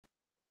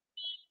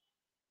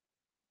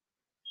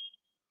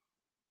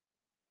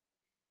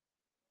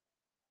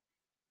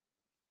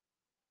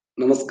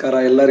ನಮಸ್ಕಾರ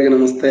ಎಲ್ಲರಿಗೂ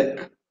ನಮಸ್ತೆ.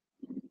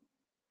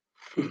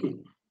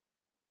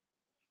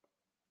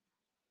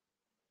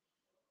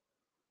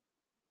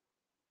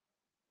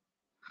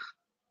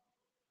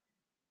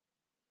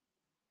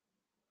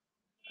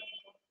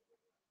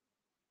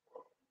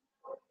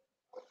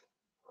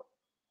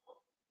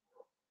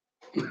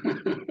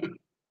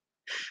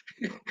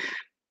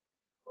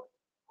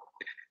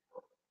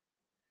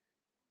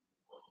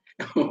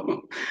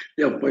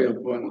 ಯಪ್ಪ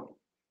ಯಪ್ಪ.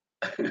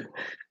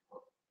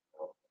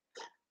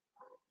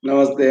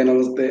 ನಮಸ್ತೆ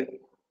ನಮಸ್ತೆ.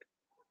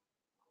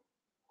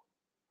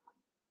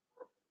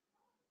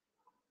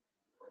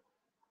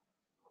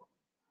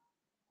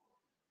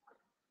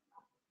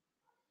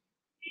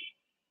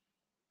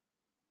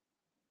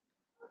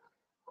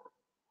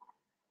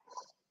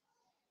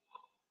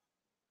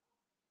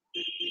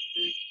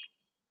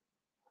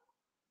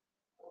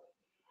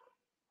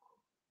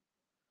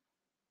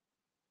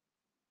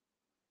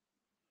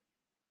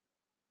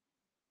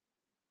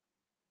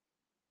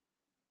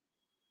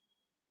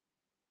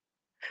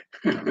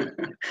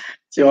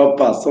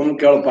 ಶಿವಪ್ಪ ಸುಮ್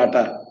ಕೇಳು ಪಾಠ.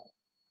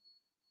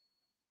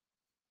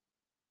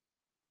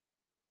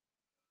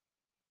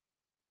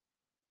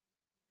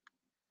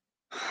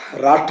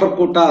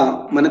 ರಾಷ್ಟ್ರಕೂಟ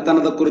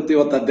ಮನೆತನದ ಕುರಿತು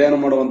ಇವತ್ತು ಅಧ್ಯಯನ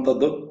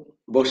ಮಾಡುವಂಥದ್ದು.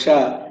 ಬಹುಶಃ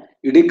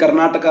ಇಡೀ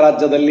ಕರ್ನಾಟಕ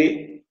ರಾಜ್ಯದಲ್ಲಿ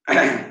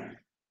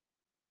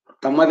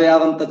ತಮ್ಮದೇ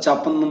ಆದಂತ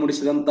ಛಾಪನ್ನು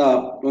ಮೂಡಿಸಿದಂತ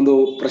ಒಂದು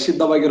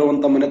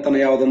ಪ್ರಸಿದ್ಧವಾಗಿರುವಂತ ಮನೆತನ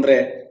ಯಾವುದಂದ್ರೆ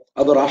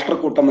ಅದು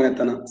ರಾಷ್ಟ್ರಕೂಟ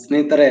ಮನೆತನ.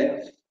 ಸ್ನೇಹಿತರೆ,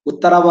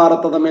 ಉತ್ತರ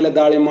ಭಾರತದ ಮೇಲೆ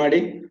ದಾಳಿ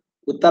ಮಾಡಿ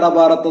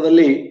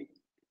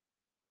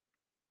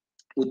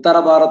ಉತ್ತರ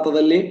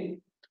ಭಾರತದಲ್ಲಿ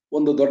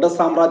ಒಂದು ದೊಡ್ಡ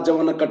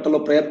ಸಾಮ್ರಾಜ್ಯವನ್ನು ಕಟ್ಟಲು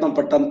ಪ್ರಯತ್ನ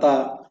ಪಟ್ಟಂತ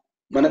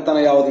ಮನೆತನ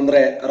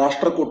ಯಾವುದಂದ್ರೆ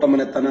ರಾಷ್ಟ್ರಕೂಟ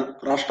ಮನೆತನ.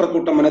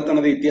 ರಾಷ್ಟ್ರಕೂಟ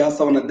ಮನೆತನದ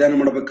ಇತಿಹಾಸವನ್ನು ಅಧ್ಯಯನ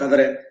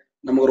ಮಾಡಬೇಕಾದ್ರೆ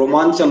ನಮಗೆ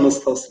ರೋಮಾಂಚ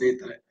ಅನ್ನಿಸ್ತವ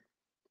ಸ್ನೇಹಿತರೆ.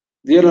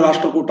 ಇದೇನು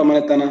ರಾಷ್ಟ್ರಕೂಟ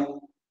ಮನೆತನ?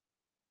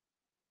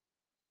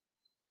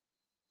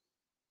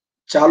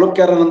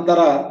 ಚಾಲುಕ್ಯರ ನಂತರ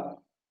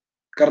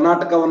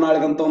ಕರ್ನಾಟಕವನ್ನು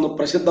ಆಳಿದಂತ ಒಂದು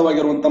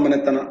ಪ್ರಸಿದ್ಧವಾಗಿರುವಂತ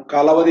ಮನೆತನ.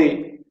 ಕಾಲಾವಧಿ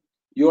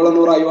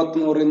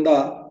 753ರಿಂದ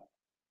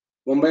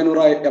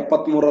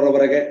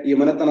 973ರವರೆಗೆ ಈ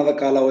ಮನೆತನದ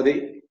ಕಾಲಾವಧಿ.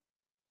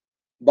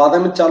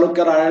 ಬಾದಾಮಿ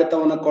ಚಾಲುಕ್ಯರ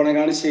ಆಡಳಿತವನ್ನು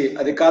ಕೊನೆಗಾಣಿಸಿ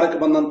ಅಧಿಕಾರಕ್ಕೆ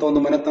ಬಂದಂತ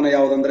ಒಂದು ಮನೆತನ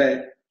ಯಾವುದಂದ್ರೆ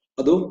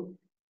ಅದು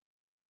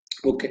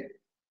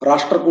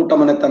ರಾಷ್ಟ್ರಕೂಟ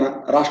ಮನೆತನ.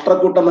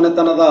 ರಾಷ್ಟ್ರಕೂಟ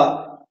ಮನೆತನದ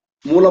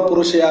ಮೂಲ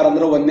ಪುರುಷ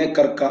ಯಾರಂದ್ರೆ 1ನೇ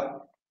ಕರ್ಕ.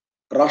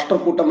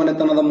 ರಾಷ್ಟ್ರಕೂಟ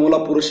ಮನೆತನದ ಮೂಲ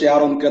ಪುರುಷ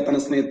ಯಾರು ಅಂತ ಕೇಳ್ತಾನೆ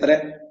ಸ್ನೇಹಿತರೆ,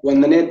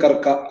 1ನೇ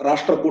ಕರ್ಕ.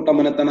 ರಾಷ್ಟ್ರಕೂಟ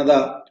ಮನೆತನದ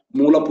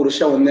ಮೂಲ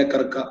ಪುರುಷ 1ನೇ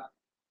ಕರ್ಕ.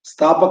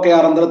 ಸ್ಥಾಪಕ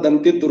ಯಾರಂದ್ರೆ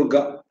ದಂತಿದುರ್ಗ.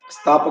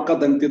 ಸ್ಥಾಪಕ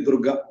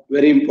ದಂತಿದುರ್ಗ,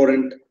 ವೆರಿ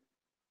ಇಂಪಾರ್ಟೆಂಟ್.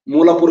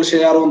 ಮೂಲ ಪುರುಷ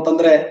ಯಾರು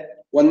ಅಂತಂದ್ರೆ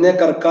 1ನೇ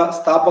ಕರ್ಕ.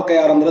 ಸ್ಥಾಪಕ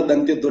ಯಾರಂದ್ರೆ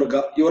ದಂತಿದುರ್ಗ.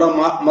 ಇವರ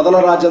ಮೊದಲ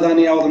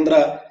ರಾಜಧಾನಿ ಯಾವ್ದಂದ್ರ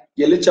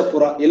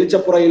ಯಲಿಚಪುರ.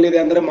 ಯಲಿಚಪುರ ಎಲ್ಲಿದೆ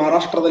ಅಂದ್ರೆ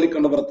ಮಹಾರಾಷ್ಟ್ರದಲ್ಲಿ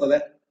ಕಂಡು ಬರ್ತದೆ.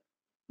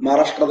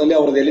 ಮಹಾರಾಷ್ಟ್ರದಲ್ಲಿ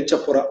ಅವ್ರದ್ದು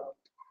ಯಲಿಚಪುರ.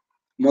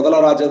 ಮೊದಲ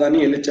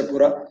ರಾಜಧಾನಿ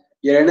ಯಲಿಚಪುರ.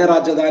 2ನೇ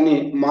ರಾಜಧಾನಿ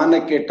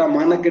ಮಾನಕೇಟ.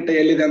 ಮಾನಕೇಟ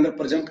ಎಲ್ಲಿದೆ ಅಂದ್ರೆ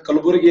ಪ್ರೆಸೆಂಟ್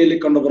ಕಲಬುರಗಿಯಲ್ಲಿ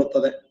ಕಂಡು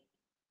ಬರುತ್ತದೆ.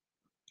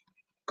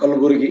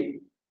 ಕಲಬುರಗಿ,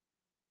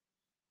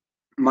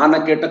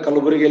 ಮಾನಕೇಟ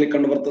ಕಲಬುರಗಿಯಲ್ಲಿ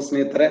ಕಂಡು ಬರ್ತದೆ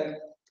ಸ್ನೇಹಿತರೆ.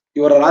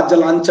 ಇವರ ರಾಜ್ಯ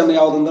ಲಾಂಛನ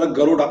ಯಾವ್ದಂದ್ರೆ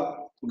ಗರುಡ.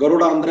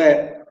 ಗರುಡ ಅಂದ್ರೆ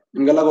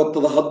ನಿಮ್ಗೆಲ್ಲ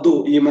ಗೊತ್ತದ ಹದ್ದು.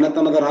 ಈ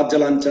ಮನೆತನದ ರಾಜ್ಯ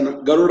ಲಾಂಛನ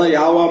ಗರುಡ.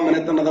 ಯಾವ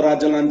ಮನೆತನದ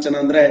ರಾಜ್ಯ ಲಾಂಛನ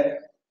ಅಂದ್ರೆ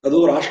ಅದು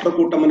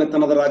ರಾಷ್ಟ್ರಕೂಟ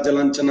ಮನೆತನದ ರಾಜ್ಯ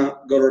ಲಾಂಛನ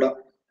ಗರುಡ.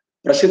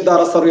 ಪ್ರಸಿದ್ಧ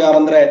ಅರಸರು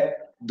ಯಾರಂದ್ರೆ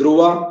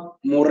ಧ್ರುವ,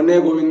 3ನೇ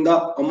ಗೋವಿಂದ,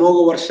 ಅಮೋಘ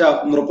ವರ್ಷ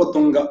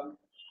ನೃಪತುಂಗ.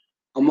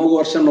 ಅಮೋಘ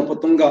ವರ್ಷ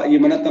ನೃಪತುಂಗ ಈ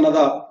ಮನೆತನದ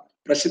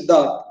ಪ್ರಸಿದ್ಧ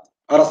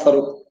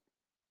ಅರಸರು.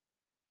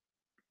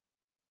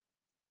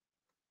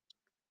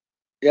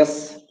 ಎಸ್,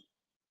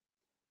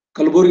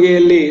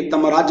 ಕಲಬುರಗಿಯಲ್ಲಿ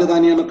ತಮ್ಮ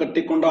ರಾಜಧಾನಿಯನ್ನು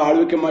ಕಟ್ಟಿಕೊಂಡು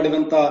ಆಳ್ವಿಕೆ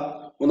ಮಾಡಿದಂತ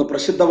ಒಂದು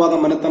ಪ್ರಸಿದ್ಧವಾದ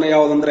ಮನೆತನ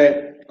ಯಾವುದಂದ್ರೆ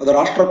ಅದು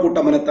ರಾಷ್ಟ್ರಕೂಟ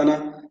ಮನೆತನ.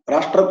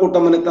 ರಾಷ್ಟ್ರಕೂಟ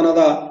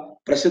ಮನೆತನದ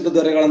ಪ್ರಸಿದ್ಧ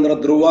ದೊರೆಗಳಂದ್ರೆ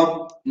ಧ್ರುವ,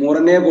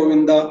 3ನೇ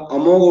ಗೋವಿಂದ,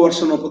 ಅಮೋಘ ವರ್ಷ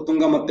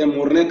ನೃಪತುಂಗ ಮತ್ತೆ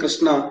 3ನೇ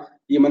ಕೃಷ್ಣ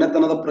ಈ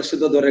ಮನೆತನದ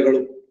ಪ್ರಸಿದ್ಧ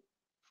ದೊರೆಗಳು.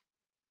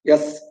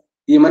 ಎಸ್,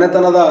 ಈ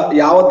ಮನೆತನದ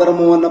ಯಾವ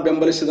ಧರ್ಮವನ್ನ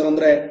ಬೆಂಬಲಿಸಿದರು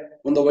ಅಂದ್ರೆ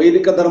ಒಂದು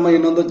ವೈದಿಕ ಧರ್ಮ,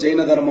 ಇನ್ನೊಂದು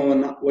ಜೈನ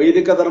ಧರ್ಮವನ್ನ.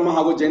 ವೈದಿಕ ಧರ್ಮ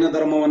ಹಾಗೂ ಜೈನ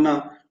ಧರ್ಮವನ್ನ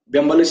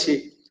ಬೆಂಬಲಿಸಿ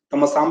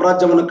ತಮ್ಮ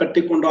ಸಾಮ್ರಾಜ್ಯವನ್ನು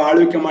ಕಟ್ಟಿಕೊಂಡು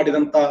ಆಳ್ವಿಕೆ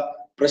ಮಾಡಿದಂತ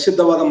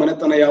ಪ್ರಸಿದ್ಧವಾದ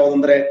ಮನೆತನ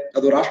ಯಾವುದಂದ್ರೆ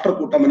ಅದು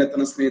ರಾಷ್ಟ್ರಕೂಟ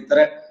ಮನೆತನ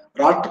ಸ್ನೇಹಿತರೆ.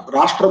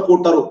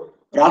 ರಾಷ್ಟ್ರಕೂಟರು,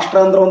 ರಾಷ್ಟ್ರ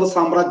ಅಂದ್ರೆ ಒಂದು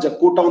ಸಾಮ್ರಾಜ್ಯ,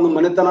 ಕೂಟ ಒಂದು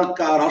ಮನೆತನ.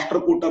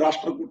 ರಾಷ್ಟ್ರಕೂಟ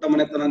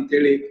ಮನೆತನ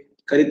ಅಂತೇಳಿ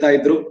ಕರಿತಾ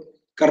ಇದ್ರು.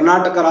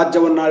 ಕರ್ನಾಟಕ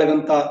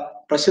ರಾಜ್ಯವನ್ನಾಳಿದಂತ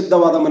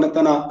ಪ್ರಸಿದ್ಧವಾದ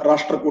ಮನೆತನ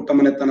ರಾಷ್ಟ್ರಕೂಟ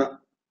ಮನೆತನ.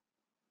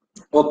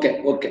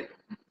 ಓಕೆ.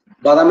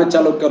 ಬಾದಾಮಿ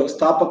ಚಾಲುಕ್ಯರು.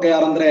 ಸ್ಥಾಪಕ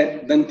ಯಾರಂದ್ರೆ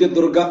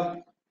ದಂತಿದುರ್ಗ.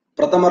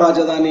 ಪ್ರಥಮ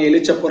ರಾಜಧಾನಿ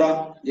ಯಲಿಚಪುರ.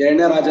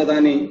 2ನೇ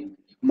ರಾಜಧಾನಿ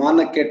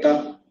ಮಾನಕೇಟ.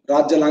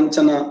 ರಾಜ್ಯ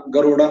ಲಾಂಛನ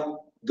ಗರುಡ.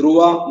 ಧ್ರುವ,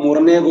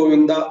 3ನೇ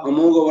ಗೋವಿಂದ,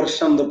 ಅಮೋಘ ವರ್ಷ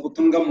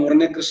ನೃಪತುಂಗ,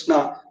 3ನೇ ಕೃಷ್ಣ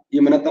ಈ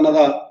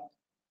ಮನೆತನದ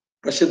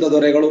ಪ್ರಸಿದ್ಧ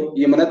ದೊರೆಗಳು.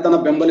 ಈ ಮನೆತನ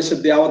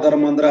ಬೆಂಬಲಿಸಿದ್ದ ಯಾವ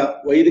ಧರ್ಮ ಅಂದ್ರ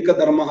ವೈದಿಕ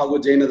ಧರ್ಮ ಹಾಗೂ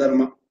ಜೈನ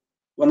ಧರ್ಮ.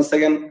 ಒನ್ಸ್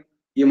ಅಗೇನ್,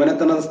 ಈ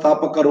ಮನೆತನದ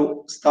ಸ್ಥಾಪಕರು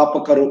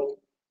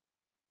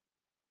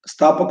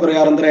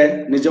ಯಾರಂದ್ರೆ,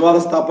 ನಿಜವಾದ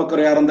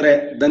ಸ್ಥಾಪಕರು ಯಾರಂದ್ರೆ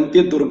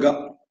ದಂತಿದುರ್ಗ.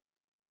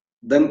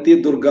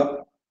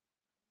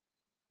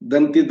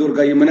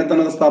 ಈ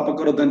ಮನೆತನದ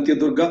ಸ್ಥಾಪಕರು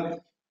ದಂತಿದುರ್ಗ.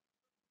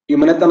 ಈ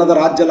ಮನೆತನದ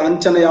ರಾಜ್ಯ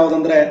ಲಾಂಛನ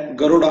ಯಾವುದಂದ್ರೆ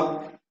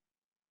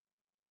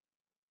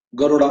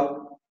ಗರುಡ.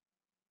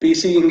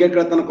 PC ಹಿಂಗೆ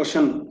ಕೇಳ್ತಾನೆ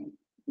ಕ್ವಶನ್,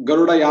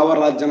 ಗರುಡ ಯಾವ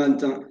ರಾಜ್ಯ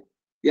ಲಾಂಛನ?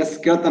 ಎಸ್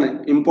ಕೇಳ್ತಾನೆ,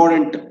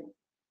 ಇಂಪಾರ್ಟೆಂಟ್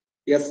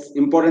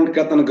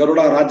ಕೇಳ್ತಾನೆ. ಗರುಡ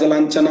ರಾಜ್ಯ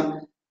ಲಾಂಛನ.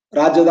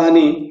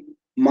 ರಾಜಧಾನಿ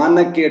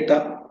ಮಾನಕೇಟ,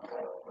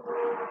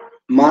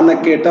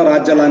 ಮಾನಕೇಟ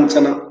ರಾಜ್ಯ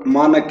ಲಾಂಛನ,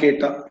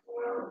 ಮಾನಕೇಟ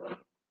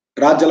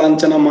ರಾಜ್ಯ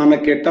ಲಾಂಛನ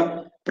ಮಾನಕೇಟ.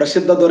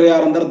 ಪ್ರಸಿದ್ಧ ದೊರೆ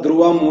ಯಾರಂದ್ರೆ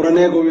ಧ್ರುವ,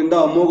 ಮೂರನೇ ಗೋವಿಂದ,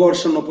 ಅಮೋಘ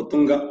ವರ್ಷ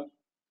ನಪುತುಂಗ,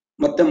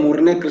 ಮತ್ತೆ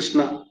ಮೂರನೇ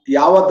ಕೃಷ್ಣ.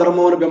 ಯಾವ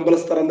ಧರ್ಮವನ್ನು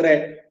ಬೆಂಬಲಿಸ್ತಾರಂದ್ರೆ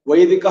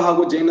ವೈದಿಕ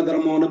ಹಾಗೂ ಜೈನ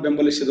ಧರ್ಮವನ್ನು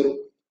ಬೆಂಬಲಿಸಿದರು.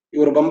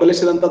 ಇವರು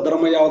ಬೆಂಬಲಿಸಿದಂತ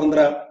ಧರ್ಮ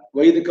ಯಾವ್ದಂದ್ರ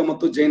ವೈದಿಕ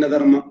ಮತ್ತು ಜೈನ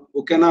ಧರ್ಮ.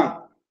 ಓಕೆನಾ,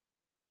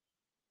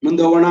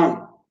 ಮುಂದೆ ಹೋಗೋಣ,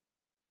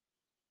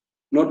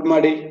 ನೋಟ್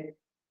ಮಾಡಿ.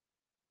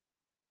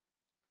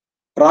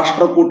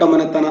 ರಾಷ್ಟ್ರಕೂಟ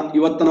ಮನೆತನ,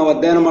 ಇವತ್ತು ನಾವು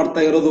ಅಧ್ಯಯನ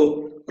ಮಾಡ್ತಾ ಇರೋದು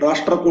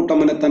ರಾಷ್ಟ್ರಕೂಟ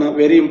ಮನೆತನ,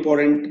 ವೆರಿ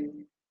ಇಂಪಾರ್ಟೆಂಟ್.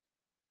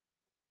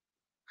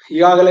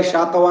 ಈಗಾಗಲೇ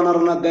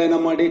ಶಾತವಾಹನರನ್ನ ಅಧ್ಯಯನ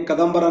ಮಾಡಿ,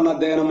 ಕದಂಬರನ್ನ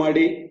ಅಧ್ಯಯನ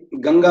ಮಾಡಿ,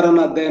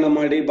 ಗಂಗರನ್ನ ಅಧ್ಯಯನ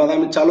ಮಾಡಿ,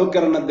 ಬಾದಾಮಿ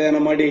ಚಾಲುಕ್ಯರನ್ನ ಅಧ್ಯಯನ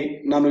ಮಾಡಿ,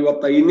 ನಾನು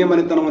ಇವತ್ತು 5ನೇ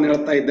ಮನೆತನವನ್ನು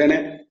ಹೇಳ್ತಾ ಇದ್ದೇನೆ.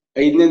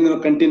 5ನೇ ದಿನ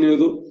ಕಂಟಿನ್ಯೂ,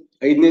 ಇದು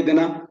 5ನೇ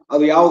ದಿನ.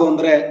 ಅದು ಯಾವುದು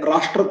ಅಂದ್ರೆ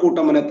ರಾಷ್ಟ್ರಕೂಟ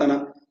ಮನೆತನ.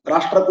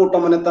 ರಾಷ್ಟ್ರಕೂಟ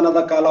ಮನೆತನದ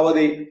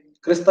ಕಾಲಾವಧಿ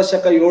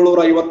ಕ್ರಿಸ್ತಶಕ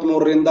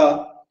 753ರಿಂದ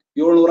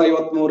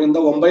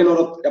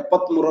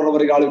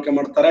 973ರವರೆಗೆ ಆಳ್ವಿಕೆ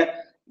ಮಾಡ್ತಾರೆ.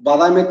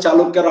 ಬಾದಾಮಿ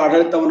ಚಾಲುಕ್ಯರ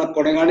ಆಡಳಿತವನ್ನ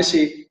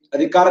ಕೊನೆಗಾಣಿಸಿ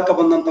ಅಧಿಕಾರಕ್ಕೆ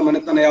ಬಂದಂತ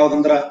ಮನೆತನ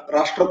ಯಾವ್ದಂದ್ರ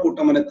ರಾಷ್ಟ್ರಕೂಟ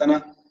ಮನೆತನ.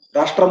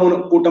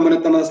 ರಾಷ್ಟ್ರಕೂಟ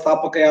ಮನೆತನದ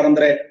ಸ್ಥಾಪಕ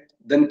ಯಾರಂದ್ರೆ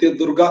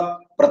ದಂತಿದುರ್ಗ.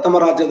 ಪ್ರಥಮ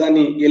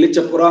ರಾಜಧಾನಿ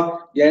ಯಲಿಚಪುರ,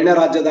 2ನೇ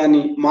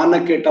ರಾಜಧಾನಿ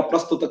ಮಾನಕೇಟ,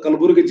 ಪ್ರಸ್ತುತ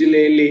ಕಲಬುರಗಿ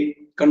ಜಿಲ್ಲೆಯಲ್ಲಿ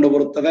ಕಂಡು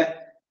ಬರುತ್ತದೆ.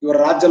 ಇವರ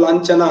ರಾಜ್ಯ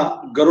ಲಾಂಛನ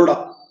ಗರುಡ.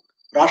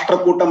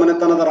 ರಾಷ್ಟ್ರಕೂಟ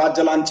ಮನೆತನದ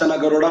ರಾಜ್ಯ ಲಾಂಛನ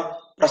ಗರುಡ.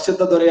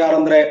 ಪ್ರಸಿದ್ಧ ದೊರೆ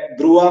ಯಾರಂದ್ರೆ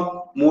ಧ್ರುವ,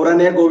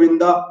 ಮೂರನೇ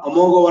ಗೋವಿಂದ,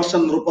 ಅಮೋಘ ವರ್ಷ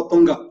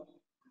ನೃಪತುಂಗ.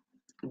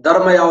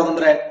 ಧರ್ಮ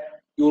ಯಾವ್ದಂದ್ರೆ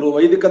ಇವರು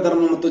ವೈದಿಕ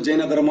ಧರ್ಮ ಮತ್ತು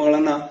ಜೈನ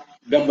ಧರ್ಮಗಳನ್ನ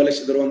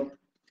ಬೆಂಬಲಿಸಿದರು.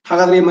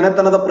 ಹಾಗಾದ್ರೆ ಈ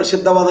ಮನೆತನದ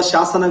ಪ್ರಸಿದ್ಧವಾದ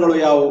ಶಾಸನಗಳು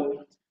ಯಾವುವು?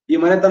 ಈ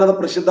ಮನೆತನದ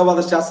ಪ್ರಸಿದ್ಧವಾದ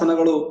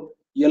ಶಾಸನಗಳು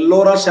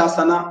ಎಲ್ಲೋರ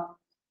ಶಾಸನ,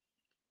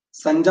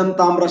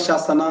 ಸಂಜಂತಾಮ್ರ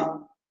ಶಾಸನ,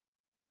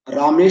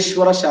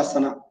 ರಾಮೇಶ್ವರ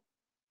ಶಾಸನ.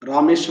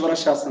 ರಾಮೇಶ್ವರ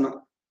ಶಾಸನ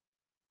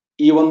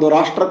ಈ ಒಂದು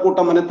ರಾಷ್ಟ್ರಕೂಟ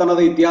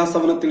ಮನೆತನದ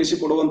ಇತಿಹಾಸವನ್ನು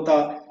ತಿಳಿಸಿಕೊಡುವಂತ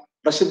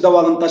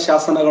ಪ್ರಸಿದ್ಧವಾದಂತ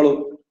ಶಾಸನಗಳು.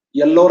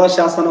 ಎಲ್ಲೋರ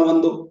ಶಾಸನ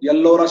ಒಂದು,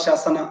 ಎಲ್ಲೋರ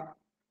ಶಾಸನ,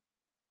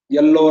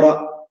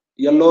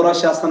 ಎಲ್ಲೋರ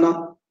ಶಾಸನ,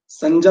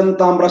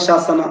 ಸಂಜಂತಾಮ್ರ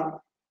ಶಾಸನ,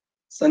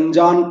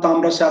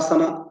 ಸಂಜಾಂತಾಮ್ರ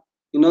ಶಾಸನ,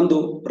 ಇನ್ನೊಂದು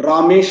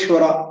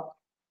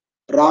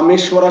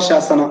ರಾಮೇಶ್ವರ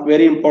ಶಾಸನ,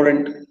 ವೆರಿ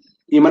ಇಂಪಾರ್ಟೆಂಟ್.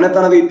 ಈ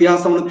ಮನೆತನದ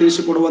ಇತಿಹಾಸವನ್ನು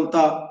ತಿಳಿಸಿಕೊಡುವಂತ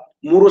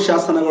 3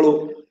 ಶಾಸನಗಳು,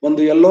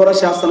 ಒಂದು ಎಲ್ಲೋರ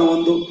ಶಾಸನ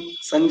ಒಂದು,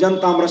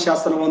 ಸಂಜಂತಾಮ್ರ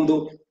ಶಾಸನ ಒಂದು,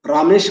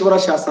 ರಾಮೇಶ್ವರ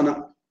ಶಾಸನ.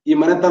 ಈ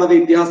ಮನೆತನದ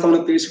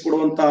ಇತಿಹಾಸವನ್ನು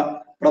ತಿಳಿಸಿಕೊಡುವಂತ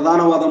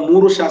ಪ್ರಧಾನವಾದ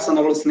 3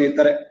 ಶಾಸನಗಳು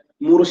ಸ್ನೇಹಿತರೆ,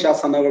 3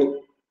 ಶಾಸನಗಳು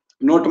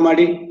ನೋಟ್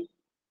ಮಾಡಿ.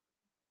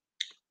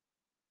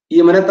 ಈ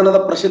ಮನೆತನದ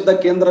ಪ್ರಸಿದ್ಧ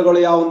ಕೇಂದ್ರಗಳು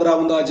ಯಾವಂದ್ರ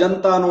ಒಂದು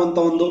ಅಜಂತ ಅನ್ನುವಂತ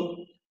ಒಂದು,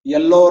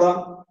 ಎಲ್ಲೋರ,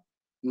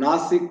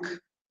 ನಾಸಿಕ್,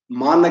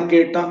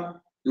 ಮಾನಕೇಟ,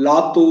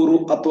 ಲಾತೂರು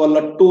ಅಥವಾ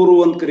ಲಟ್ಟೂರು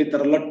ಅಂತ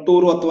ಕರೀತಾರೆ.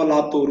 ಲಟ್ಟೂರು ಅಥವಾ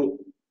ಲಾತೂರು,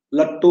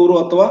 ಲಟ್ಟೂರು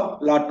ಅಥವಾ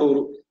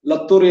ಲಾಟೂರು.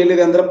 ಲತ್ತೂರು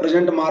ಎಲ್ಲಿದೆ ಅಂದ್ರೆ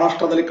ಪ್ರೆಸೆಂಟ್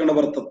ಮಹಾರಾಷ್ಟ್ರದಲ್ಲಿ ಕಂಡು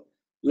ಬರ್ತದೆ.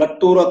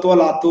 ಲಟ್ಟೂರು ಅಥವಾ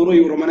ಲಾತೂರು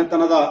ಇವರು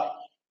ಮನೆತನದ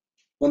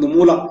ಒಂದು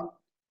ಮೂಲ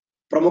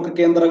ಪ್ರಮುಖ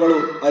ಕೇಂದ್ರಗಳು.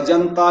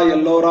 ಅಜಂತ,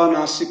 ಎಲ್ಲೋರ,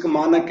 ನಾಸಿಕ್,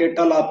 ಮಾನಕೇಟ,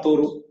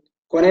 ಲಾತೂರು.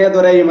 ಕೊನೆಯ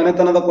ದೊರೆ, ಈ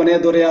ಮನೆತನದ ಕೊನೆಯ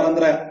ದೊರೆ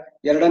ಯಾರಂದ್ರೆ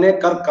 2ನೇ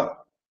ಕರ್ಕ.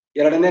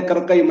 2ನೇ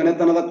ಕರ್ಕ ಈ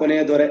ಮನೆತನದ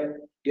ಕೊನೆಯ ದೊರೆ.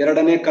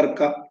 2ನೇ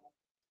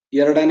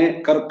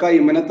ಕರ್ಕ ಈ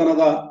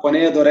ಮನೆತನದ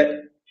ಕೊನೆಯ ದೊರೆ.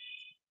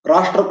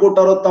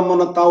 ರಾಷ್ಟ್ರಕೂಟರು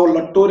ತಮ್ಮನ್ನು ತಾವು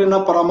ಲಟ್ಟೂರಿನ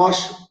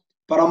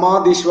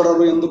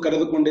ಪರಮಾಧೀಶ್ವರರು ಎಂದು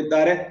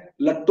ಕರೆದುಕೊಂಡಿದ್ದಾರೆ.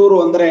 ಲಟ್ಟೂರು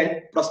ಅಂದ್ರೆ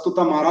ಪ್ರಸ್ತುತ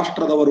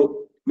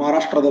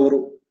ಮಹಾರಾಷ್ಟ್ರದವರು.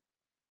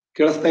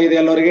 ಕೇಳಿಸ್ತಾ ಇದೆ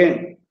ಎಲ್ಲರಿಗೆ?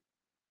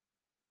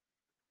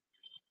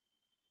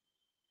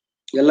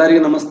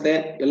 ಎಲ್ಲರಿಗೂ ನಮಸ್ತೆ,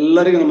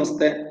 ಎಲ್ಲರಿಗೂ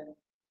ನಮಸ್ತೆ,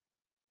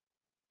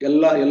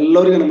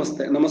 ಎಲ್ಲರಿಗೂ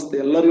ನಮಸ್ತೆ,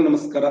 ಎಲ್ಲರಿಗೂ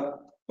ನಮಸ್ಕಾರ.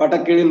 ಪಾಠ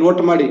ಕೇಳಿ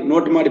ನೋಟ್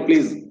ಮಾಡಿ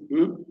ಪ್ಲೀಸ್.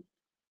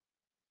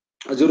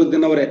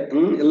 ಅಜರುದ್ದೀನ್ ಅವರೇ,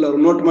 ಎಲ್ಲರೂ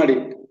ನೋಟ್ ಮಾಡಿ.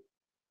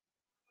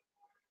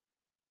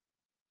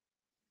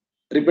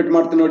 ರಿಪೀಟ್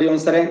ಮಾಡ್ತೀನಿ ನೋಡಿ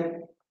ಒಂದ್ಸರಿ.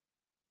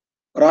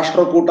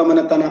 ರಾಷ್ಟ್ರಕೂಟ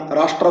ಮನೆತನ.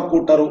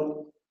 ರಾಷ್ಟ್ರಕೂಟರು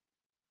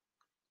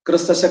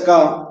ಕ್ರಿಸ್ತಶಕ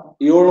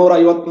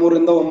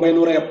 753ರಿಂದ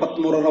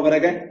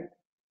 973ರವರೆಗೆ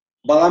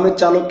ಬಾದಾಮಿ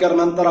ಚಾಲುಕ್ಯರ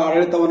ನಂತರ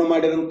ಆಡಳಿತವನ್ನು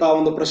ಮಾಡಿದಂತಹ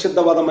ಒಂದು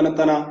ಪ್ರಸಿದ್ಧವಾದ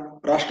ಮನೆತನ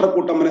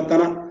ರಾಷ್ಟ್ರಕೂಟ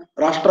ಮನೆತನ.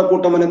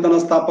 ರಾಷ್ಟ್ರಕೂಟ ಮನೆತನ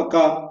ಸ್ಥಾಪಕ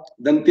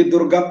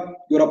ದಂತಿದುರ್ಗ.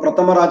 ಇವರ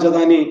ಪ್ರಥಮ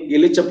ರಾಜಧಾನಿ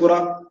ಯಲಿಚಪುರ,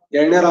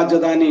 2ನೇ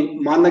ರಾಜಧಾನಿ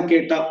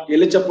ಮಾನಕೇಟ.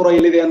 ಯಲಿಚಪುರ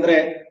ಎಲ್ಲಿದೆ ಅಂದ್ರೆ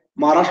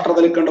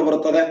ಮಹಾರಾಷ್ಟ್ರದಲ್ಲಿ ಕಂಡು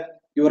ಬರುತ್ತದೆ.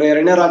 ಇವರ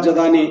 2ನೇ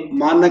ರಾಜಧಾನಿ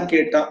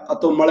ಮಾನಕೇಟ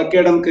ಅಥವಾ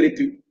ಮೊಳಕೇಡ್ ಅಂತ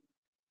ಕರಿತೀವಿ.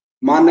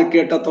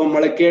 ಮಾನಕೇಟ ಅಥವಾ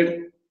ಮೊಳಕೇಡ್.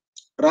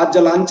 ರಾಜ್ಯ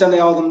ಲಾಂಛನ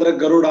ಯಾವ್ದಂದ್ರೆ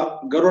ಗರುಡ.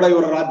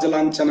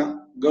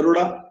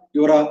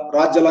 ಇವರ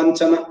ರಾಜ್ಯ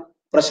ಲಾಂಛನ.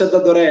 ಪ್ರಸಿದ್ಧ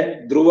ದೊರೆ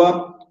ಧ್ರುವ,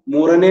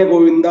 ಮೂರನೇ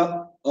ಗೋವಿಂದ,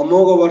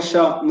 ಅಮೋಘ ವರ್ಷ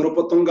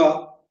ನೃಪತುಂಗ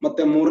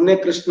ಮತ್ತೆ 3ನೇ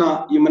ಕೃಷ್ಣ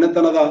ಈ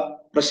ಮನೆತನದ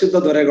ಪ್ರಸಿದ್ಧ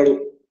ದೊರೆಗಳು.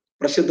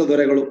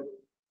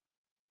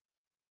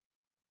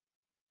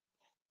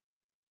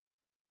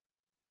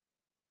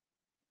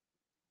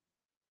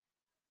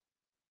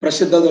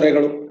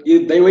 ಈ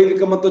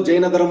ವೈದಿಕ ಮತ್ತು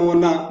ಜೈನ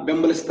ಧರ್ಮವನ್ನ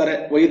ಬೆಂಬಲಿಸ್ತಾರೆ.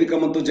 ವೈದಿಕ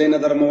ಮತ್ತು ಜೈನ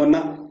ಧರ್ಮವನ್ನ.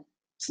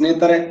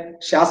 ಸ್ನೇಹಿತರೆ,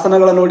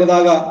 ಶಾಸನಗಳ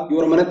ನೋಡಿದಾಗ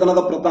ಇವರ ಮನೆತನದ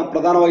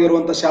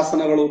ಪ್ರಧಾನವಾಗಿರುವಂತಹ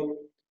ಶಾಸನಗಳು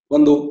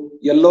ಒಂದು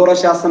ಎಲ್ಲೋರ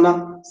ಶಾಸನ,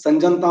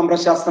 ಸಂಜಂತಾಮ್ರ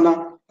ಶಾಸನ,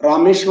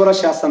 ರಾಮೇಶ್ವರ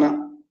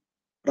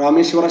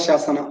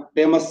ಶಾಸನ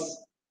ಫೇಮಸ್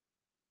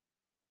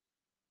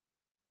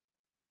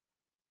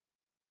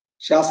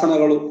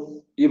ಶಾಸನಗಳು.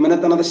 ಈ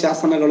ಮನೆತನದ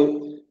ಶಾಸನಗಳು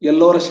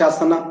ಎಲ್ಲೋರ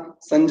ಶಾಸನ,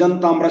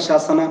 ಸಂಜಂತಾಮ್ರ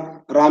ಶಾಸನ,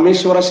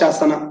 ರಾಮೇಶ್ವರ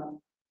ಶಾಸನ.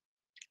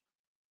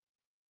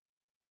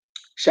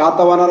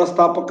 ಶಾತವಾಹನರ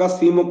ಸ್ಥಾಪಕ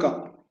ಸಿಮುಖ,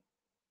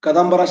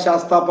 ಕದಂಬರ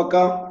ಶಾಸ್ತಾಪಕ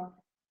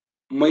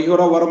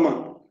ಮಯೂರ ವರ್ಮ,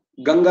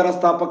 ಗಂಗರ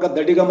ಸ್ಥಾಪಕ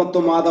ದಡಿಗ ಮತ್ತು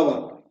ಮಾಧವ,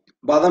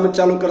 ಬಾದಾಮಿ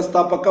ಚಾಲುಕ್ಯರ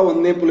ಸ್ಥಾಪಕ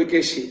 1ನೇ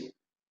ಪುಲಿಕೇಶಿ.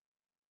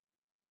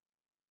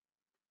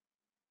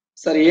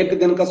 ಸರ್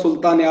ಏಕದಿನಕ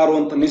ಸುಲ್ತಾನ್ ಯಾರು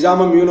ಅಂತ, ನಿಜಾಮ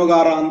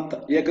ಮ್ಯೂನುಗಾರ ಅಂತ.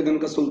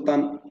 ಏಕದಿನಕ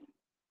ಸುಲ್ತಾನ್.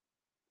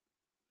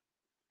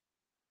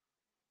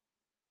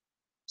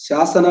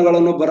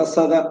 ಶಾಸನಗಳನ್ನು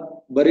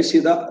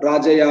ಬರೆಸಿದ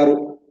ರಾಜ ಯಾರು?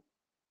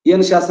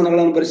 ಏನು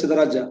ಶಾಸನಗಳನ್ನು ಬರೆಸಿದ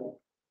ರಾಜ?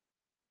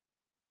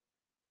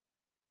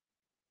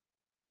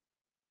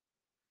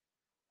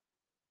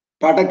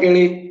 ಪಾಠ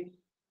ಕೇಳಿ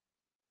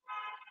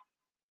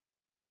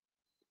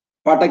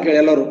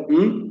ಎಲ್ಲರೂ.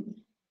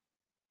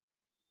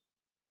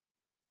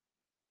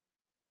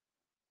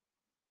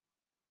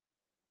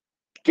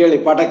 ಕೇಳಿ,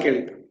 ಪಾಠ ಕೇಳಿ.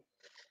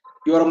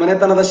 ಇವರ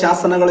ಮನೆತನದ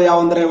ಶಾಸನಗಳು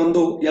ಯಾವಂದ್ರೆ,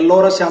 ಒಂದು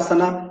ಎಲ್ಲೋರ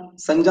ಶಾಸನ,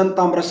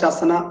 ಸಂಜಂತಾಮ್ರ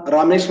ಶಾಸನ,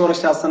 ರಾಮೇಶ್ವರ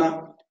ಶಾಸನ.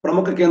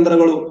 ಪ್ರಮುಖ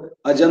ಕೇಂದ್ರಗಳು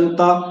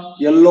ಅಜಂತ,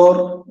 ಎಲ್ಲೋರ್,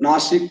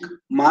 ನಾಶಿಕ್,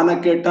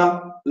 ಮಾನಕೇಟ,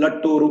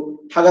 ಲಟ್ಟೂರು.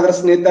 ಹಾಗಾದ್ರೆ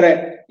ಸ್ನೇಹಿತರೆ,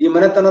 ಈ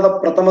ಮನೆತನದ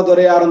ಪ್ರಥಮ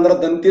ದೊರೆ ಯಾರಂದ್ರೆ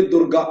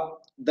ದಂತಿದುರ್ಗ.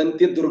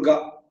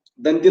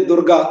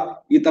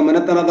 ಈತ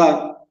ಮನೆತನದ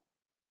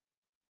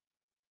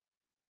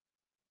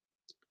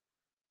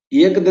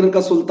ಏಕದಿನಕ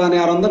ಸುಲ್ತಾನ್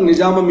ಯಾರು ಅಂದ್ರೆ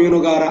ನಿಜಾಮ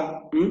ಮೀನುಗಾರ.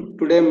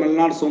 Today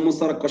Malnad Somu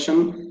sir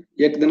question.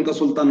 ಏಕದಿನಕ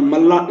Sultan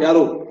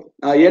ಯಾರು?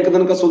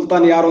 ಏಕದಿನಕ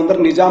ಸುಲ್ತಾನ್ ಯಾರು ಅಂದ್ರೆ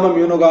ನಿಜಾಮ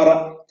ಮೀನುಗಾರ.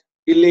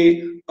 ಇಲ್ಲಿ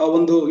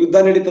ಒಂದು ಯುದ್ಧ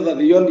ನಡೀತದ.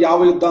 ಅದು ಯಾವ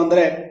ಯುದ್ಧ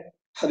ಅಂದ್ರೆ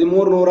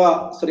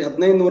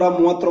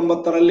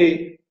 1539ರಲ್ಲಿ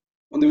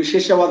ಒಂದು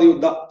ವಿಶೇಷವಾದ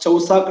ಯುದ್ಧ,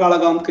 ಚೌಸಾ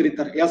ಕಾಳಗ ಅಂತ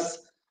ಕರೀತಾರೆ.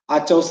 ಆ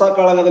ಚೌಸಾ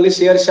ಕಾಳಗದಲ್ಲಿ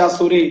ಶೇರ್ ಶಾ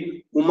ಸೂರಿ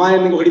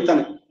ಹುಮಾಯೂನ್ಗೆ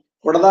ಹೊಡಿತಾನೆ.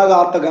 ಹೊಡೆದಾಗ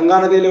ಆತ ಗಂಗಾ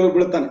ನದಿಯಲ್ಲಿ ಹೋಗಿ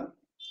ಬೀಳ್ತಾನೆ.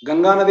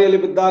 ಗಂಗಾ ನದಿಯಲ್ಲಿ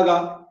ಬಿದ್ದಾಗ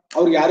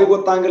ಅವ್ರಿಗೆ ಯಾರಿಗೂ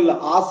ಗೊತ್ತಾಗಿಲ್ಲ.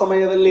 ಆ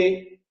ಸಮಯದಲ್ಲಿ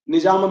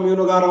ನಿಜಾಮ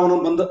ಮೀನುಗಾರ ಅವನು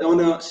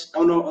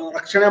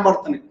ರಕ್ಷಣೆ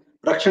ಮಾಡ್ತಾನೆ.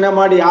 ರಕ್ಷಣೆ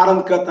ಮಾಡಿ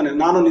ಯಾರಂತ ಕೇಳ್ತಾನೆ,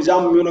 ನಾನು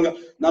ನಿಜಾಮ ಮೀನುಗಾರ,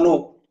 ನಾನು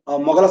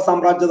ಮೊಘಲ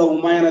ಸಾಮ್ರಾಜ್ಯದ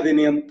ಹುಮಾಯೂನ್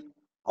ಅದೀನಿ ಅಂತ.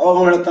 ಅವಾಗ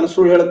ಅವನು ಹೇಳ್ತಾನೆ,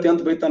 ಸುಳ್ಳು ಹೇಳುತ್ತೆ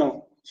ಅಂತ ಬೈತಾನ.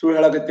 ಸುಳ್ಳು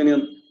ಹೇಳಕತ್ತೀನಿ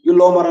ಅಂತ.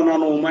 ಇಲ್ಲೋ ಮರ,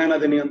 ನಾನು ಹುಮಾಯೂನ್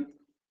ಅದೀನಿ ಅಂತ.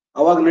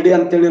 ಅವಾಗ ನಡಿ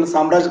ಅಂತೇಳಿ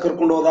ಸಾಮ್ರಾಜ್ಯ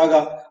ಕರ್ಕೊಂಡು ಹೋದಾಗ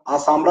ಆ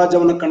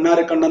ಸಾಮ್ರಾಜ್ಯವನ್ನ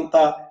ಕಣ್ಣಾರೆ ಕಂಡಂತ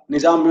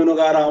ನಿಜಾಮ್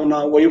ಮೀನುಗಾರ ಅವನ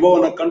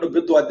ವೈಭವನ ಕಂಡು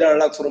ಬಿದ್ದು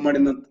ಅಡ್ಡಾಡಕ್ ಶುರು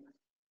ಮಾಡಿದಂತ.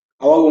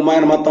 ಅವಾಗ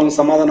ಹುಮಾಯೂನ್ ಮತ್ತ ಅವ್ನ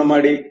ಸಮಾಧಾನ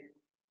ಮಾಡಿ,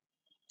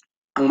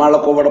 ಹಂಗ್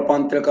ಮಾಡ್ಲಕ್ ಹೋಗ್ಬೇಡಪ್ಪ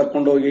ಅಂತೇಳಿ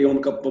ಕರ್ಕೊಂಡು ಹೋಗಿ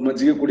ಒಂದ್ ಕಪ್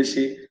ಮಜ್ಜಿಗೆ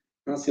ಕುಡಿಸಿ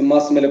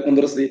ಸಿಂಹಾಸನ ಮೇಲೆ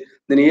ಕುಂದರ್ಸಿ,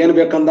 ನಿನ್ ಏನ್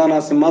ಬೇಕಂದ, ನಾ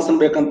ಸಿಂಹಾಸನ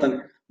ಬೇಕಂತಾನೆ,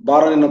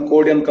 ಬಾರ ನಿನ್ನ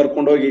ಕೋಡಿಯನ್ನು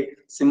ಕರ್ಕೊಂಡು ಹೋಗಿ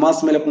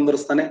ಸಿಂಹಾಸನ ಮೇಲೆ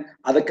ಕುಂದರ್ಸ್ತಾನೆ.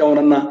 ಅದಕ್ಕೆ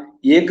ಅವನನ್ನ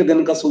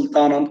ಏಕದಿನಕ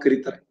ಸುಲ್ತಾನ್ ಅಂತ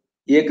ಕರೀತಾರೆ.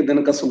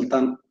 ಏಕದಿನಕ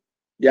ಸುಲ್ತಾನ್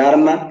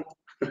ಯಾರನ್ನ?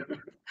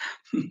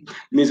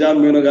 ನಿಜಾಮ್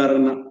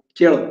ಮೀನುಗಾರನ್ನ.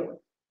 ಕೇಳು.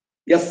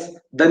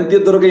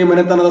 ದಂತಿದುರ್ಗ ಈ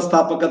ಮನೆತನದ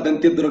ಸ್ಥಾಪಕ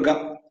ದಂತಿದುರ್ಗ.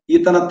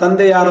 ಈತನ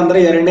ತಂದೆ ಯಾರಂದ್ರೆ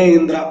ಎರಡನೇ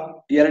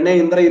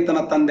ಇಂದ್ರ ಈತನ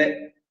ತಂದೆ.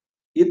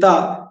 ಈತ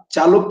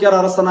ಚಾಲುಕ್ಯರ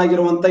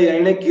ಅರಸನಾಗಿರುವಂತ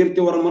 2ನೇ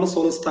ಕೀರ್ತಿವರ್ಮನ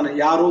ಸೋಲಿಸ್ತಾನೆ.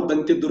 ಯಾರು?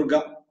 ದಂತಿದುರ್ಗ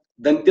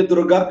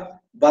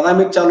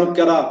ಬಾದಾಮಿಯ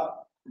ಚಾಲುಕ್ಯರ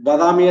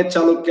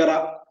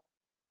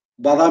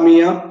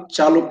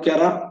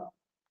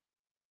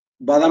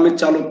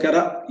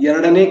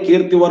 2ನೇ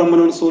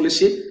ಕೀರ್ತಿವರ್ಮನನ್ನು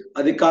ಸೋಲಿಸಿ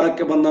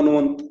ಅಧಿಕಾರಕ್ಕೆ ಬಂದನು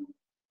ಅಂತ.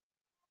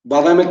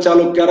 ಬಾದಾಮಿ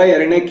ಚಾಲುಕ್ಯರ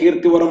 2ನೇ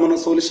ಕೀರ್ತಿವರ್ಮನ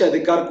ಸೋಲಿಸಿ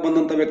ಅಧಿಕಾರಕ್ಕೆ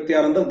ಬಂದಂತ ವ್ಯಕ್ತಿ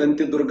ಯಾರಂದ್ರೆ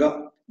ದಂತಿದುರ್ಗ.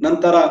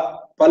 ನಂತರ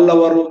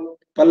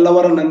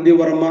ಪಲ್ಲವರ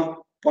ನಂದಿವರ್ಮ,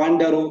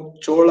 ಪಾಂಡ್ಯರು,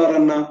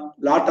 ಚೋಳರನ್ನ,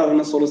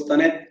 ಲಾಟರನ್ನ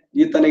ಸೋಲಿಸ್ತಾನೆ.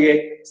 ಈತನಿಗೆ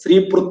ಶ್ರೀ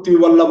ಪೃಥ್ವಿ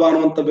ವಲ್ಲಭ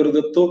ಅನ್ನುವಂತ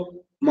ಬಿರುದಿತ್ತು,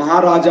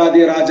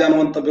 ಮಹಾರಾಜಾದಿ ರಾಜ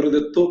ಅನ್ನುವಂತ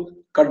ಬಿರುದಿತ್ತು,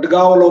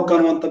 ಖಡ್ಗಾವಲೋಕ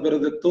ಅನ್ನುವಂತ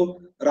ಬಿರುದಿತ್ತು,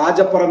 ರಾಜ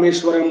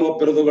ಪರಮೇಶ್ವರ ಎಂಬ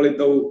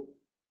ಬಿರುದುಗಳಿದ್ದವು.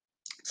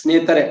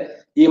 ಸ್ನೇಹಿತರೆ,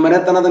 ಈ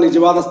ಮನೆತನದ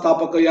ನಿಜವಾದ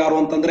ಸ್ಥಾಪಕ ಯಾರು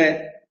ಅಂತಂದ್ರೆ,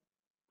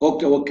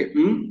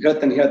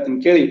 ಹೇಳ್ತೇನೆ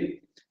ಕೇಳಿ.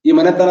 ಈ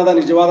ಮನೆತನದ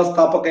ನಿಜವಾದ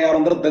ಸ್ಥಾಪಕ ಯಾರು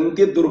ಅಂದ್ರೆ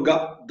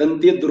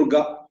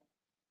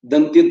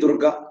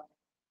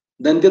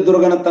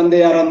ದಂತಿದುರ್ಗನ ತಂದೆ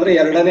ಯಾರು ಅಂದ್ರೆ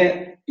 2ನೇ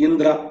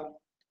ಇಂದ್ರ.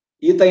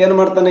 ಈತ ಏನ್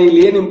ಮಾಡ್ತಾನೆ,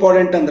 ಇಲ್ಲಿ ಏನ್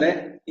ಇಂಪಾರ್ಟೆಂಟ್ ಅಂದ್ರೆ,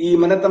 ಈ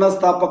ಮನೆತನ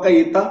ಸ್ಥಾಪಕ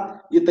ಈತ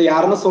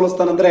ಯಾರನ್ನ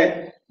ಸೋಲಿಸ್ತಾನಂದ್ರೆ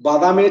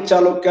ಬಾದಾಮಿ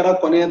ಚಾಲುಕ್ಯರ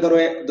ಕೊನೆಯ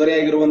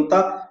ದೊರೆಯಾಗಿರುವಂತ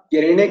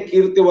 2ನೇ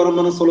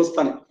ಕೀರ್ತಿವರ್ಮನ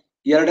ಸೋಲಿಸ್ತಾನೆ.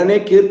 2ನೇ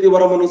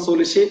ಕೀರ್ತಿವರ್ಮನ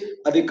ಸೋಲಿಸಿ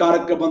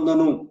ಅಧಿಕಾರಕ್ಕೆ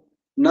ಬಂದನು.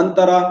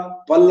 ನಂತರ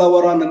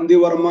ಪಲ್ಲವರ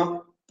ನಂದಿವರ್ಮ,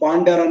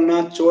 ಪಾಂಡ್ಯರನ್ನ,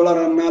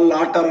 ಚೋಳರನ್ನ,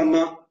 ಲಾಟರನ್ನ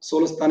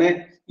ಸೋಲಿಸ್ತಾನೆ.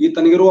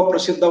 ಈತನಿಗಿರುವ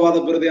ಪ್ರಸಿದ್ಧವಾದ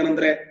ಬಿರುದು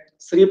ಏನಂದ್ರೆ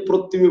ಶ್ರೀ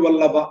ಪೃಥ್ವಿ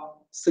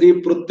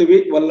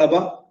ವಲ್ಲಭ,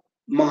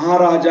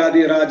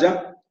 ಮಹಾರಾಜಾದಿ ರಾಜ,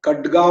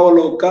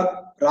 ಖಡ್ಗಾವಲೋಕ,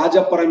 ರಾಜ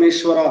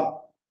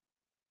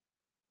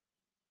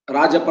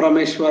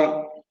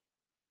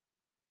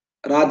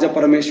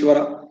ಪರಮೇಶ್ವರ.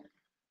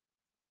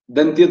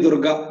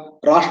 ದಂತಿದುರ್ಗ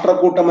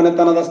ರಾಷ್ಟ್ರಕೂಟ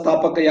ಮನೆತನದ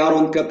ಸ್ಥಾಪಕ ಯಾರು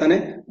ಅಂತ ಕೇಳ್ತಾನೆ.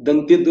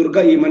 ದಂತಿದುರ್ಗ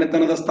ಈ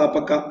ಮನೆತನದ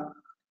ಸ್ಥಾಪಕ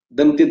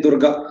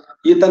ದಂತಿದುರ್ಗ.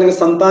 ಈತನಿಗೆ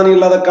ಸಂತಾನ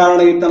ಇಲ್ಲದ ಕಾರಣ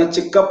ಈತನ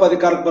ಚಿಕ್ಕಪ್ಪ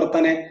ಅಧಿಕಾರಕ್ಕೆ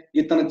ಬರ್ತಾನೆ.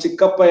 ಈತನ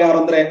ಚಿಕ್ಕಪ್ಪ ಯಾರು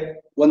ಅಂದ್ರೆ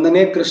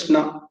 1ನೇ ಕೃಷ್ಣ.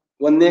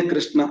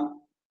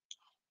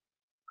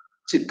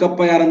 ಚಿಕ್ಕಪ್ಪ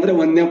ಯಾರಂದ್ರೆ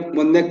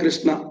 1ನೇ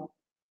ಕೃಷ್ಣ.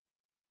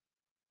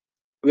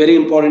 Very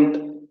important.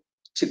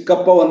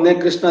 ಚಿಕ್ಕಪ್ಪ 1ನೇ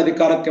ಕೃಷ್ಣ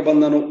ಅಧಿಕಾರಕ್ಕೆ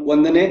ಬಂದನು.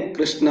 1ನೇ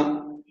ಕೃಷ್ಣ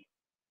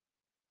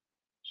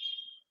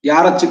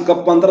ಯಾರ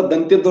ಚಿಕ್ಕಪ್ಪ ಅಂದ್ರೆ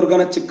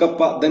ದಂತಿದುರ್ಗನ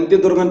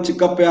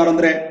ಚಿಕ್ಕಪ್ಪ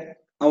ಯಾರಂದ್ರೆ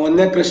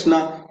 1ನೇ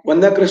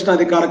ಕೃಷ್ಣ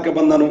ಅಧಿಕಾರಕ್ಕೆ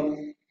ಬಂದನು.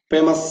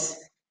 ಫೇಮಸ್.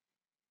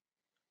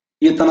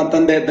 ಈತನ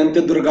ತಂದೆ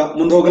ದಂತಿದುರ್ಗ.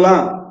 ಮುಂದೆ ಹೋಗಲಾ?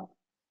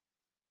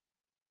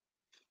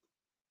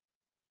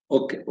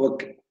 ಓಕೆ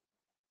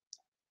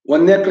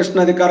 1ನೇ ಕೃಷ್ಣ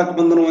ಅಧಿಕಾರಕ್ಕೆ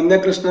ಬಂದನು. 1ನೇ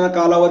ಕೃಷ್ಣನ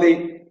ಕಾಲಾವಧಿ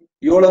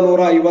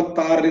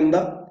 756ರಿಂದ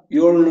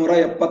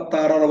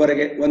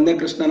 776ರವರೆಗೆ ಒಂದೇ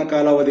ಕೃಷ್ಣನ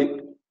ಕಾಲಾವಧಿ.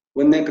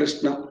 ಒಂದೇ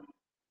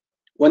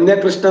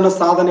ಕೃಷ್ಣನ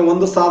ಸಾಧನೆ,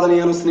 ಒಂದು ಸಾಧನೆ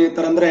ಏನು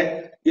ಸ್ನೇಹಿತರಂದ್ರೆ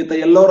ಈತ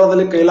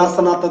ಎಲ್ಲೋರದಲ್ಲಿ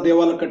ಕೈಲಾಸನಾಥ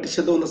ದೇವಾಲಯ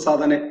ಕಟ್ಟಿಸಿದ ಒಂದು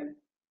ಸಾಧನೆ.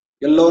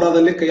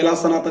 ಎಲ್ಲೋರದಲ್ಲಿ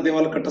ಕೈಲಾಸನಾಥ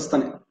ದೇವಾಲಯ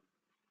ಕಟ್ಟಿಸ್ತಾನೆ.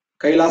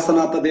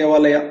 ಕೈಲಾಸನಾಥ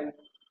ದೇವಾಲಯ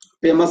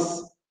ಫೇಮಸ್.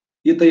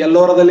 ಈತ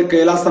ಎಲ್ಲೋರದಲ್ಲಿ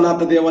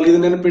ಕೈಲಾಸನಾಥ ದೇವಾಲಯ, ಇದು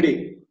ನೆನಪಿಡಿ,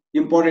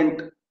 ಇಂಪಾರ್ಟೆಂಟ್.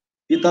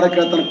 ಈ ತರ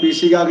ಕೇಳ್ತಾನೆ,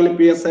 PSI ಆಗಲಿ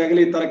PSI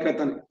ಆಗಲಿ ಈ ತರ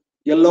ಕೇಳ್ತಾನೆ.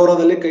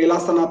 ಎಲ್ಲೋರದಲ್ಲಿ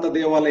ಕೈಲಾಸನಾಥ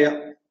ದೇವಾಲಯ.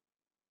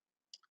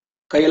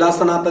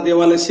 ಕೈಲಾಸನಾಥ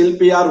ದೇವಾಲಯ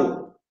ಶಿಲ್ಪಿ ಯಾರು?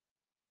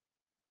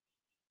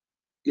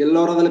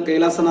 ಎಲ್ಲೋರದಲ್ಲಿ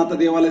ಕೈಲಾಸನಾಥ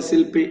ದೇವಾಲಯ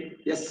ಶಿಲ್ಪಿ,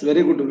 ಎಸ್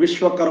ವೆರಿ ಗುಡ್,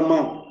 ವಿಶ್ವಕರ್ಮ.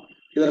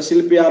 ಇದರ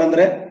ಶಿಲ್ಪಿ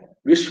ಯಾರಂದ್ರೆ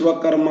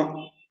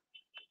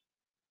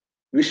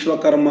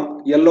ವಿಶ್ವಕರ್ಮ.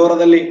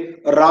 ಎಲ್ಲೋರದಲ್ಲಿ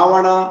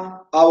ರಾವಣ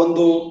ಆ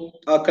ಒಂದು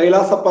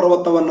ಕೈಲಾಸ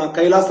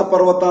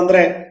ಪರ್ವತ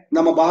ಅಂದ್ರೆ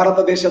ನಮ್ಮ ಭಾರತ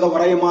ದೇಶದ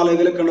ಹೊರ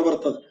ಹಿಮಾಲಯದಲ್ಲಿ ಕಂಡು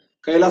ಬರ್ತದೆ.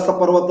 ಕೈಲಾಸ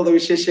ಪರ್ವತದ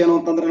ವಿಶೇಷ ಏನು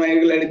ಅಂತಂದ್ರೆ ನಾನು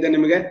ಈಗಲೇ ಹೇಳಿದ್ದೆ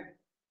ನಿಮಗೆ,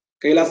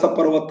 ಕೈಲಾಸ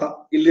ಪರ್ವತ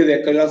ಇಲ್ಲಿದೆ.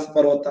 ಕೈಲಾಸ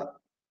ಪರ್ವತ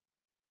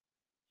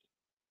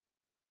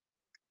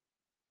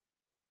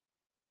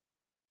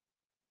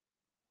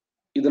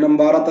ಇದು ನಮ್ಮ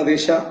ಭಾರತ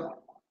ದೇಶ.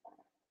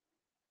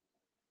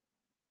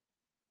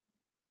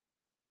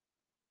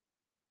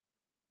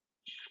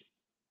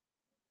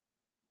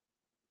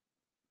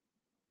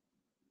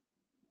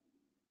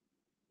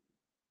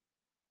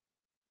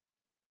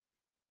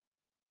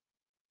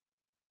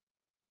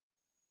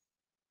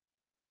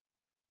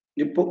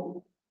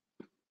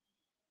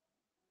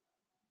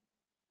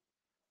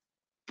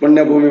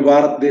 ಪುಣ್ಯಭೂಮಿ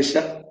ಭಾರತ ದೇಶ.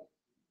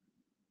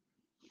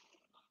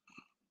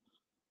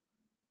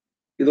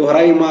 ಇದು ಹೊರ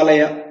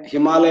ಹಿಮಾಲಯ,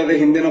 ಹಿಮಾಲಯದ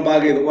ಹಿಂದಿನ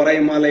ಭಾಗ. ಇದು ಹೊರ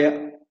ಹಿಮಾಲಯ,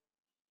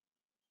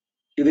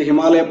 ಇದು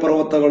ಹಿಮಾಲಯ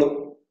ಪರ್ವತಗಳು,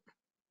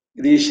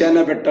 ಇದು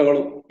ಈಶಾನ್ಯ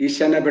ಬೆಟ್ಟಗಳು.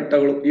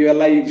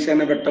 ಇವೆಲ್ಲ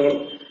ಈಶಾನ್ಯ ಬೆಟ್ಟಗಳು.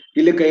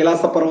 ಇಲ್ಲಿ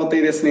ಕೈಲಾಸ ಪರ್ವತ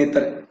ಇದೆ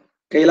ಸ್ನೇಹಿತರೆ.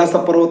 ಕೈಲಾಸ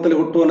ಪರ್ವತದಲ್ಲಿ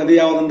ಹುಟ್ಟುವ ನದಿ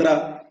ಯಾವುದಂದ್ರ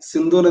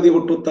ಸಿಂಧೂ ನದಿ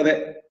ಹುಟ್ಟುತ್ತದೆ.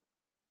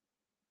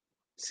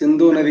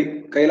 ಸಿಂಧೂ ನದಿ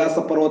ಕೈಲಾಸ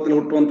ಪರ್ವತದಲ್ಲಿ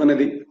ಹುಟ್ಟುವಂತ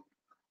ನದಿ.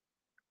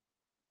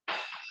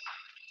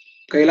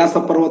 ಕೈಲಾಸ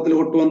ಪರ್ವತದಲ್ಲಿ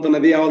ಹುಟ್ಟುವಂತ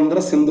ನದಿ ಯಾವಂದ್ರ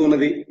ಸಿಂಧೂ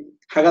ನದಿ.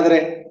 ಹಾಗಾದ್ರೆ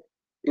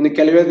ಇನ್ನು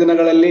ಕೆಲವೇ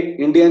ದಿನಗಳಲ್ಲಿ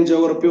Indian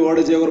geography,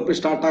 world geography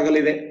start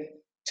ಆಗಲಿದೆ.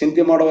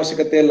 ಚಿಂತೆ ಮಾಡುವ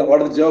ಅವಶ್ಯಕತೆ ಇಲ್ಲ.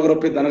 ವರ್ಲ್ಡ್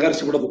ಜಿಯೋಗ್ರಫಿ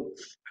ದನಗರಿಸಿ ಬಿಡೋದು.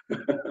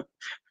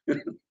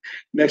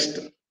 ನೆಕ್ಸ್ಟ್,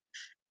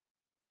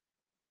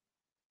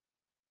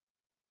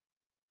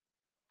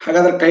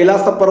 ಹಾಗಾದ್ರೆ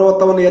ಕೈಲಾಸ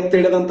ಪರ್ವತವನ್ನು ಎತ್ತಿ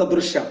ಹಿಡಿದಂತ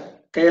ದೃಶ್ಯ.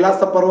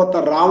 ಕೈಲಾಸ ಪರ್ವತ,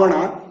 ರಾವಣ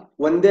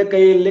ಒಂದೇ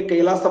ಕೈಯಲ್ಲಿ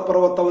ಕೈಲಾಸ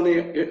ಪರ್ವತವನ್ನು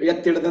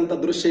ಎತ್ತಿ ಹಿಡಿದಂತ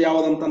ದೃಶ್ಯ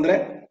ಯಾವುದಂತಂದ್ರೆ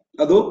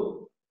ಅದು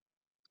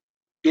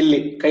ಇಲ್ಲಿ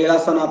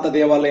ಕೈಲಾಸನಾಥ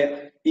ದೇವಾಲಯ.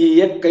 ಈ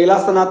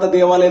ಕೈಲಾಸನಾಥ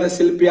ದೇವಾಲಯದ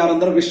ಶಿಲ್ಪಿ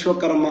ಯಾರಂದ್ರೆ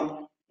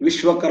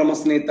ವಿಶ್ವಕರ್ಮ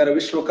ಸ್ನೇಹಿತರೆ,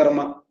 ವಿಶ್ವಕರ್ಮ.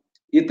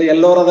 ಈತ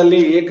ಎಲ್ಲೋರದಲ್ಲಿ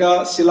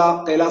ಏಕಶಿಲಾ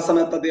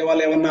ಕೈಲಾಸನಾಥ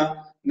ದೇವಾಲಯವನ್ನ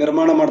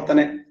ನಿರ್ಮಾಣ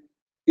ಮಾಡ್ತಾನೆ.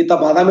 ಈತ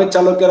ಬಾದಾಮಿ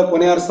ಚಾಲುಕ್ಯರ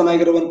ಕೊನೆ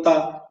ಅರಸನಾಗಿರುವಂತ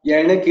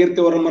 2ನೇ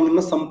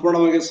ಕೀರ್ತಿವರ್ಮನನ್ನು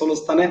ಸಂಪೂರ್ಣವಾಗಿ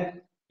ಸೋಲಿಸ್ತಾನೆ.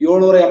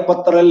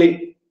 770ರಲ್ಲಿ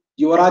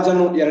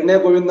ಯುವರಾಜನು 2ನೇ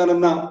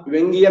ಗೋವಿಂದನನ್ನ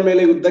ವೆಂಗಿಯ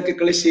ಮೇಲೆ ಯುದ್ಧಕ್ಕೆ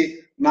ಕಳಿಸಿ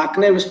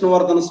 4ನೇ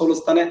ವಿಷ್ಣುವರ್ಧನ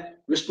ಸೋಲಿಸ್ತಾನೆ.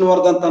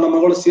 ವಿಷ್ಣುವರ್ಧನ್ ತನ್ನ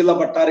ಮಗಳು ಶೀಲ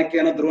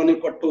ಭಟ್ಟಾರಿಕೆಯನ್ನು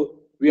ಧ್ರುವನಿಗೆ ಕೊಟ್ಟು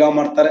ವಿವಾಹ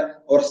ಮಾಡ್ತಾರೆ.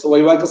 ಅವ್ರ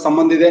ವೈವಾಹಿಕ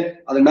ಸಂಬಂಧ ಇದೆ,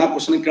 ಅದನ್ನ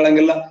ಕ್ವಶನ್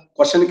ಕೇಳಂಗಿಲ್ಲ.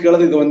 ಕ್ವಶನ್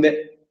ಕೇಳೋದು ಇದು ಒಂದೇ,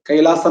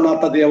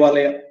 ಕೈಲಾಸನಾಥ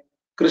ದೇವಾಲಯ.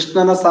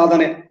 ಕೃಷ್ಣನ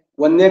ಸಾಧನೆ,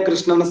 ಒಂದೇ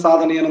ಕೃಷ್ಣನ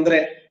ಸಾಧನೆ ಏನಂದ್ರೆ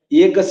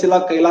ಏಕಶಿಲಾ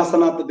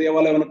ಕೈಲಾಸನಾಥ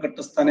ದೇವಾಲಯವನ್ನು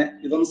ಕಟ್ಟಿಸ್ತಾನೆ.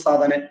 ಇದೊಂದು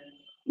ಸಾಧನೆ.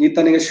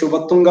 ಈತನಿಗೆ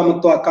ಶುಭತುಂಗ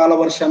ಮತ್ತು ಅಕಾಲ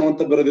ವರ್ಷ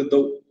ಅನ್ನುವಂತ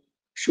ಬಿರುದಿದ್ದವು.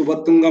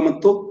 ಶುಭತುಂಗ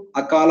ಮತ್ತು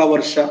ಅಕಾಲ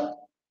ವರ್ಷ.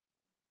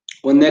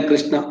 ಒಂದೇ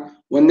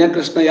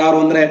ಕೃಷ್ಣ ಯಾರು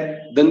ಅಂದ್ರೆ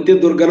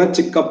ದಂತಿದುರ್ಗನ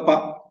ಚಿಕ್ಕಪ್ಪ.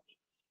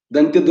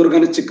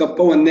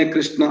 ಒಂದೇ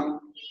ಕೃಷ್ಣ.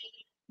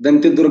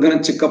 ದಂತಿದುರ್ಗನ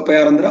ಚಿಕ್ಕಪ್ಪ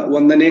ಯಾರಂದ್ರ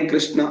 1ನೇ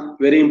ಕೃಷ್ಣ.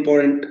 ವೆರಿ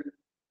ಇಂಪಾರ್ಟೆಂಟ್,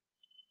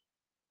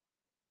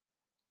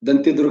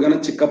 ದಂತಿದುರ್ಗನ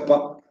ಚಿಕ್ಕಪ್ಪ.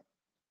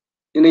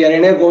 ಇನ್ನು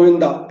 2ನೇ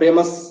ಗೋವಿಂದ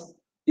ಫೇಮಸ್.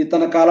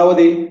 ಈತನ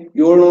ಕಾಲಾವಧಿ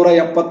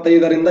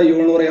 775ರಿಂದ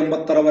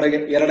 780ರವರೆಗೆ.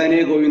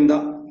 2ನೇ ಗೋವಿಂದ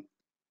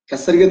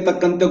ಹೆಸರಿಗೆ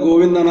ತಕ್ಕಂತೆ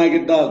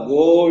ಗೋವಿಂದನಾಗಿದ್ದ.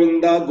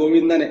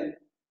 ಗೋವಿಂದನೇ.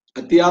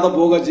 ಅತಿಯಾದ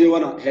ಭೋಗ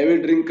ಜೀವನ, ಹೆವಿ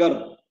ಡ್ರಿಂಕರ್,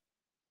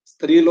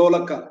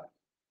 ಸ್ತ್ರೀಲೋಲಕ,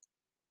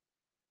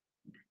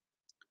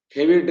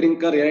 ಹೆವಿ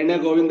ಡ್ರಿಂಕರ್. 2ನೇ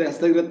ಗೋವಿಂದ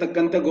ಹೆಸರಿಗೆ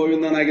ತಕ್ಕಂತೆ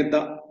ಗೋವಿಂದನಾಗಿದ್ದ.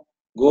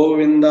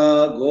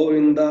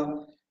 ಗೋವಿಂದ.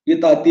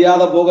 ಈತ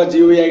ಅತಿಯಾದ ಭೋಗ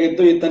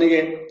ಜೀವಿಯಾಗಿದ್ದು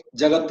ಈತನಿಗೆ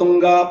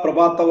ಜಗತ್ತುಂಗ,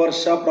 ಪ್ರಭಾತ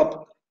ವರ್ಷ,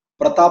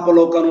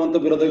 ಪ್ರತಾಪಲೋಕ ಅನ್ನುವಂತ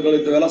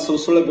ಬಿರುದುಗಳಿದ್ದು. ಎಲ್ಲ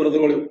ಸುಳ್ಳು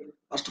ಬಿರುದುಗಳು,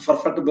 ಅಷ್ಟು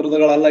ಪರ್ಫೆಕ್ಟ್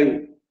ಬಿರುದುಗಳಲ್ಲ ಇವು.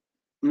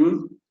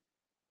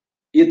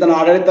 ಈತನ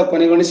ಆಡಳಿತ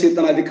ಕೊನೆಗೊಳಿಸಿ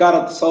ಈತನ ಅಧಿಕಾರ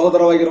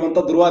ಸಹೋದರವಾಗಿರುವಂತ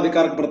ಧ್ರುವ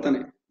ಅಧಿಕಾರಕ್ಕೆ ಬರ್ತಾನೆ.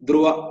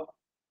 ಧ್ರುವ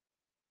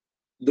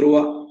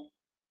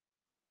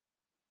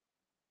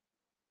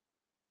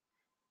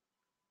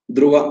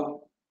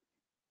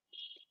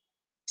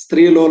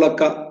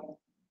ಸ್ತ್ರೀಲೋಲಕ,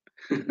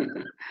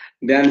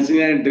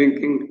 ಡ್ಯಾನ್ಸಿಂಗ್ ಅಂಡ್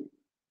ಡ್ರಿಂಕಿಂಗ್.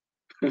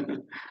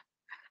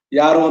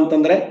 ಯಾರು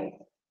ಅಂತಂದ್ರೆ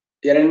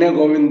 2ನೇ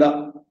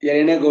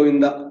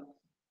ಗೋವಿಂದ.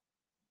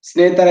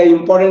 ಸ್ನೇಹಿತರೆ,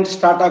 ಇಂಪಾರ್ಟೆಂಟ್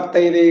ಸ್ಟಾರ್ಟ್ ಆಗ್ತಾ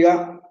ಇದೆ ಈಗ.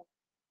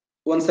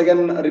 ಒನ್ಸ್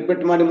ಅಗೇನ್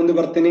ರಿಪೀಟ್ ಮಾಡಿ ಮುಂದೆ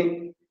ಬರ್ತೀನಿ.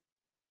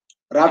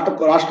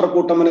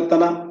 ರಾಷ್ಟ್ರಕೂಟ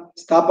ಮನೆತನ.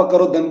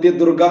 ಸ್ಥಾಪಕರು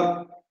ದಂತಿದುರ್ಗ.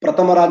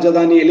 ಪ್ರಥಮ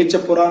ರಾಜಧಾನಿ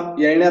ಎಲಿಚಪುರ.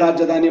 2ನೇ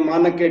ರಾಜಧಾನಿ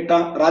ಮಾನಕೇಟ.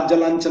 ರಾಜ್ಯ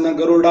ಲಾಂಛನ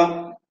ಗರುಡ.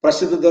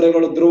 ಪ್ರಸಿದ್ಧ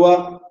ದೊರೆಗಳು ಧ್ರುವ.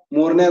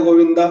 3ನೇ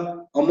ಗೋವಿಂದ.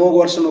 ಅಮೋಘ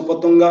ವರ್ಷನ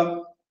ಉಪತುಂಗ.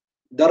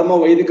 ಧರ್ಮ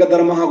ವೈದಿಕ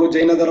ಧರ್ಮ ಹಾಗೂ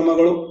ಜೈನ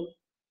ಧರ್ಮಗಳು.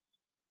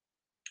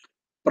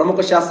 ಪ್ರಮುಖ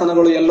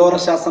ಶಾಸನಗಳು ಎಲ್ಲೋರ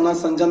ಶಾಸನ,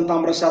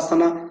 ಸಂಜಂತಾಮ್ರ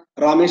ಶಾಸನ,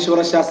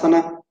 ರಾಮೇಶ್ವರ ಶಾಸನ.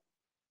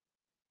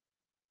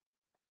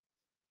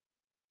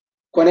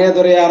 ಕೊನೆಯ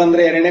ದೊರೆ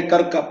ಯಾರಂದ್ರೆ ಎರಡನೇ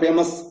ಕರ್ಕ,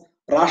 ಫೇಮಸ್.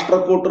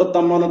 ರಾಷ್ಟ್ರಕೂಟರು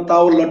ತಮ್ಮನ್ನು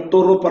ತಾವು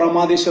ಲಟ್ಟೂರು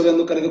ಪರಮಾಧೀಶರು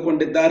ಎಂದು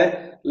ಕರೆದುಕೊಂಡಿದ್ದಾರೆ.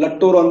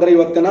 ಲಟ್ಟೂರು ಅಂದ್ರೆ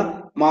ಇವತ್ತಿನ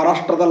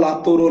ಮಹಾರಾಷ್ಟ್ರದ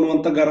ಲಾತೂರು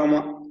ಅನ್ನುವಂತ ಗ್ರಾಮ,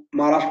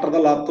 ಮಹಾರಾಷ್ಟ್ರದ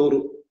ಲಾತೂರು.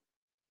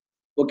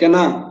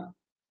 ಓಕೆನಾ.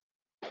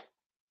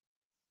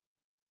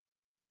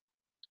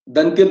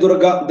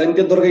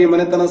 ದಂತಿದುರ್ಗ ಈ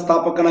ಮನೆತನ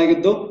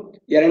ಸ್ಥಾಪಕನಾಗಿದ್ದು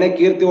ಎರಡನೇ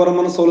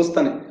ಕೀರ್ತಿವರ್ಮನ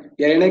ಸೋಲಿಸ್ತಾನೆ.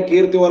 ಎರಡನೇ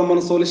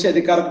ಕೀರ್ತಿವರ್ಮನ ಸೋಲಿಸಿ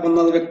ಅಧಿಕಾರಕ್ಕೆ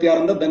ಬಂದ ವ್ಯಕ್ತಿ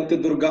ಯಾರಂದ್ರೆ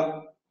ದಂತಿದುರ್ಗ.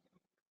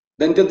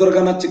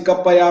 ದಂತಿದುರ್ಗನ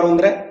ಚಿಕ್ಕಪ್ಪ ಯಾರು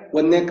ಅಂದ್ರೆ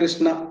ಒಂದೇ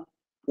ಕೃಷ್ಣ.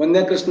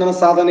 ಒಂದೇ ಕೃಷ್ಣನ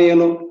ಸಾಧನೆ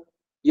ಏನು?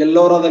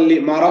 ಎಲ್ಲೋರದಲ್ಲಿ,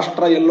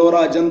 ಮಹಾರಾಷ್ಟ್ರ ಎಲ್ಲೋರ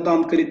ಅಜಂತ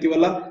ಅಂತ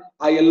ಕರಿತೀವಲ್ಲ,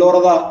 ಆ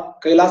ಎಲ್ಲೋರದ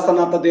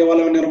ಕೈಲಾಸನಾಥ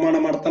ದೇವಾಲಯ ನಿರ್ಮಾಣ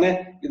ಮಾಡ್ತಾನೆ.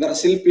 ಇದರ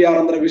ಶಿಲ್ಪಿ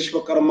ಯಾರಂದ್ರೆ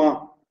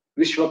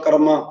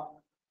ವಿಶ್ವಕರ್ಮ.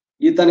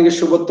 ಈತನಿಗೆ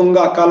ಶುಭತುಂಗ,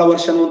 ಅಕಾಲ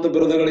ವರ್ಷ ಅನ್ನುವಂತ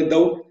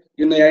ಬಿರುದುಗಳಿದ್ದವು.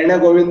 ಇನ್ನು ಎರಡನೇ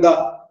ಗೋವಿಂದ,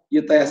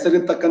 ಈತ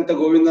ಹೆಸರಿರ್ತಕ್ಕಂಥ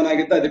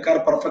ಗೋವಿಂದನಾಗಿದ್ದ, ಅಧಿಕಾರ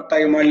ಪರ್ಫೆಕ್ಟ್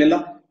ಆಗಿ ಮಾಡ್ಲಿಲ್ಲ.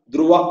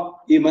 ಧ್ರುವ,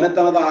 ಈ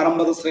ಮನೆತನದ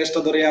ಆರಂಭದ ಶ್ರೇಷ್ಠ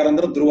ದೊರೆ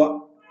ಯಾರಂದ್ರೆ ಧ್ರುವ.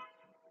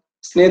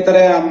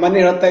 ಸ್ನೇಹಿತರೆ, ಮೊನ್ನೆ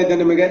ಹೇಳ್ತಾ ಇದ್ದೆ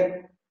ನಿಮಗೆ,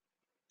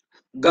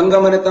 ಗಂಗಾ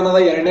ಮನೆತನದ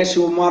ಎರಡನೇ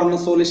ಶಿವಕುಮಾರನ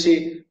ಸೋಲಿಸಿ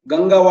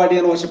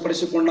ಗಂಗಾವಾಡಿಯನ್ನು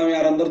ವಶಪಡಿಸಿಕೊಂಡವ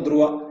ಯಾರಂದ್ರೆ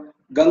ಧ್ರುವ.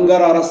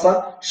 ಗಂಗರ ಅರಸ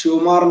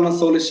ಶಿವಕುಮಾರನ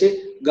ಸೋಲಿಸಿ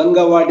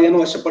ಗಂಗಾವಾಡಿಯನ್ನು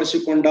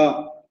ವಶಪಡಿಸಿಕೊಂಡ.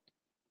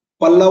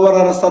 ಪಲ್ಲವರ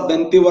ಅರಸ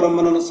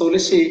ದಂತಿವರ್ಮನನ್ನು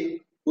ಸೋಲಿಸಿ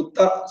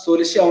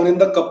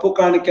ಅವನಿಂದ ಕಪ್ಪು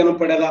ಕಾಣಿಕೆಯನ್ನು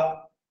ಪಡೆದ.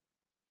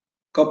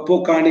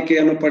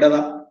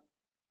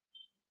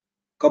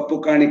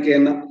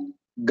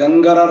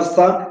 ಗಂಗರ ಅರಸ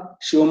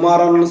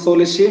ಶಿವಕುಮಾರನನ್ನು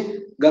ಸೋಲಿಸಿ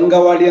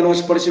ಗಂಗಾವಾಡಿಯನ್ನು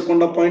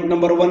ವಶಪಡಿಸಿಕೊಂಡ. Point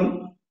number 1.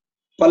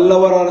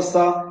 ಪಲ್ಲವರ ಅರಸ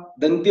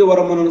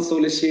ದಂತಿವರ್ಮನನ್ನು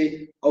ಸೋಲಿಸಿ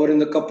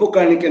ಅವರಿಂದ ಕಪ್ಪು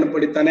ಕಾಣಿಕೆಯನ್ನು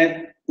ಪಡಿತಾನೆ.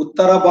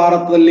 ಉತ್ತರ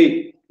ಭಾರತದಲ್ಲಿ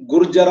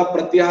ಗುರ್ಜರ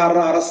ಪ್ರತಿಹಾರ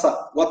ಅರಸ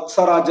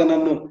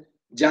ವತ್ಸರಾಜನನ್ನು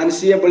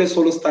ಝಾನ್ಸಿಯ ಬಳಿ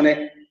ಸೋಲಿಸ್ತಾನೆ.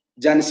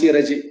 ಝಾನ್ಸಿ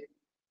ರಜಿ,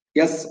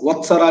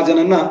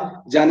 ವತ್ಸರಾಜನನ್ನ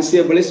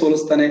ಝಾನ್ಸಿಯ ಬಳಿ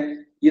ಸೋಲಿಸ್ತಾನೆ.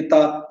 ಈತ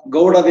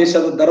ಗೌಡ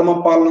ದೇಶದ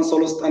ಧರ್ಮಪಾಲನ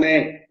ಸೋಲಿಸ್ತಾನೆ.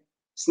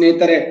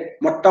 ಸ್ನೇಹಿತರೆ,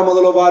 ಮೊಟ್ಟ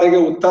ಮೊದಲ ಬಾರಿಗೆ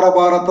ಉತ್ತರ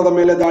ಭಾರತದ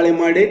ಮೇಲೆ ದಾಳಿ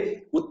ಮಾಡಿ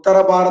ಉತ್ತರ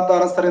ಭಾರತ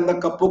ಅರಸರಿಂದ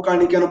ಕಪ್ಪು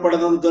ಕಾಣಿಕೆಯನ್ನು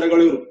ಪಡೆದ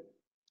ದೊರೆಗಳು ಇವರು.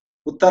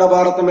 ಉತ್ತರ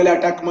ಭಾರತ ಮೇಲೆ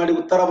ಅಟ್ಯಾಕ್ ಮಾಡಿ,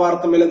 ಉತ್ತರ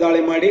ಭಾರತ ಮೇಲೆ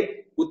ದಾಳಿ ಮಾಡಿ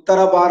ಉತ್ತರ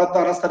ಭಾರತ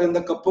ಅರಸರಿಂದ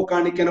ಕಪ್ಪು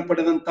ಕಾಣಿಕೆಯನ್ನು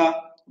ಪಡೆದಂತ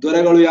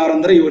ದೊರೆಗಳು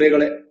ಯಾರಂದ್ರೆ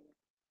ಇವರೇಗಳೇ.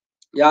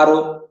 ಯಾರು?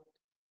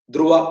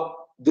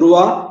 ಧ್ರುವ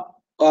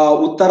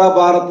ಉತ್ತರ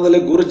ಭಾರತದಲ್ಲಿ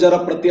ಗುರ್ಜರ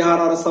ಪ್ರತಿಹಾರ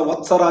ಅರಸ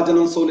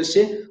ವತ್ಸರಾಜನನ್ನು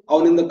ಸೋಲಿಸಿ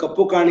ಅವನಿಂದ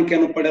ಕಪ್ಪು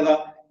ಕಾಣಿಕೆಯನ್ನು ಪಡೆದ.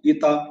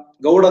 ಈತ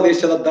ಗೌಡ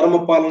ದೇಶದ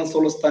ಧರ್ಮಪಾಲನ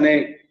ಸೋಲಿಸ್ತಾನೆ.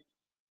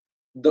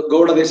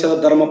 ಗೌಡ ದೇಶದ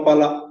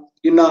ಧರ್ಮಪಾಲ.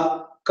 ಇನ್ನ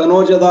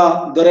ಕನೋಜದ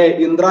ದೊರೆ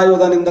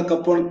ಇಂದ್ರಾಯುಧನಿಂದ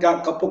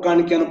ಕಪ್ಪು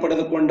ಕಾಣಿಕೆಯನ್ನು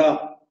ಪಡೆದುಕೊಂಡ.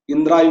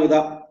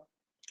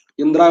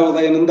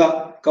 ಇಂದ್ರಾಯುಧನಿಂದ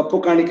ಕಪ್ಪು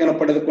ಕಾಣಿಕೆಯನ್ನು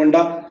ಪಡೆದುಕೊಂಡ.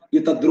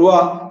 ಈತ ಧ್ರುವ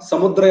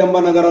ಸಮುದ್ರ ಎಂಬ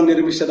ನಗರ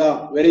ನಿರ್ಮಿಸಿದ.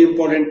 Very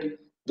important.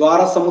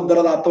 ದ್ವಾರ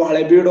ಸಮುದ್ರದ ಅಥವಾ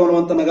ಹಳೆಬೀಡು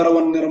ಅನ್ನುವಂತ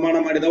ನಗರವನ್ನು ನಿರ್ಮಾಣ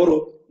ಮಾಡಿದವರು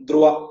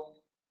ಧ್ರುವ.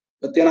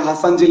 ಇವತ್ತೇನ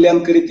ಹಾಸನ್ ಜಿಲ್ಲೆ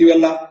ಅಂತ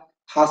ಕರಿತೀವಲ್ಲ,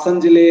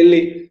 ಹಾಸನ್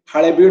ಜಿಲ್ಲೆಯಲ್ಲಿ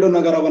ಹಳೆಬೀಡು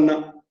ನಗರವನ್ನ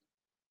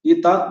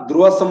ಈತ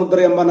ಧ್ರುವ ಸಮುದ್ರ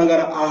ಎಂಬ ನಗರ.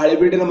 ಆ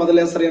ಹಳೆಬೀಡಿನ ಮೊದಲ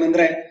ಹೆಸರು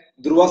ಏನಂದ್ರೆ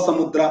ಧ್ರುವ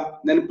ಸಮುದ್ರ.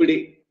 ನೆನಪಿಡಿ,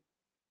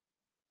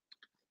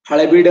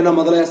 ಹಳೆಬೀಡಿನ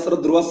ಮೊದಲ ಹೆಸರು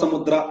ಧ್ರುವ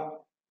ಸಮುದ್ರ.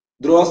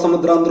 ಧ್ರುವ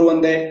ಸಮುದ್ರ ಅಂದ್ರು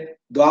ಒಂದೇ,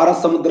 ದ್ವಾರ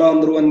ಸಮುದ್ರ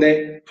ಅಂದ್ರು ಒಂದೇ,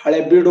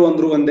 ಹಳೆಬೀಡು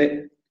ಅಂದ್ರು ಒಂದೇ.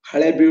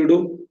 ಹಳೆಬೀಡು,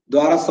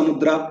 ದ್ವಾರ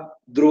ಸಮುದ್ರ,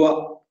 ಧ್ರುವ.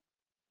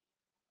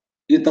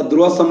 ಈತ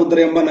ಧ್ರುವ ಸಮುದ್ರ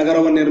ಎಂಬ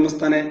ನಗರವನ್ನು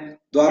ನಿರ್ಮಿಸ್ತಾನೆ.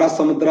 ದ್ವಾರ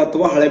ಸಮುದ್ರ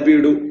ಅಥವಾ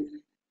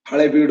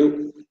ಹಳೆಬೀಡು.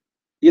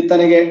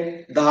 ಈತನಿಗೆ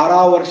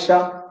ಧಾರಾವರ್ಷ,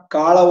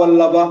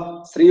 ಕಾಳವಲ್ಲಭ,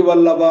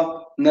 ಶ್ರೀವಲ್ಲಭ,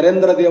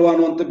 ನರೇಂದ್ರ ದೇವ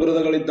ಅನ್ನುವಂತ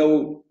ಬಿರುದುಗಳಿದ್ದವು.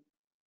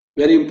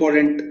 Very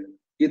important.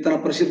 ಈತನ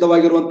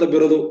ಪ್ರಸಿದ್ಧವಾಗಿರುವಂತ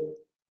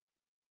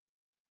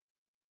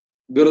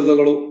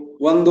ಬಿರುದುಗಳು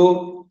 1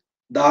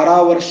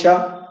 ಧಾರಾವರ್ಷ,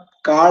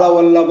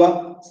 ಕಾಳವಲ್ಲಭ,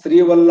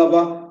 ಶ್ರೀವಲ್ಲಭ,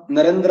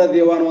 ನರೇಂದ್ರ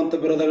ದೇವ ಅನ್ನುವಂತ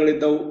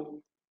ಬಿರುದುಗಳಿದ್ದವು.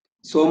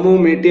 ಸೋಮು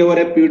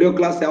ಮೇಟಿಯವರೇ ವಿಡಿಯೋ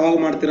ಕ್ಲಾಸ್ ಯಾವಾಗ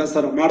ಮಾಡ್ತೀರಾ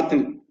ಸರ್?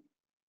 ಮಾಡ್ತೀನಿ.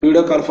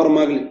 ವಿಡಿಯೋ ಕನ್ಫರ್ಮ್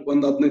ಆಗ್ಲಿ,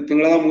 ಒಂದು 15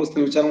 ತಿಂಗಳ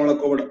ಮುಗಿಸ್ತೀನಿ. ವಿಚಾರ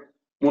ಮಾಡಕ್ ಹೋಗ್ಬೇಡ.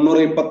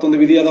 321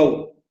 ವಿಧಿ ಅದಾವು.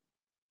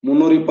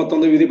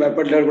 321 ವಿಧಿ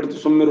ಬ್ಯಾಪೆಟ್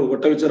ಹೇಳ್ಬಿಡ್ತೀವಿ. ಸುಮ್ಮಿರು,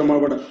 ಒಟ್ಟ ವಿಚಾರ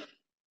ಮಾಡ್ಬೇಡ.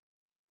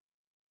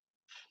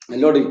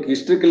 ಅಲ್ಲಿ ನೋಡಿ,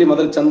 ಹಿಸ್ಟ್ರಿ ಕಲಿ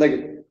ಮೊದಲು ಚಂದಾಗಿ.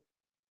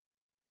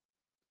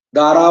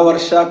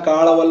 ಧಾರಾವರ್ಷ,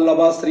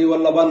 ಕಾಳವಲ್ಲಭ,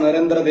 ಶ್ರೀವಲ್ಲಭ,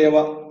 ನರೇಂದ್ರ ದೇವ.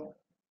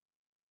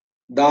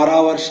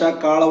 ಧಾರಾವರ್ಷ,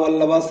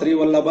 ಕಾಳವಲ್ಲಭ,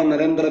 ಶ್ರೀವಲ್ಲಭ,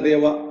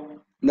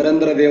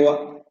 ನರೇಂದ್ರ ದೇವ.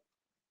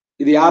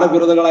 ಇದು ಯಾರ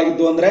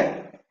ಬಿರುದುಗಳಾಗಿದ್ದು ಅಂದ್ರೆ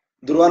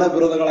ಧ್ರುವನ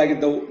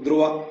ಬಿರುದುಗಳಾಗಿದ್ದವು.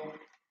 ಧ್ರುವ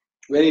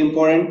ವೆರಿ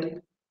ಇಂಪಾರ್ಟೆಂಟ್.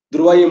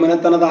 ಧ್ರುವ ಈ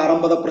ಮನೆತನದ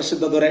ಆರಂಭದ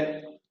ಪ್ರಸಿದ್ಧ ದೊರೆ.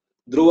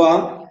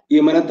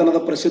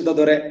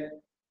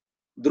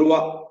 ಧ್ರುವ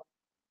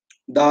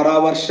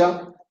ಧಾರಾವರ್ಷ,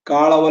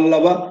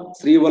 ಕಾಳವಲ್ಲಭ,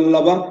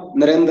 ಶ್ರೀವಲ್ಲಭ,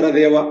 ನರೇಂದ್ರ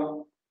ದೇವ.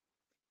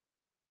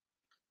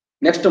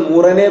 ನೆಕ್ಸ್ಟ್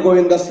 3ನೇ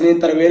ಗೋವಿಂದ.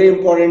 ಸ್ನೇಹಿತರೆ, ವೆರಿ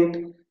ಇಂಪಾರ್ಟೆಂಟ್.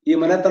 ಈ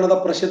ಮನೆತನದ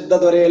ಪ್ರಸಿದ್ಧ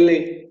ದೊರೆಯಲ್ಲಿ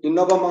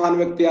ಇನ್ನೊಬ್ಬ ಮಹಾನ್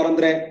ವ್ಯಕ್ತಿ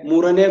ಯಾರಂದ್ರೆ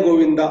 3ನೇ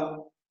ಗೋವಿಂದ.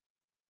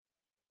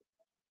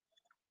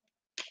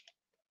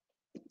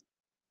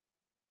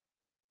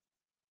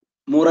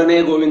 3ನೇ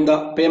ಗೋವಿಂದ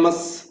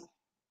ಫೇಮಸ್.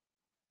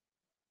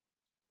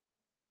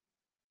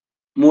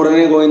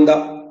 3ನೇ ಗೋವಿಂದ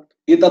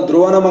ಈತ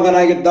ಧ್ರುವನ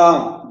ಮಗನಾಗಿದ್ದ.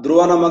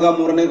 ಧ್ರುವನ ಮಗ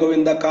 3ನೇ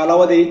ಗೋವಿಂದ.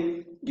 ಕಾಲಾವಧಿ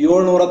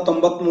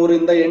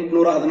 793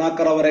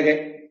 814ರವರೆಗೆ.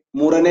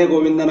 3ನೇ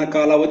ಗೋವಿಂದನ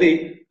ಕಾಲಾವಧಿ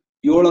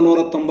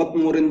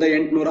 793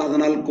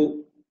 814.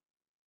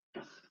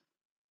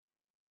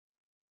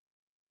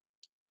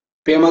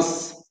 ಫೇಮಸ್.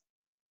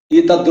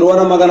 ಈತ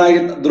ಧ್ರುವನ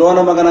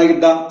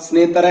ಮಗನಾಗಿದ್ದ.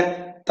 ಸ್ನೇಹಿತರೆ,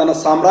 ತನ್ನ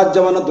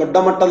ಸಾಮ್ರಾಜ್ಯವನ್ನ ದೊಡ್ಡ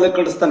ಮಟ್ಟದಲ್ಲಿ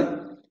ಕಟ್ಟಿಸ್ತಾನೆ.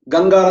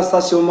 ಗಂಗಾರಸ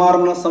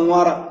ಶಿವಮಾರನ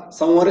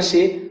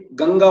ಸಂವರಿಸಿ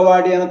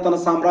ಗಂಗವಾಡಿಯನ್ನು ತನ್ನ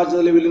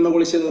ಸಾಮ್ರಾಜ್ಯದಲ್ಲಿ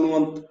ವಿಲೀನಗೊಳಿಸಿದನು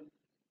ಅಂತ.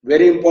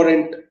 Very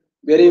important,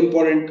 very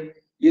important.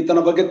 ಈತನ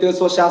ಬಗ್ಗೆ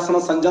ತಿಳಿಸುವ ಶಾಸನ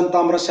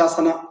ಸಂಜಂತಾಮ್ರ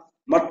ಶಾಸನ.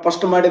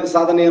 ಫಸ್ಟ್ ಮಾಡಿದ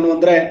ಸಾಧನೆ ಏನು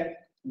ಅಂದ್ರೆ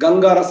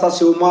ಗಂಗಾರಸ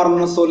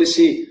ಶಿವಮಾರನ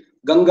ಸೋಲಿಸಿ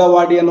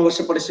ಗಂಗವಾಡಿಯನ್ನು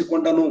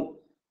ವಶಪಡಿಸಿಕೊಂಡನು.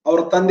 ಅವರ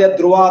ತಂದೆ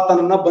ಧ್ರುವ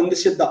ಆತನನ್ನ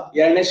ಬಂಧಿಸಿದ್ದ,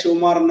 ಎರಡನೇ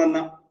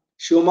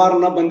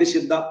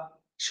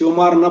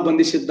ಶಿವಮಾರನ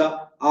ಬಂಧಿಸಿದ್ದ.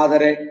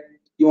 ಆದರೆ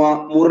ಇವ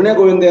ಮೂರನೇ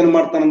ಗೋವಿಂದ ಏನ್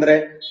ಮಾಡ್ತಾನಂದ್ರೆ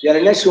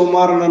ಎರಡನೇ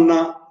ಶಿವಮಾರನನ್ನ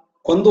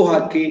ಕೊಂದು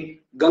ಹಾಕಿ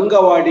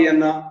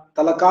ಗಂಗವಾಡಿಯನ್ನ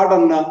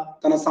ತಲಕಾಡನ್ನ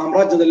ತನ್ನ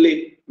ಸಾಮ್ರಾಜ್ಯದಲ್ಲಿ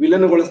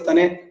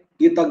ವಿಲೀನಗೊಳಿಸ್ತಾನೆ.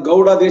 ಈತ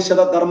ಗೌಡ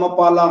ದೇಶದ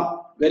ಧರ್ಮಪಾಲ,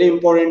 ವೆರಿ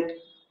ಇಂಪಾರ್ಟೆಂಟ್.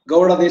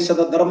 ಗೌಡ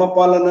ದೇಶದ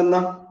ಧರ್ಮಪಾಲನನ್ನ,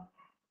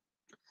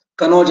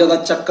 ಕನೋಜದ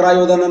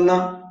ಚಕ್ರಾಯುಧನನ್ನ,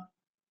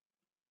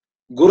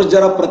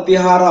 ಗುರ್ಜರ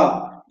ಪ್ರತಿಹಾರ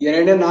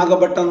ಎರಡನೇ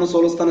ನಾಗಭಟ್ಟನ್ನು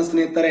ಸೋಲಿಸ್ತಾನೆ.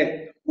 ಸ್ನೇಹಿತರೆ,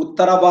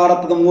 ಉತ್ತರ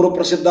ಭಾರತದ 3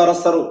 ಪ್ರಸಿದ್ಧ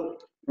ಅರಸರು,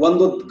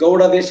 ಒಂದು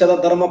ಗೌಡ ದೇಶದ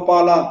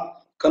ಧರ್ಮಪಾಲ,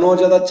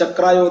 ಕನೋಜದ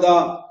ಚಕ್ರಾಯುಧ,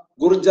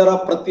 ಗುರ್ಜರ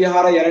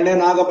ಪ್ರತಿಹಾರ ಎರಡನೇ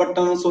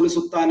ನಾಗಭಟ್ಟನ್ನು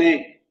ಸೋಲಿಸುತ್ತಾನೆ.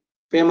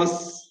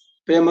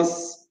 ಫೇಮಸ್.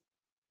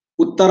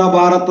 ಉತ್ತರ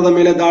ಭಾರತದ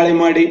ಮೇಲೆ ದಾಳಿ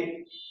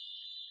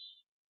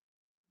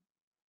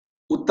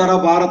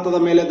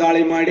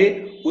ಮಾಡಿ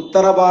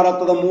ಉತ್ತರ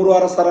ಭಾರತದ 3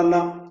 ಅರಸರನ್ನ,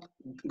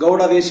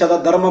 ಗೌಡ ದೇಶದ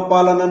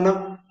ಧರ್ಮಪಾಲನನ್ನ,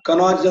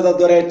 ಕನೋಜದ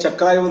ದೊರೆ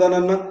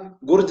ಚಕ್ರಾಯುಧನನ್ನ,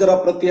 ಗುರ್ಜರ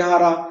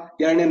ಪ್ರತಿಹಾರ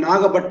ಎರಡನೇ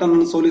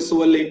ನಾಗಭಟ್ಟನನ್ನು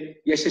ಸೋಲಿಸುವಲ್ಲಿ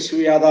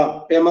ಯಶಸ್ವಿಯಾದ.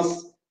 ಫೇಮಸ್.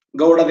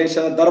 ಗೌಡ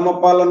ದೇಶದ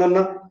ಧರ್ಮಪಾಲನನ್ನ,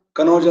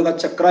 ಕನೋಜದ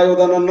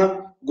ಚಕ್ರಾಯುಧನನ್ನ,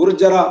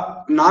 ಗುರ್ಜರ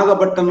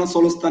ನಾಗಭಟ್ಟನ್ನು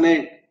ಸೋಲಿಸ್ತಾನೆ.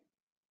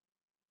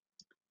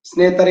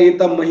 ಸ್ನೇಹಿತರೆ,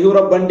 ಈತ ಮಯೂರ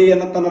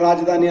ಬಂಡಿಯನ್ನ ತನ್ನ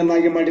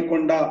ರಾಜಧಾನಿಯನ್ನಾಗಿ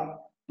ಮಾಡಿಕೊಂಡ.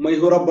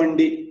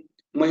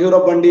 ಮಯೂರ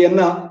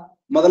ಬಂಡಿಯನ್ನ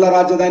ಮೊದಲ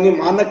ರಾಜಧಾನಿ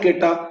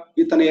ಮಾನಕೇಟ,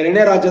 ಈತನ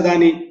ಎರಡನೇ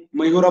ರಾಜಧಾನಿ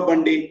ಮಯೂರ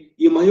ಬಂಡಿ.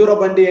 ಈ ಮಯೂರ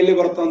ಬಂಡಿ ಎಲ್ಲಿ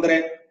ಬರುತ್ತೆ ಅಂದ್ರೆ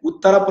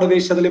ಉತ್ತರ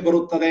ಪ್ರದೇಶದಲ್ಲಿ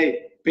ಬರುತ್ತದೆ.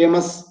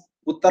 ಫೇಮಸ್.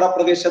 ಉತ್ತರ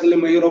ಪ್ರದೇಶದಲ್ಲಿ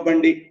ಮಯೂರ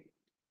ಬಂಡಿ.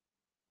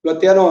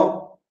 ಇವತ್ತೇನೋ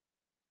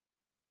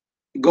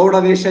ಗೌಡ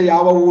ದೇಶ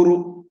ಯಾವ ಊರು?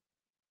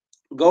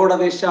 ಗೌಡ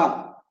ದೇಶ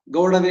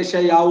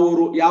ಯಾವ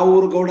ಊರು?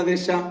 ಗೌಡ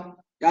ದೇಶ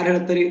ಯಾರು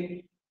ಹೇಳ್ತೀರಿ?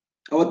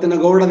 ಅವತ್ತಿನ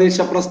ಗೌಡ ದೇಶ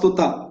ಪ್ರಸ್ತುತ.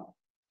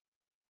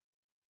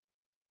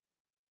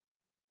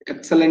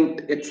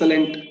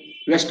 ಎಕ್ಸಲೆಂಟ್.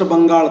 ವೆಸ್ಟ್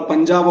ಬಂಗಾಳ,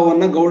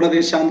 ಪಂಜಾಬವನ್ನ ಗೌಡ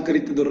ದೇಶ ಅಂತ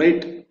ಕರೀತಿದ್ರು.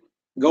 ರೈಟ್.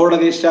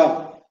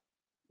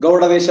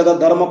 ಗೌಡ ದೇಶದ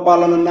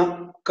ಧರ್ಮಪಾಲನನ್ನ,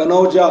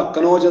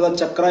 ಕನೋಜದ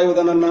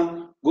ಚಕ್ರಾಯುಧನನ್ನ,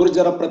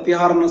 ಗುರ್ಜರ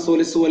ಪ್ರತಿಹಾರನ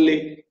ಸೋಲಿಸುವಲ್ಲಿ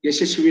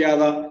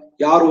ಯಶಸ್ವಿಯಾದ.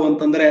 ಯಾರು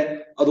ಅಂತಂದ್ರೆ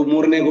ಅದು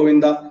ಮೂರನೇ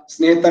ಗೋವಿಂದ.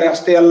 ಸ್ನೇಹಿತರೆ,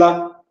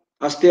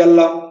 ಅಷ್ಟೇ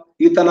ಅಲ್ಲ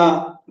ಈತನ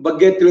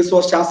ಬಗ್ಗೆ ತಿಳಿಸುವ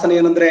ಶಾಸನ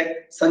ಏನಂದ್ರೆ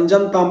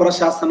ಸಂಜಂತಾಮ್ರ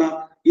ಶಾಸನ.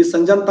 ಈ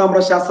ಸಂಜಂತಾಮ್ರ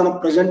ಶಾಸನ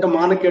ಪ್ರೆಸೆಂಟ್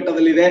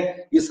ಮಾನಕೇಟದಲ್ಲಿದೆ.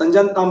 ಈ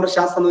ಸಂಜಂತಾಮ್ರ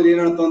ಶಾಸನದಲ್ಲಿ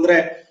ಏನ್ ಹೇಳ್ತು ಅಂದ್ರೆ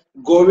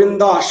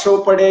ಗೋವಿಂದ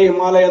ಅಶ್ವಪಡೆ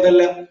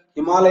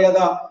ಹಿಮಾಲಯದ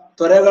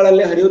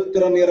ತೊರೆಗಳಲ್ಲಿ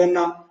ಹರಿಯುತ್ತಿರೋ ನೀರನ್ನ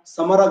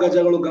ಸಮರ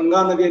ಗಜಗಳು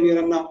ಗಂಗಾ ನದಿಯ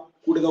ನೀರನ್ನ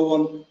ಕುಡಿದವು.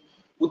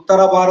 ಉತ್ತರ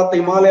ಭಾರತ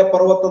ಹಿಮಾಲಯ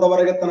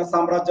ಪರ್ವತದವರೆಗೆ ತನ್ನ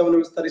ಸಾಮ್ರಾಜ್ಯವನ್ನು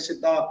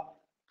ವಿಸ್ತರಿಸಿದ್ದ.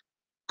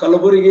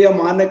 ಕಲಬುರಗಿಯ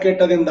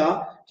ಮಾನಕೇಟದಿಂದ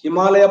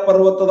ಹಿಮಾಲಯ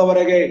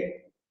ಪರ್ವತದವರೆಗೆ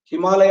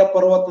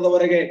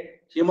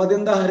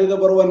ಹಿಮದಿಂದ ಹರಿದು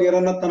ಬರುವ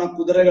ನೀರನ್ನ ತನ್ನ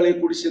ಕುದುರೆಗೆ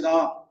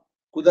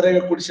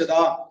ಕುಡಿಸಿದ.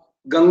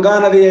 ಗಂಗಾ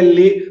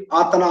ನದಿಯಲ್ಲಿ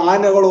ಆತನ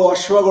ಆನೆಗಳು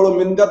ಅಶ್ವಗಳು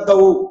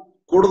ಮಿಂದದ್ದವು.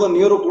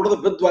 ನೀರು ಕುಡಿದು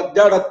ಬಿದ್ದು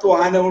ಅಡ್ಡಾಡತ್ತು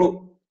ಆನೆಗಳು.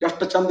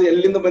 ಎಷ್ಟು ಚಂದ,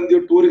 ಎಲ್ಲಿಂದ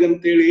ಬಂದಿವಿ ಟೂರಿಗೆ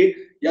ಅಂತೇಳಿ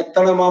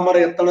ಎತ್ತಣ ಮಾಮರ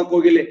ಎತ್ತಣಕ್ಕೆ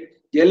ಹೋಗಿಲಿ.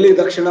 ಎಲ್ಲಿ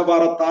ದಕ್ಷಿಣ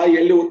ಭಾರತ,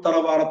 ಎಲ್ಲಿ ಉತ್ತರ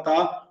ಭಾರತ?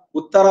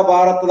 ಉತ್ತರ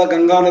ಭಾರತದ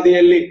ಗಂಗಾ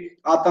ನದಿಯಲ್ಲಿ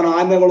ಆತನ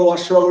ಆನೆಗಳು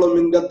ಅಶ್ವಗಳು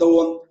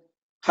ಮಿಂದದ್ದವು.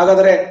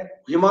 ಹಾಗಾದ್ರೆ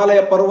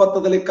ಹಿಮಾಲಯ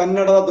ಪರ್ವತದಲ್ಲಿ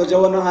ಕನ್ನಡದ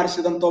ಧ್ವಜವನ್ನು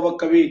ಹಾರಿಸಿದಂತ ಒಬ್ಬ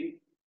ಕವಿ,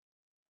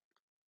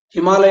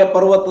 ಹಿಮಾಲಯ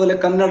ಪರ್ವತದಲ್ಲಿ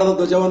ಕನ್ನಡದ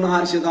ಧ್ವಜವನ್ನು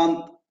ಹಾರಿಸಿದ ಅಂತ.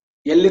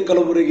 ಎಲ್ಲಿ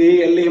ಕಲಬುರಗಿ,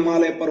 ಎಲ್ಲಿ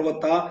ಹಿಮಾಲಯ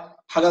ಪರ್ವತ?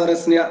 ಹಾಗಾದ್ರೆ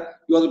ಸ್ನೇಹ,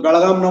 ಇವತ್ತು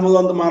ಬೆಳಗಾಂ ನಮ್ಮದು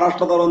ಅಂತ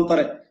ಮಹಾರಾಷ್ಟ್ರದವ್ರು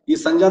ಅಂತಾರೆ. ಈ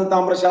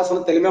ಸಂಜಂತಾಮ್ರ ಶಾಸನ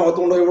ತೆಲಿಮೆ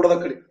ಹೊತ್ಕೊಂಡು ಹೋಗ್ಬಿಡೋದ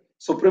ಕಡೆ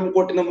ಸುಪ್ರೀಂ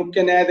ಕೋರ್ಟಿನ ಮುಖ್ಯ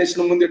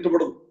ನ್ಯಾಯಾಧೀಶನ ಮುಂದೆ ಇಟ್ಟು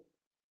ಬಿಡುದು.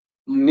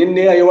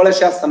 ನಿನ್ನೆ ಐಹೊಳೆ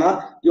ಶಾಸನ,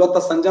 ಇವತ್ತ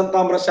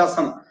ಸಂಜಂತಾಮ್ರ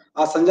ಶಾಸನ.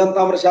 ಆ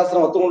ಸಂಜಂತಾಮ್ರ ಶಾಸನ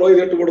ಹೊತ್ಕೊಂಡು ಹೋಗಿ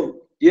ಇಟ್ಟು ಬಿಡುದು.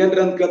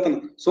 ಏನ್ರಿ ಅಂತ ಕೇಳ್ತಾನ.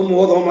 ಸುಮ್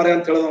ಓದೋ ಮರೆ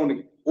ಅಂತ ಹೇಳದ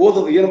ಅವನಿಗೆ.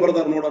 ಓದೋದು ಏನ್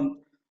ಬರ್ದಾರ ನೋಡಂತ.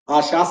 ಆ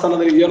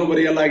ಶಾಸನದಲ್ಲಿ ಏನು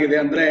ಬರೆಯಲಾಗಿದೆ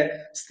ಅಂದ್ರೆ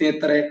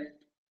ಸ್ನೇಹಿತರೆ,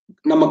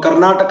 ನಮ್ಮ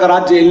ಕರ್ನಾಟಕ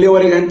ರಾಜ್ಯ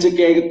ಎಲ್ಲಿವರೆಗೆ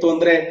ಹಂಚಿಕೆಯಾಗಿತ್ತು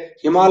ಅಂದ್ರೆ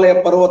ಹಿಮಾಲಯ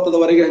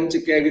ಪರ್ವತದವರೆಗೆ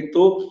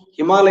ಹಂಚಿಕೆಯಾಗಿತ್ತು.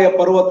 ಹಿಮಾಲಯ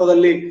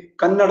ಪರ್ವತದಲ್ಲಿ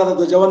ಕನ್ನಡದ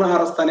ಧ್ವಜವನ್ನು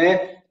ಹಾರಿಸ್ತಾನೆ,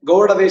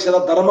 ಗೌಡ ದೇಶದ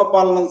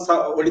ಧರ್ಮಪಾಲನ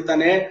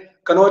ಹೊಡಿತಾನೆ,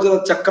 ಕನೋಜದ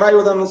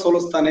ಚಕ್ರಾಯುಧವನ್ನು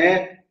ಸೋಲಿಸ್ತಾನೆ,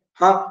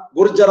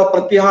 ಗುರ್ಜರ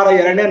ಪ್ರತಿಹಾರ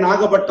ಎರಡನೇ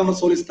ನಾಗಭಟ್ಟನ್ನು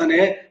ಸೋಲಿಸ್ತಾನೆ,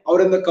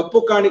 ಅವರಿಂದ ಕಪ್ಪು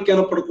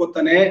ಕಾಣಿಕೆಯನ್ನು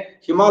ಪಡ್ಕೋತಾನೆ.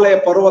 ಹಿಮಾಲಯ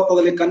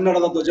ಪರ್ವತದಲ್ಲಿ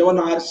ಕನ್ನಡದ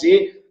ಧ್ವಜವನ್ನು ಹಾರಿಸಿ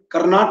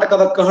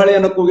ಕರ್ನಾಟಕದ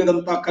ಕಹಳೆಯನ್ನು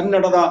ಕೂಗಿದಂತ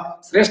ಕನ್ನಡದ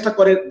ಶ್ರೇಷ್ಠ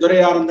ದೊರೆ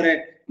ಯಾರಂದ್ರೆ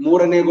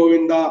ಮೂರನೇ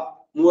ಗೋವಿಂದ.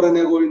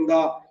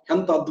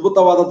 ಎಂತ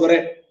ಅದ್ಭುತವಾದ ದೊರೆ.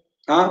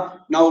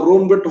 ನಾವು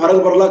ರೂಮ್ ಬಿಟ್ಟು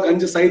ಹೊರಗೆ ಬರ್ಲಾಕ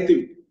ಅಂಜಿ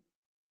ಸಾಯ್ತೀವಿ.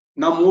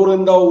 ನಮ್ಮ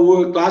ಊರಿಂದ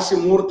ಕ್ಲಾಸಿ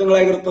 3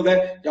 ತಿಂಗಳಾಗಿರ್ತದೆ,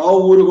 ಯಾವ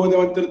ಊರಿಗೆ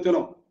ಹೋದೇವ ಅಂತಿರ್ತೀವಿ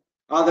ನಾವು.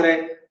 ಆದ್ರೆ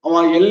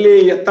ಅವ ಎಲ್ಲಿ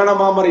ಎತ್ತಣ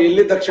ಮಾಮರ,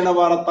 ಎಲ್ಲಿ ದಕ್ಷಿಣ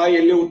ಭಾರತ,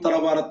 ಎಲ್ಲಿ ಉತ್ತರ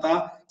ಭಾರತ?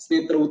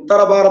 ಸ್ನೇಹಿತರೆ, ಉತ್ತರ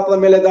ಭಾರತದ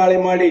ಮೇಲೆ ದಾಳಿ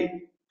ಮಾಡಿ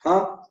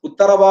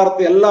ಉತ್ತರ ಭಾರತ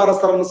ಎಲ್ಲ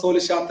ಅರಸರನ್ನು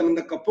ಸೋಲಿಸಿ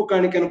ಆತನಿಂದ ಕಪ್ಪು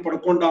ಕಾಣಿಕೆಯನ್ನು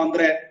ಪಡ್ಕೊಂಡ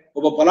ಅಂದ್ರೆ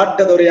ಒಬ್ಬ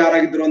ಬಲಾಢ್ಯದವರು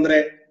ಯಾರಾಗಿದ್ರು ಅಂದ್ರೆ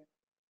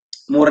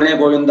ಮೂರನೇ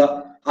ಗೋವಿಂದ.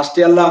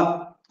 ಅಷ್ಟೇ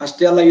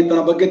ಅಲ್ಲ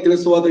ಈತನ ಬಗ್ಗೆ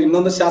ತಿಳಿಸುವುದು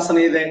ಇನ್ನೊಂದು ಶಾಸನ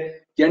ಇದೆ,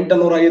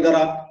 805ರ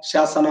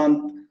ಶಾಸನ ಅಂತ.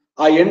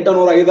 ಆ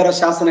 805ರ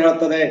ಶಾಸನ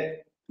ಹೇಳ್ತದೆ,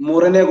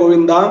 ಮೂರನೇ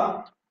ಗೋವಿಂದ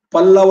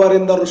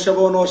ಪಲ್ಲವರಿಂದ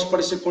ಋಷಭವನ್ನು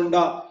ವಶಪಡಿಸಿಕೊಂಡ.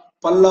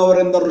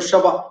 ಪಲ್ಲವರಿಂದ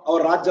ಋಷಭ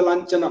ಅವರ ರಾಜ್ಯ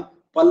ಲಾಂಛನ,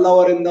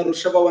 ಪಲ್ಲವರಿಂದ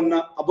ಋಷಭವನ್ನ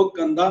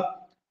ಅಬುಕ್ಕಂದ,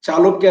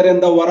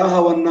 ಚಾಲುಕ್ಯರಿಂದ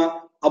ವರಹವನ್ನ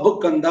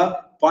ಅಬುಕ್ಕಂದ,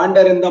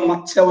 ಪಾಂಡ್ಯರಿಂದ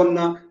ಮತ್ಸ್ಯವನ್ನ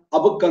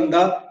ಅಬುಕ್ಕಂದ,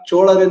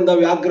 ಚೋಳರಿಂದ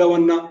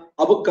ವ್ಯಾಘ್ರವನ್ನ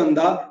ಅಬುಕ್ಕಂದ,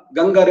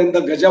 ಗಂಗರಿಂದ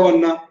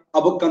ಗಜವನ್ನ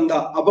ಅಬುಕ್ಕಂದ.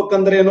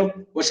 ಅಬುಕ್ಕಂದ್ರೆ ಏನು?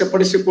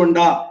 ವಶಪಡಿಸಿಕೊಂಡ,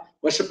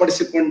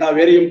 ವಶಪಡಿಸಿಕೊಂಡ.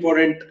 Very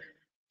important.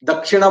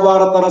 ದಕ್ಷಿಣ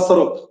ಭಾರತ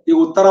ಅರಸರು,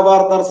 ಈ ಉತ್ತರ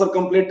ಭಾರತ ಅರಸರು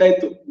ಕಂಪ್ಲೀಟ್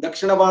ಆಯ್ತು.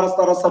 ದಕ್ಷಿಣ ಭಾರತ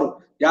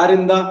ಅರಸರು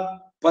ಯಾರಿಂದ?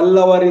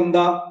 ಪಲ್ಲವರಿಂದ,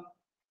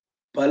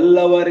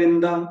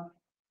 ಪಲ್ಲವರಿಂದ,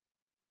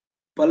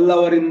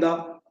 ಪಲ್ಲವರಿಂದ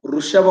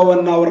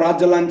ಋಷಭವನ್ನ ಅವರ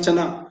ರಾಜ್ಯ ಲಾಂಛನ.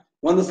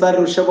 ಒಂದು ಸಾರಿ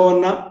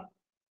ಋಷಭವನ್ನ,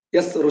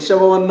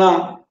 ಋಷಭವನ್ನ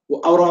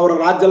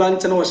ಅವರ ರಾಜ್ಯ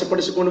ಲಾಂಛನ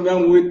ವಶಪಡಿಸಿಕೊಂಡು ಮೇಲೆ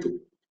ಮುಗಿತು.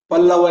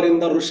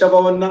 ಪಲ್ಲವರಿಂದ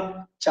ಋಷಭವನ್ನ,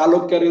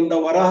 ಚಾಲುಕ್ಯರಿಂದ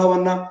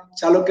ವರಹವನ್ನ,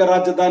 ಚಾಲುಕ್ಯ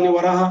ರಾಜಧಾನಿ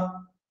ವರಹ,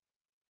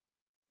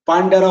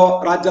 ಪಾಂಡ್ಯರ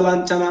ರಾಜ್ಯ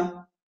ಲಾಂಛನ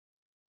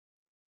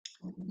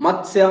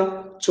ಮತ್ಸ್ಯ,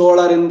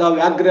 ಚೋಳರಿಂದ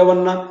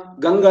ವ್ಯಾಘ್ರವನ್ನ,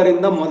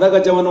 ಗಂಗರಿಂದ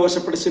ಮದಗಜವನ್ನು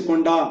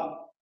ವಶಪಡಿಸಿಕೊಂಡ.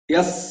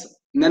 ಎಸ್,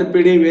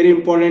 ನೆನಪಿಡಿ, ವೆರಿ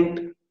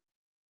ಇಂಪಾರ್ಟೆಂಟ್,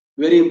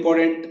 ವೆರಿ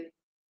ಇಂಪಾರ್ಟೆಂಟ್.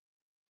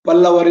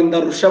 ಪಲ್ಲವರಿಂದ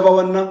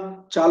ಋಷಭವನ್ನ,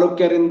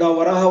 ಚಾಲುಕ್ಯರಿಂದ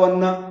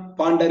ವರಹವನ್ನ,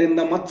 ಪಾಂಡ್ಯರಿಂದ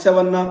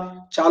ಮತ್ಸ್ಯವನ್ನ,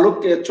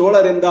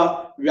 ಚೋಳರಿಂದ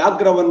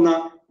ವ್ಯಾಘ್ರವನ್ನ,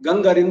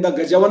 ಗಂಗರಿಂದ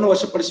ಗಜವನ್ನು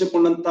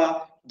ವಶಪಡಿಸಿಕೊಂಡಂತ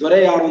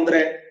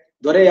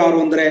ದೊರೆ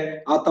ಯಾರು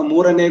ಅಂದ್ರೆ ಆತ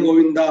ಮೂರನೇ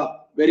ಗೋವಿಂದ.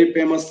 Very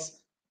famous.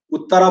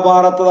 ಉತ್ತರ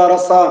ಭಾರತದ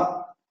ಅರಸ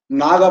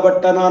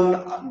ನಾಗಭಟ್ಟನ,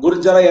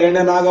 ಗುರ್ಜರ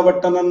ಎರಡನೇ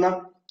ನಾಗಭಟ್ಟನನ್ನ,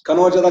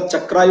 ಕನೋಜದ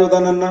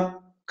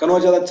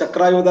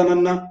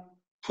ಚಕ್ರಾಯುಧನನ್ನ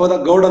ಹೋದ,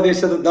 ಗೌಡ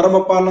ದೇಶದ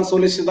ಧರ್ಮಪಾಲನ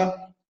ಸೋಲಿಸಿದ.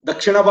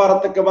 ದಕ್ಷಿಣ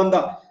ಭಾರತಕ್ಕೆ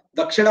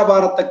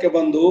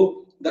ಬಂದು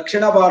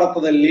ದಕ್ಷಿಣ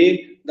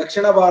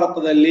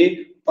ಭಾರತದಲ್ಲಿ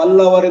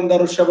ಪಲ್ಲವರಿಂದ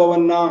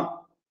ಋಷಭವನ್ನ,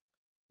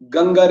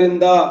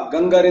 ಗಂಗರಿಂದ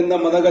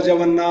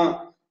ಮದಗಜವನ್ನ,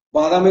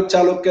 ಬಾದಾಮಿ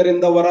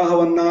ಚಾಲುಕ್ಯರಿಂದ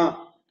ವರಹವನ್ನ,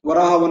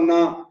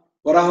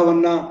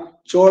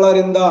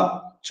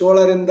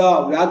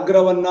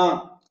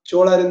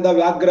 ಚೋಳರಿಂದ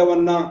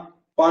ವ್ಯಾಘ್ರವನ್ನ,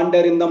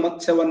 ಪಾಂಡ್ಯರಿಂದ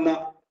ಮತ್ಸ್ಯವನ್ನ,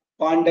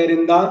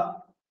 ಪಾಂಡ್ಯರಿಂದ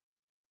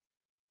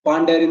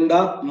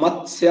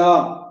ಮತ್ಸ್ಯ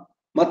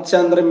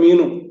ಅಂದ್ರೆ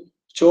ಮೀನು,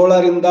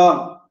 ಚೋಳರಿಂದ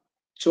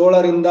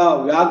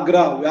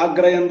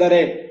ವ್ಯಾಘ್ರ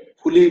ಎಂದರೆ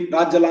ಹುಲಿ,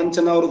 ರಾಜ್ಯ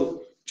ಲಾಂಛನ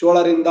ಅವರದು.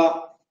 ಚೋಳರಿಂದ,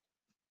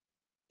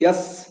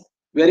 ಎಸ್,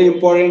 ವೆರಿ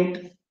ಇಂಪಾರ್ಟೆಂಟ್.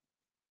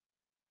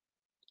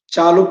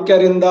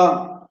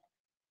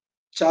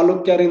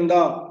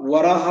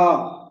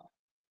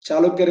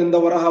 ಚಾಲುಕ್ಯರಿಂದ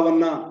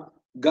ವರಹವನ್ನ,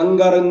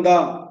 ಗಂಗರಿಂದ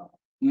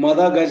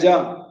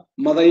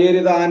ಮದ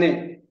ಏರಿದ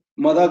ಆನೆ,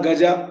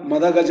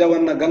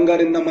 ಮದಗಜವನ್ನ,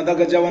 ಗಂಗರಿಂದ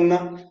ಮದಗಜವನ್ನ,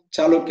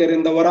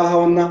 ಚಾಲುಕ್ಯರಿಂದ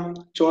ವರಹವನ್ನ,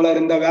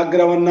 ಚೋಳರಿಂದ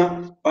ವ್ಯಾಘ್ರವನ್ನ,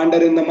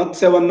 ಪಾಂಡ್ಯರಿಂದ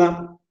ಮತ್ಸ್ಯವನ್ನ.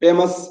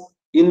 ಫೇಮಸ್.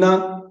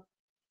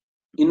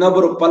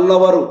 ಇನ್ನೊಬ್ಬರು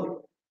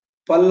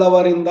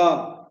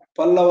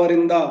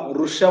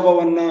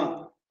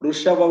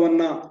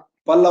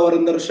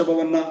ಪಲ್ಲವರಿಂದ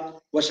ಋಷಭವನ್ನ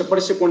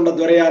ವಶಪಡಿಸಿಕೊಂಡ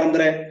ದೊರೆ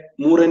ಯಾರಂದ್ರೆ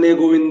ಮೂರನೇ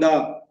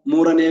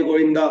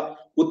ಗೋವಿಂದ.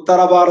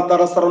 ಉತ್ತರ ಭಾರತ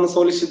ಅರಸರನ್ನು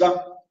ಸೋಲಿಸಿದ,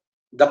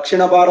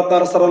 ದಕ್ಷಿಣ ಭಾರತ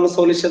ಅರಸರನ್ನು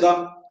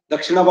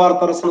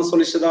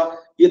ಸೋಲಿಸಿದ.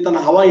 ಈತನ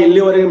ಹವಾ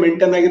ಎಲ್ಲಿವರೆಗೆ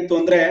ಮೇಂಟೈನ್ ಆಗಿತ್ತು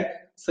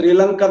ಅಂದ್ರೆ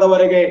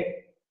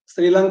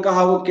ಶ್ರೀಲಂಕಾ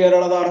ಹಾಗೂ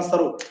ಕೇರಳದ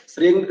ಅರಸರು,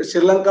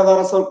 ಶ್ರೀಲಂಕಾದ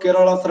ಅರಸರು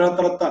ಕೇರಳ ಅರಸರು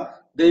ಹೇಳ್ತಾರತ್ತ,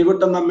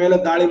 ದಯವಿಟ್ಟು ನಮ್ಮ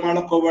ಮೇಲೆ ದಾಳಿ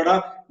ಮಾಡಕ್ ಹೋಗ್ಬೇಡ,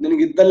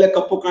 ನಿನಗೆ ಇದ್ದಲ್ಲೇ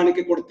ಕಪ್ಪು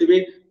ಕಾಣಿಕೆ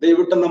ಕೊಡ್ತೀವಿ,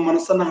 ದಯವಿಟ್ಟು ನಮ್ಮ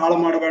ಮನಸ್ಸನ್ನ ಹಾಳು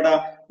ಮಾಡಬೇಡ,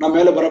 ನಮ್ಮ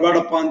ಮೇಲೆ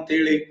ಬರಬೇಡಪ್ಪ ಅಂತ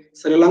ಹೇಳಿ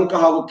ಶ್ರೀಲಂಕಾ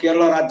ಹಾಗೂ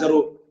ಕೇರಳ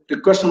ರಾಜ್ಯರು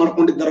ರಿಕ್ವೆಸ್ಟ್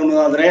ಮಾಡ್ಕೊಂಡಿದ್ದರು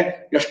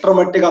ಅನ್ನೋದಾದ್ರೆ ಎಷ್ಟರ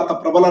ಮಟ್ಟಿಗೆ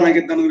ಆತ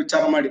ಪ್ರಬಲನಾಗಿದ್ದನ್ನು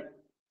ವಿಚಾರ ಮಾಡಿ.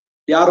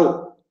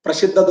 ಯಾರು?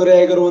 ಪ್ರಸಿದ್ಧ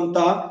ದೊರೆಯಾಗಿರುವಂತ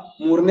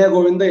ಮೂರನೇ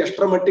ಗೋವಿಂದ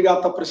ಎಷ್ಟರ ಮಟ್ಟಿಗೆ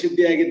ಆತ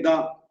ಪ್ರಸಿದ್ಧಿಯಾಗಿದ್ದ?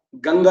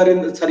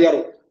 ಗಂಗರಿಂದ ಸರಿಯಾರು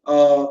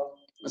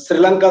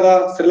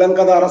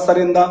ಶ್ರೀಲಂಕಾದ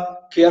ಅರಸರಿಂದ,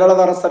 ಕೇರಳದ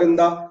ಅರಸರಿಂದ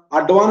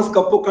ಅಡ್ವಾನ್ಸ್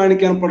ಕಪ್ಪು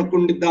ಕಾಣಿಕೆಯನ್ನು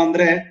ಪಡ್ಕೊಂಡಿದ್ದ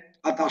ಅಂದ್ರೆ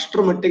ಆತ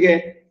ಅಷ್ಟರ ಮಟ್ಟಿಗೆ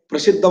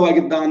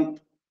ಪ್ರಸಿದ್ಧವಾಗಿದ್ದ ಅಂತ.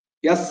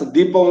 ಎಸ್,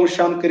 ದೀಪವಂಶ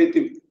ಅಂತ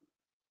ಕರಿತೀವಿ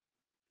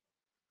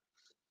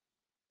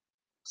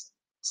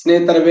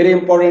ಸ್ನೇಹಿತರೆ. ವೆರಿ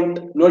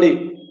ಇಂಪಾರ್ಟೆಂಟ್ ನೋಡಿ.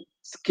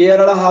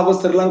 ಕೇರಳ ಹಾಗೂ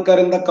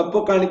ಶ್ರೀಲಂಕಾದಿಂದ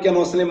ಕಪ್ಪು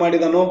ಕಾಣಿಕೆಯನ್ನು ವಸೂಲಿ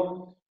ಮಾಡಿದನು.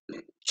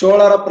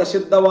 ಚೋಳರ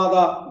ಪ್ರಸಿದ್ಧವಾದ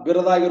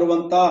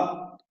ಬಿರುದಾಗಿರುವಂತ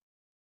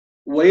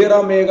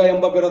ವೈರಮೇಘ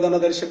ಎಂಬ ಬಿರುದನ್ನು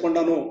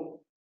ಧರಿಸಿಕೊಂಡನು.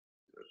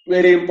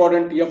 Very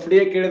important.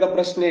 FDA ಕೇಳಿದ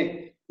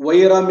ಪ್ರಶ್ನೆ,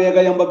 ವೈರಮೇಘ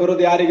ಎಂಬ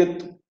ಬಿರುದು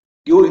ಯಾರಿಗಿತ್ತು?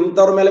 ಇವ್ರು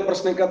ಇಂಥವ್ರ ಮೇಲೆ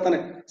ಪ್ರಶ್ನೆ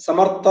ಕೇಳ್ತಾನೆ.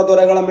 ಸಮರ್ಥ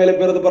ದೊರೆಗಳ ಮೇಲೆ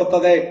ಬಿರುದು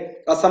ಬರ್ತದೆ,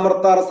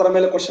 ಅಸಮರ್ಥ ಅರಸರ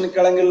ಮೇಲೆ ಕ್ವಶನ್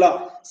ಕೇಳಂಗಿಲ್ಲ,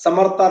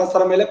 ಸಮರ್ಥ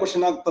ಅರಸರ ಮೇಲೆ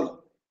ಕ್ವಶನ್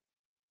ಆಗ್ತದೆ.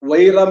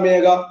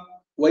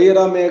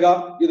 ವೈರಮೇಘ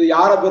ಇದು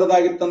ಯಾರ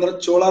ಬಿರುದಾಗಿತ್ತು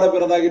ಅಂದ್ರೆ ಚೋಳರ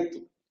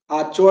ಬಿರುದಾಗಿತ್ತು.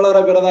 ಆ ಚೋಳರ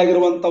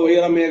ಬಿರುದಾಗಿರುವಂತ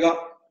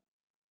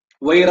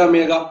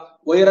ವೈರಮೇಘ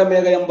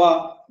ಎಂಬ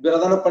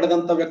ಬಿರುದನ್ನು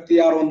ಪಡೆದಂತ ವ್ಯಕ್ತಿ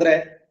ಯಾರು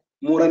ಅಂದ್ರೆ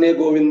ಮೂರನೇ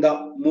ಗೋವಿಂದ.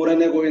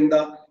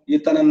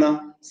 ಈತನನ್ನ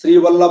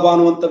ಶ್ರೀವಲ್ಲಭ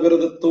ಅನ್ನುವಂತ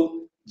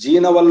ಬಿರುದಿತ್ತು,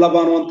 ಜೀನವಲ್ಲಭ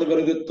ಅನ್ನುವಂತ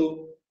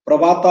ಬಿರುದಿತ್ತು,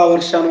 ಪ್ರಭಾತ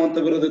ವರ್ಷ ಅನ್ನುವಂತ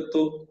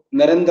ಬಿರುದಿತ್ತು,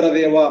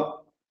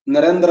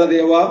 ನರೇಂದ್ರ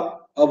ದೇವ,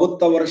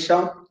 ಅಭುತ್ತ ವರ್ಷ,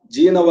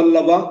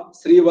 ಜೀನವಲ್ಲಭ,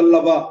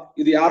 ಶ್ರೀವಲ್ಲಭ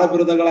ಇದು ಯಾರ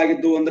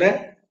ಬಿರುದಗಳಾಗಿದ್ದು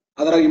ಅಂದ್ರೆ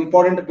ಅದರ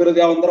ಇಂಪಾರ್ಟೆಂಟ್ ಬಿರುದು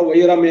ಯಾವ ಅಂದ್ರೆ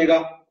ವೈರಮೇಘ.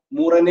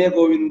 ಮೂರನೇ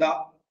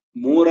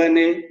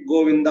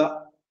ಗೋವಿಂದ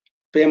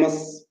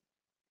ಫೇಮಸ್.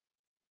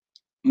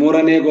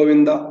 ಮೂರನೇ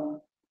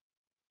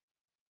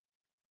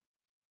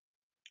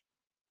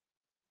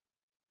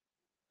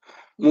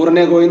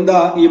ಗೋವಿಂದ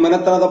ಈ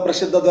ಮನೆತನದ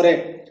ಪ್ರಸಿದ್ಧ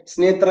ದೊರೆ.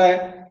 ಸ್ನೇಹಿತರೆ,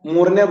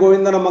 ಮೂರನೇ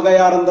ಗೋವಿಂದನ ಮಗ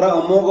ಯಾರಂದ್ರ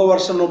ಅಮೋಘ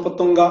ವರ್ಷ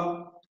ನೃಪತುಂಗ.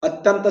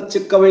 ಅತ್ಯಂತ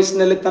ಚಿಕ್ಕ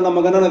ವಯಸ್ಸಿನಲ್ಲಿ ತನ್ನ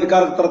ಮಗನನ್ನ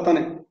ಅಧಿಕಾರಕ್ಕೆ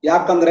ತರ್ತಾನೆ.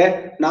 ಯಾಕಂದ್ರೆ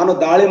ನಾನು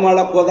ದಾಳಿ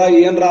ಮಾಡಕ್ ಹೋದ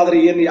ಏನ್ರಾದ್ರೆ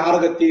ಏನ್ ಯಾರ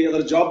ಗತಿ,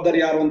 ಅದ್ರ ಜವಾಬ್ದಾರಿ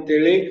ಯಾರು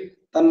ಅಂತೇಳಿ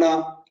ತನ್ನ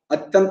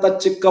ಅತ್ಯಂತ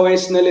ಚಿಕ್ಕ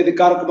ವಯಸ್ಸಿನಲ್ಲಿ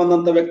ಅಧಿಕಾರಕ್ಕೆ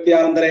ಬಂದಂತ ವ್ಯಕ್ತಿ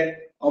ಯಾರಂದ್ರೆ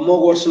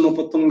ಅಮೋಘ ವರ್ಷ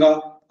ನೃಪತುಂಗ.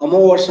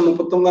 ಅಮೋಘ ವರ್ಷ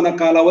ನೃಪತುಂಗನ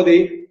ಕಾಲಾವಧಿ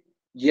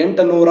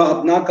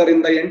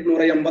 814ರಿಂದ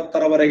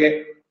 880ರವರೆಗೆ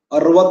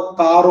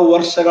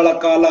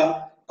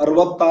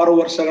 66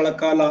 ವರ್ಷಗಳ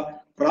ಕಾಲ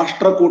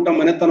ರಾಷ್ಟ್ರಕೂಟ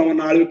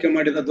ಮನೆತನವನ್ನು ಆಳ್ವಿಕೆ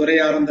ಮಾಡಿದ ದೊರೆ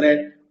ಯಾರಂದ್ರೆ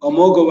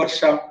ಅಮೋಘ ವರ್ಷ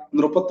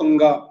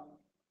ನೃಪತುಂಗ.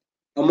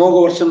 ಅಮೋಘ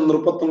ವರ್ಷ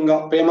ನೃಪತುಂಗ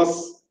ಫೇಮಸ್.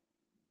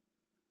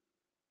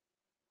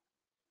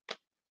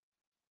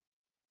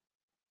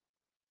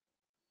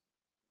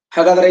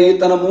 ಹಾಗಾದ್ರೆ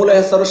ಈತನ ಮೂಲ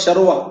ಹೆಸರು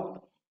ಶರ್ವ.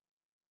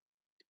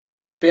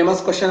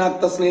 ಫೇಮಸ್ ಕ್ವಶನ್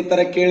ಆಗ್ತಾ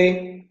ಸ್ನೇಹಿತರೆ ಕೇಳಿ.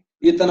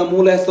 ಈತನ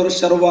ಮೂಲ ಹೆಸರು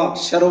ಶರ್ವ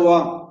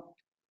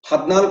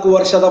 14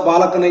 ವರ್ಷದ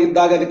ಬಾಲಕನ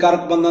ಇದ್ದಾಗ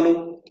ಅಧಿಕಾರಕ್ಕೆ ಬಂದನು.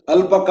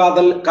 ಅಲ್ಪ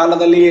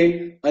ಕಾಲದಲ್ಲಿಯೇ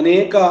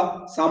ಅನೇಕ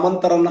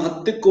ಸಾಮಂತರನ್ನ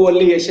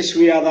ಹತ್ತಿಕ್ಕುವಲ್ಲಿ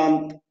ಯಶಸ್ವಿಯಾದ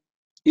ಅಂತ.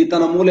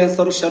 ಈತನ ಮೂಲ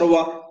ಹೆಸರು ಶರ್ವ.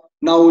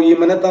 ನಾವು ಈ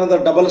ಮನೆತನದ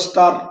ಡಬಲ್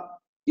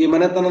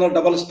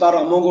ಸ್ಟಾರ್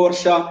ಅಮೋಘ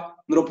ವರ್ಷ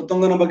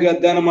ನೃಪತುಂಗನ ಬಗ್ಗೆ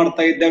ಅಧ್ಯಯನ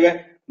ಮಾಡ್ತಾ ಇದ್ದೇವೆ.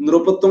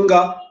 ನೃಪತುಂಗ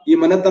ಈ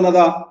ಮನೆತನದ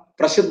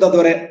ಪ್ರಸಿದ್ಧ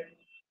ದೊರೆ.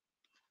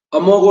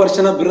 ಅಮೋಘ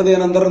ವರ್ಷನ ಬಿರುದು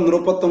ಏನಂದ್ರೆ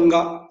ನೃಪತುಂಗ.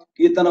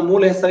 ಈತನ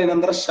ಮೂಲ ಹೆಸರು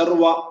ಏನಂದ್ರೆ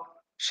ಶರ್ವ.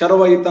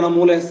 ಈತನ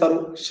ಮೂಲ ಹೆಸರು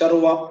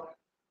ಶರ್ವ.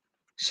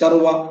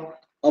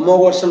 ಅಮೋಘ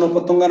ವರ್ಷ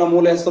ನೃಪತುಂಗನ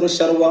ಮೂಲ ಹೆಸರು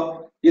ಶರ್ವ.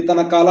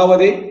 ಈತನ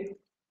ಕಾಲಾವಧಿ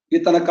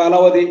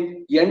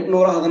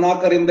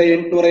 814ರಿಂದ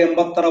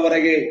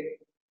 880ರವರೆಗೆ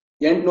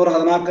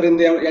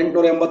 814ರಿಂದ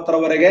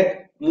 880ರವರೆಗೆ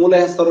ಮೂಲ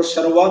ಹೆಸರು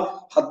ಶರ್ವ.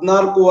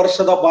 14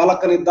 ವರ್ಷದ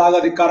ಬಾಲಕನಿದ್ದಾಗ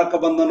ಅಧಿಕಾರಕ್ಕೆ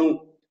ಬಂದನು.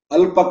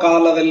 ಅಲ್ಪ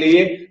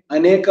ಕಾಲದಲ್ಲಿಯೇ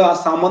ಅನೇಕ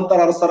ಸಾಮಂತರ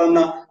ಅರಸರನ್ನ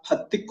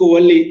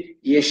ಹತ್ತಿಕ್ಕುವಲ್ಲಿ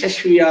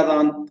ಯಶಸ್ವಿಯಾದ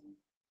ಅಂತ.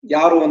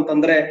 ಯಾರು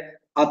ಅಂತಂದ್ರೆ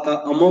ಆತ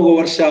ಅಮೋಘ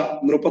ವರ್ಷ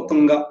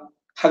ನೃಪತುಂಗ.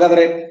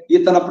 ಹಾಗಾದ್ರೆ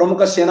ಈತನ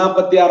ಪ್ರಮುಖ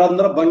ಸೇನಾಪತಿ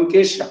ಯಾರಂದ್ರ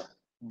ಬಂಕೇಶ.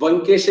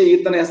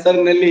 ಈತನ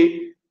ಹೆಸರಿನಲ್ಲಿ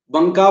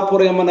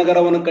ಬಂಕಾಪುರ ಎಂಬ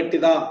ನಗರವನ್ನು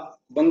ಕಟ್ಟಿದ.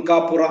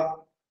 ಬಂಕಾಪುರ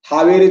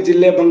ಹಾವೇರಿ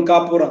ಜಿಲ್ಲೆ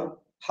ಬಂಕಾಪುರ.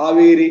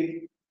 ಹಾವೇರಿ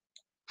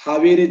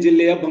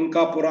ಜಿಲ್ಲೆಯ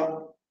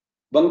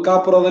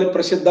ಬಂಕಾಪುರದಲ್ಲಿ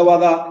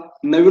ಪ್ರಸಿದ್ಧವಾದ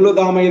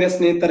ನವಿಲುಧಾಮ ಇದೆ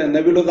ಸ್ನೇಹಿತರೆ.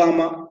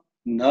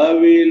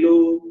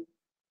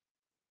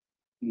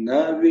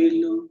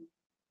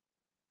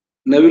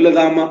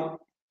 ನವಿಲುಧಾಮ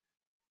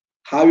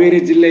ಹಾವೇರಿ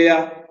ಜಿಲ್ಲೆಯ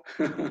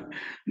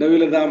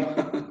ನವಿಲುಧಾಮ.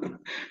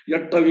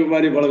 ಎಟ್ಟ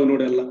ಅಭಿಮಾನಿ ಬಳಗ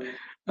ನೋಡಿ ಅಲ್ಲ.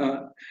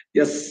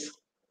 ಎಸ್,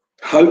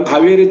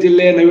 ಹಾವೇರಿ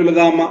ಜಿಲ್ಲೆಯ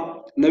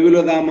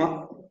ನವಿಲುಧಾಮ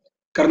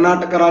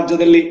ಕರ್ನಾಟಕ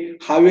ರಾಜ್ಯದಲ್ಲಿ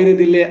ಹಾವೇರಿ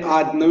ಜಿಲ್ಲೆ. ಆ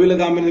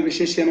ನವಿಲುಧಾಮದ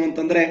ವಿಶೇಷ ಏನು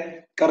ಅಂತಂದ್ರೆ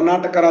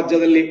ಕರ್ನಾಟಕ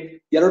ರಾಜ್ಯದಲ್ಲಿ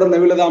 2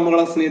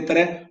 ನವಿಲುಧಾಮಗಳ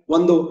ಸ್ನೇಹಿತರೆ.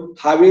 ಒಂದು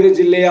ಹಾವೇರಿ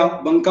ಜಿಲ್ಲೆಯ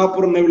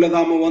ಬಂಕಾಪುರ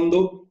ನವಿಲುಧಾಮ,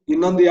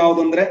 ಇನ್ನೊಂದು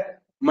ಯಾವುದಂದ್ರೆ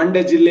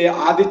ಮಂಡ್ಯ ಜಿಲ್ಲೆಯ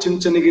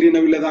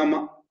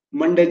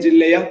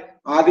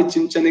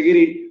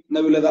ಆದಿಚುಂಚನಗಿರಿ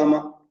ನವಿಲುಧಾಮ.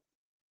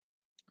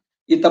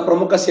 ಈತ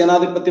ಪ್ರಮುಖ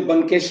ಸೇನಾಧಿಪತಿ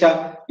ಬಂಕೇಶ.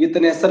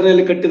 ಈತನ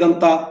ಹೆಸರಿನಲ್ಲಿ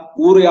ಕಟ್ಟಿದಂತ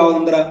ಊರು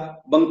ಯಾವುದಂದ್ರ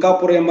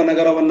ಬಂಕಾಪುರ ಎಂಬ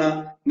ನಗರವನ್ನ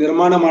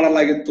ನಿರ್ಮಾಣ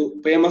ಮಾಡಲಾಗಿತ್ತು.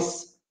 ಫೇಮಸ್.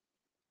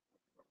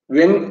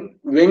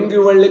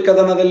 ವೆಂಗಿವಳ್ಳಿ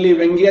ಕದನದಲ್ಲಿ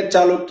ವೆಂಗಿಯ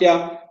ಚಾಲುಕ್ಯ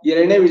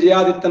 2ನೇ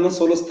ವಿಜಯಾದಿತ್ಯನ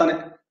ಸೋಲಿಸ್ತಾನೆ.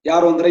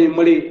 ಯಾರು ಅಂದ್ರೆ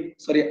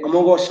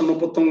ಅಮೋಘ ವರ್ಷ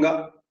ನೃಪತುಂಗ.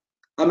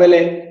 ಆಮೇಲೆ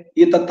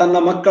ಈತ ತನ್ನ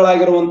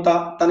ಮಕ್ಕಳಾಗಿರುವಂತ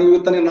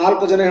ಈತನಿಗೆ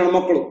 4 ಜನ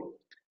ಹೆಣ್ಮಕ್ಳು.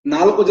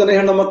 4 ಜನ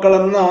ಹೆಣ್ಣು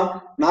ಮಕ್ಕಳನ್ನ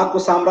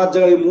 4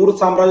 ಸಾಮ್ರಾಜ್ಯಗಳಿಗೆ 3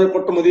 ಸಾಮ್ರಾಜ್ಯ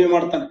ಕೊಟ್ಟು ಮದುವೆ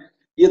ಮಾಡ್ತಾನೆ.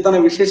 ಈತನ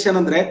ವಿಶೇಷ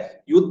ಏನಂದ್ರೆ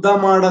ಯುದ್ಧ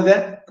ಮಾಡದೆ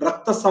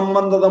ರಕ್ತ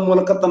ಸಂಬಂಧದ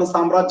ಮೂಲಕ ತನ್ನ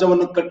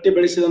ಸಾಮ್ರಾಜ್ಯವನ್ನು ಕಟ್ಟಿ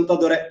ಬೆಳೆಸಿದಂತ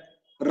ದೊರೆ.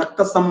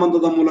 ರಕ್ತ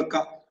ಸಂಬಂಧದ ಮೂಲಕ,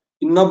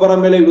 ಇನ್ನೊಬ್ಬರ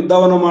ಮೇಲೆ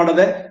ಯುದ್ಧವನ್ನು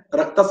ಮಾಡದೆ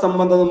ರಕ್ತ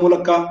ಸಂಬಂಧದ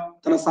ಮೂಲಕ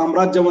ತನ್ನ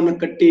ಸಾಮ್ರಾಜ್ಯವನ್ನು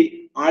ಕಟ್ಟಿ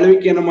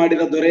ಆಳ್ವಿಕೆಯನ್ನು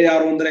ಮಾಡಿದ ದೊರೆ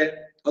ಯಾರು ಅಂದ್ರೆ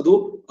ಅದು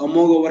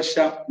ಅಮೋಘ ವರ್ಷ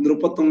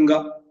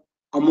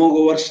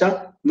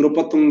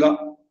ನೃಪತುಂಗ.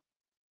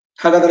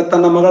 ಹಾಗಾದ್ರೆ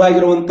ತನ್ನ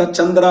ಮಗಳಾಗಿರುವಂತ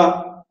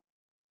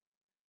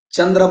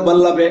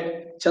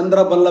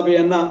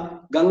ಚಂದ್ರಬಲ್ಲಭೆಯನ್ನ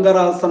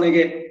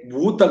ಗಂಗರಾಸನಿಗೆ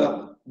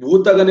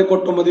ಭೂತಗನೆ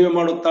ಕೊಟ್ಟು ಮದುವೆ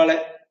ಮಾಡುತ್ತಾಳೆ.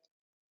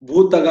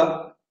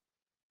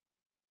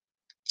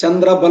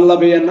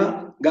 ಚಂದ್ರಬಲ್ಲಭೆಯನ್ನ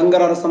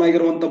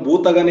ಗಂಗರಾಸನಾಗಿರುವಂತ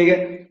ಭೂತಗನಿಗೆ,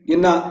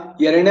 ಇನ್ನ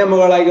 2ನೇ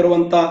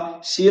ಮಗಳಾಗಿರುವಂತ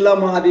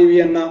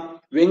ಶೀಲಮಹಾದೇವಿಯನ್ನ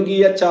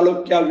ವೆಂಗಿಯ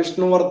ಚಾಲುಕ್ಯ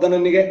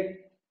ವಿಷ್ಣುವರ್ಧನನಿಗೆ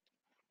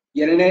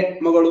 2ನೇ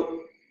ಮಗಳು.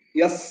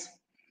 ಎಸ್,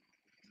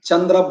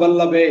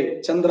 ಚಂದ್ರಬಲ್ಲಭೆ.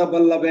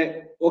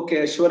 ಓಕೆ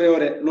ಐಶ್ವರ್ಯ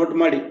ಅವರೇ ನೋಟ್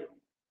ಮಾಡಿ.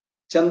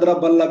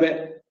 ಚಂದ್ರಬಲ್ಲಭೆ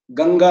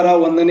ಗಂಗರ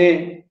 1ನೇ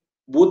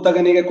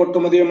ಭೂತಗನಿಗೆ ಕೊಟ್ಟು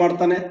ಮದುವೆ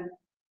ಮಾಡ್ತಾನೆ.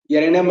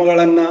 2ನೇ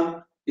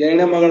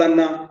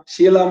ಮಗಳನ್ನ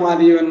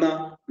ಶೀಲಮಹಾದೇವಿಯನ್ನ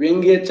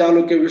ವೆಂಗಿಯ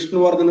ಚಾಲುಕ್ಯ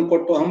ವಿಷ್ಣುವರ್ಧನ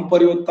ಕೊಟ್ಟು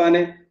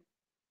ಹಂಪರಿಯುತ್ತಾನೆ.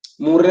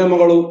 3ನೇ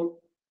ಮಗಳು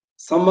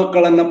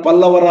ಸಮ್ಮಕ್ಕಳನ್ನ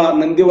ಪಲ್ಲವರ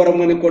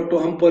ನಂದಿವರ್ಮನೆ ಕೊಟ್ಟು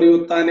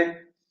ಹಂಪರಿಯುತ್ತಾನೆ.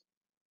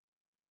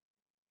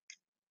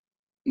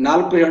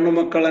 4 ಹೆಣ್ಣು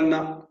ಮಕ್ಕಳನ್ನ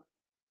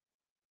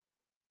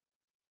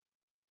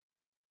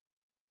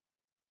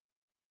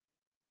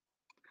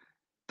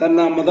ತನ್ನ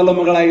ಮೊದಲ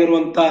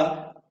ಮಗಳಾಗಿರುವಂತ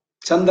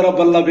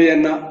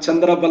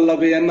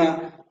ಚಂದ್ರಬಲ್ಲಭೆಯನ್ನ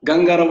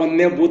ಗಂಗರ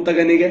 1ನೇ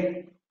ಭೂತಗನಿಗೆ,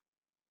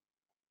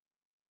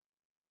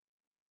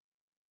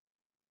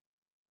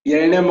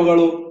 2ನೇ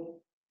ಮಗಳು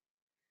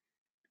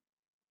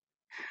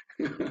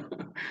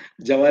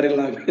ಜವಾರಿ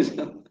ಲ್ಯಾಂಗ್ವೇಜ್.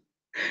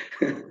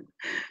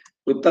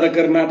 ಉತ್ತರ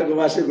ಕರ್ನಾಟಕ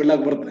ಭಾಷೆ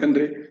ಬಿಡ್ಲಾಕ್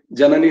ಬರ್ತೇನ್ರಿ.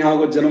 ಜನನಿ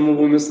ಹಾಗೂ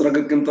ಜನ್ಮಭೂಮಿ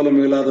ಸ್ವರ್ಗಕ್ಕಿಂತಲೂ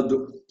ಮೇಲಾದದ್ದು.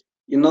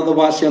 ಇನ್ನೊಂದು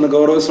ಭಾಷೆಯನ್ನು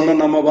ಗೌರವಿಸೋಣ,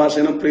 ನಮ್ಮ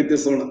ಭಾಷೆಯನ್ನು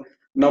ಪ್ರೀತಿಸೋಣ.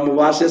 ನಮ್ಮ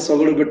ಭಾಷೆ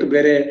ಸೊಗಡು ಬಿಟ್ಟು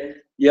ಬೇರೆ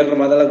ಏನ್ರ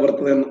ಮಾತಾಡಕ್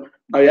ಬರ್ತದೇನು?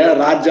 ನಾವ್ ಯಾವ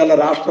ರಾಜ್ಯ ಅಲ್ಲ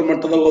ರಾಷ್ಟ್ರ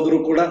ಮಟ್ಟದಾಗ ಹೋದ್ರು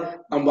ಕೂಡ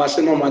ನಮ್ಮ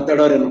ಭಾಷೆ ನಾವು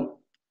ಮಾತಾಡೋರೇನು.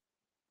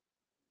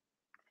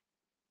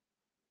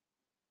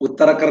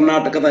 ಉತ್ತರ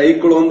ಕರ್ನಾಟಕದ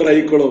ಐಕಳು ಅಂದ್ರೆ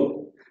ಐಕಳು,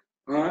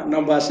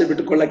 ನಮ್ಮ ಭಾಷೆ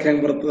ಬಿಟ್ಟುಕೊಳ್ಳಕ್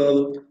ಹೆಂಗ್ ಬರ್ತದ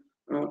ಅದು?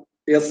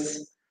 ಎಸ್,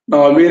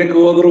 ನಾವ್ ಅಮೇರಿಕ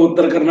ಹೋದ್ರು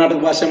ಉತ್ತರ ಕರ್ನಾಟಕ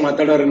ಭಾಷೆ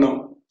ಮಾತಾಡೋರಿ ನಾವು.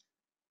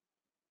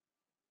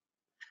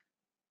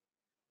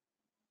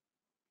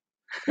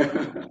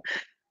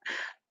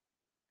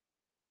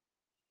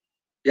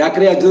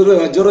 ಯಾಕ್ರಿ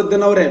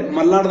ಅಜರುದ್ದೀನ್ ಅವ್ರೆ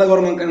ಮಲ್ನಾಡ್ದಾಗ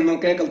ಅವ್ರು ನನ್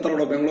ಕೈ ಕಲ್ತಾರ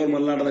ನೋಡ, ಬೆಂಗಳೂರು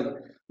ಮಲ್ನಾಡ್ದಾಗ.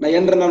 ನಾ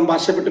ಏನ್ರ ನನ್ನ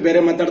ಭಾಷೆ ಬಿಟ್ಟು ಬೇರೆ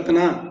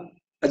ಮಾತಾಡ್ತೀನ?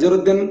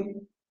 ಅಜರುದ್ದೀನ್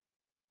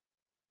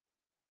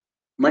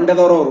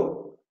ಮಂಡ್ಯದವ್ರು,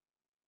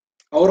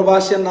 ಅವ್ರ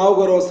ಭಾಷೆಯನ್ನು ನಾವು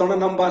ಗೌರವಿಸೋಣ,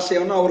 ನಮ್ಮ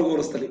ಭಾಷೆಯನ್ನು ಅವ್ರು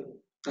ಗೌರವಿಸ್ತಲಿ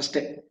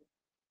ಅಷ್ಟೇ.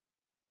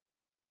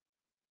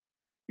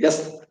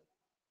 ಎಸ್,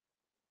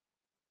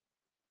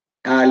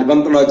 ಇಲ್ಲಿ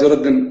ಬಂತು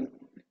ಅಜರುದ್ದೀನ್.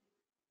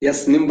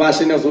 ಎಸ್, ನಿಮ್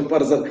ಭಾಷೆನೇ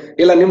ಸೂಪರ್ ಸರ್.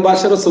 ಇಲ್ಲ, ನಿಮ್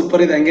ಭಾಷೆನೂ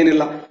ಸೂಪರ್ ಇದೆ,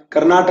 ಹಂಗೇನಿಲ್ಲ.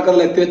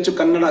 ಕರ್ನಾಟಕದಲ್ಲಿ ಅತಿ ಹೆಚ್ಚು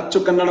ಅಚ್ಚು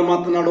ಕನ್ನಡ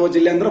ಮಾತನಾಡುವ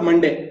ಜಿಲ್ಲೆ ಅಂದ್ರೆ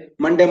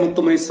ಮಂಡ್ಯ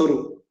ಮತ್ತು ಮೈಸೂರು.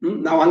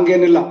 ನಾವ್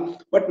ಹಂಗೇನಿಲ್ಲ.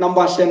 ಬಟ್ ನಮ್ಮ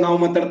ಭಾಷೆ ನಾವು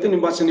ಮಾತಾಡ್ತೀವಿ,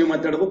 ನಿಮ್ ಭಾಷೆ ನೀವು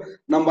ಮಾತಾಡೋದು.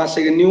 ನಮ್ಮ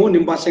ಭಾಷೆಗೆ ನೀವು,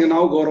 ನಿಮ್ ಭಾಷೆಗೆ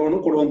ನಾವು ಗೌರವವನ್ನು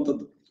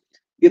ಕೊಡುವಂಥದ್ದು.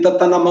 ಈತ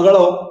ತನ್ನ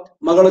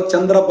ಮಗಳು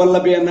ಚಂದ್ರ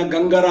ಬಲ್ಲಭಿಯನ್ನ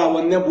ಗಂಗರ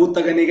ಒಂದೇ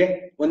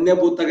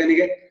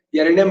ಭೂತಗನಿಗೆ,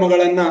 ಎರಡನೇ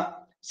ಮಗಳನ್ನ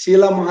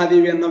ಶೀಲಾ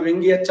ಮಹಾದೇವಿಯನ್ನ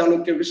ವ್ಯಂಗ್ಯ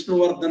ಚಾಲುಕ್ಯ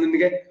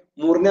ವಿಷ್ಣುವರ್ಧನನಿಗೆ,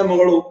 ಮೂರನೇ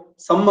ಮಗಳು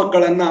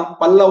ಸಮ್ಮಕ್ಕಳನ್ನ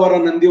ಪಲ್ಲವರ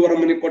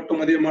ನಂದಿವರಮನಿ ಕೊಟ್ಟು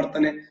ಮದುವೆ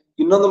ಮಾಡ್ತಾನೆ.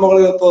 ಇನ್ನೊಂದು ಮಗಳು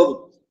ಇರ್ತದು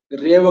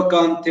ರೇವಕ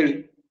ಅಂತೇಳಿ.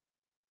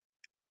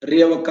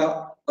 ರೇವಕ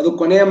ಅದು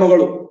ಕೊನೆಯ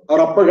ಮಗಳು. ಅವ್ರ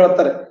ಅಪ್ಪ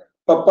ಹೇಳ್ತಾರೆ,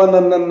 ಪಪ್ಪ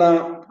ನನ್ನನ್ನ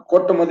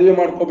ಕೊಟ್ಟು ಮದುವೆ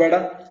ಮಾಡ್ಕೋಬೇಡ,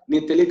 ನೀ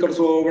ತಲೆ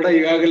ಕಡಿಸೋ ಹೋಗ್ಬೇಡ.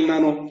 ಈಗಾಗಲೇ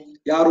ನಾನು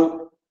ಯಾರು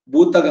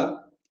ಭೂತಗ,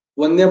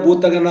 ಒಂದೇ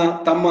ಭೂತಗನ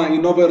ತಮ್ಮ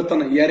ಇನ್ನೊಬ್ಬ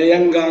ಇರ್ತಾನ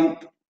ಎರೆಯಂಗ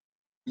ಅಂತ.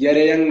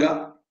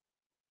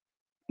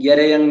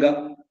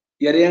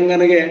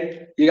 ಎರೆಯಂಗನಿಗೆ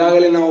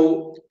ಈಗಾಗಲೇ ನಾವು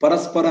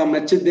ಪರಸ್ಪರ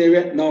ಮೆಚ್ಚಿದ್ದೇವೆ,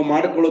 ನಾವು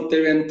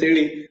ಮಾಡಿಕೊಳ್ಳುತ್ತೇವೆ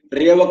ಅಂತೇಳಿ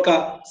ರೇವಕ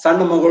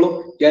ಸಣ್ಣ ಮಗಳು.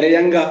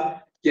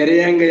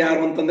 ಎರೆಯಂಗ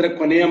ಯಾರು ಅಂತಂದ್ರೆ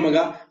ಕೊನೆಯ ಮಗ.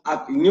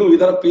 ನೀವು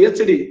ಇದರ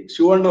PhD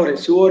ಶಿವಣ್ಣ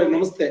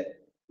ನಮಸ್ತೆ.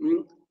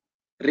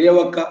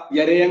 ರೇವಕ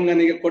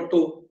ಎರೆಯಂಗನಿಗೆ ಕೊಟ್ಟು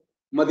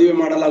ಮದುವೆ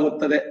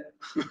ಮಾಡಲಾಗುತ್ತದೆ.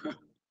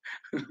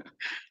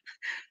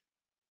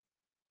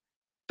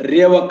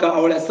 ರೇವಕ,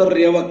 ಅವಳ ಹೆಸರು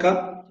ರೇವಕ,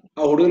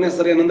 ಆ ಹುಡುಗನ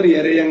ಹೆಸರು ಏನಂದ್ರೆ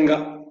ಎರೆಯಂಗ.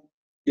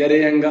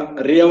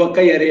 ರೇವಕ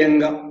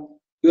ಎರೆಯಂಗ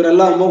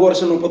ಇವರೆಲ್ಲ ಅಮೋಘ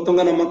ವರ್ಷ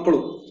ಉಪತುಂಗನ ಮಕ್ಕಳು.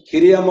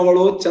 ಹಿರಿಯ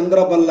ಮಗಳು ಚಂದ್ರ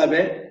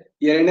ಬಲ್ಲಭೆ,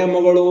 ಎರಡನೇ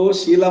ಮಗಳು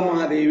ಶೀಲಾ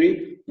ಮಹಾದೇವಿ,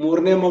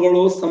 ಮೂರನೇ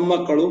ಮಗಳು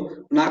ಸಮ್ಮಕ್ಕಳು,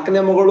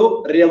 ನಾಲ್ಕನೇ ಮಗಳು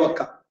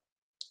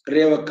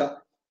ರೇವಕ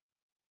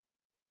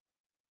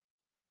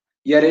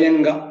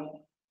ಎರೆಯಂಗ.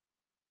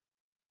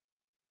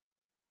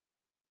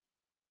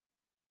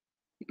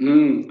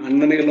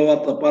 ಅಣ್ಣನಿಗೆ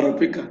ಲೋವಾತಪ್ಪ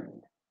ರಫಿಕ,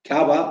 ಕ್ಯಾ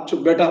ಬಾತ್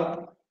ಚುಪ್ ಬೇಟ,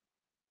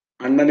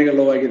 ಅಣ್ಣನಿಗೆ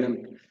ಲೋವಾಗಿದೆ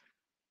ಅಂತ.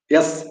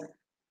 ಎಸ್,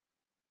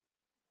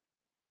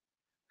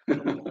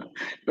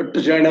 ಎಷ್ಟು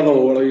ಜೈನದ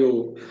ಇವು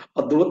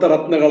ಅದ್ಭುತ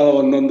ರತ್ನಗಳ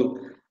ಒಂದೊಂದು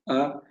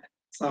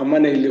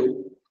ಸಾಮಾನ್ಯ ಇಲ್ಲಿ.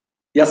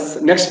 ಎಸ್,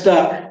 ನೆಕ್ಸ್ಟ್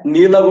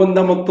ನೀಲಗುಂದ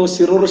ಮತ್ತು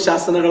ಶಿರೂರು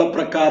ಶಾಸನಗಳ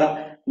ಪ್ರಕಾರ,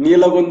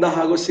 ನೀಲಗುಂದ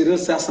ಹಾಗೂ ಶಿರೂರು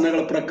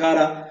ಶಾಸನಗಳ ಪ್ರಕಾರ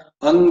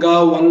ಅಂಗ,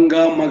 ವಂಗ,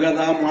 ಮಗಧ,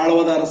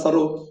 ಮಾಳವದ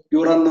ಅರಸರು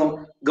ಇವರನ್ನು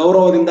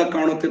ಗೌರವದಿಂದ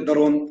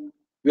ಕಾಣುತ್ತಿದ್ದರು.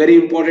 Very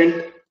important.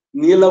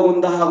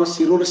 ನೀಲಗುಂದ ಹಾಗೂ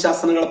ಶಿರೂರು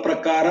ಶಾಸನಗಳ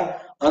ಪ್ರಕಾರ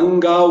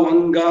ಅಂಗ,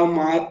 ವಂಗ,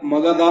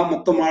 ಮಗಧ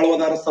ಮತ್ತು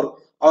ಮಾಳವದ ಅರಸರು.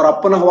 ಅವ್ರ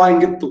ಅಪ್ಪನ ಹವಾ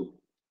ಹಿಂಗಿತ್ತು,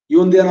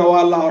 ಇವಂದೇನ್ ಹವಾ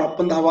ಅಲ್ಲ, ಅವ್ರ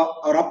ಅಪ್ಪಂದ ಹವಾ.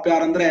 ಅವ್ರ ಅಪ್ಪ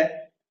ಯಾರಂದ್ರೆ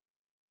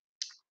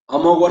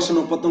ಅಮೋಘ ವರ್ಷ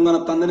ಉಪತುಂಗನ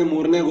ತಂದನೆ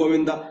ಮೂರನೇ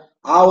ಗೋವಿಂದ.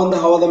 ಆ ಒಂದು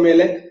ಹವದ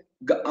ಮೇಲೆ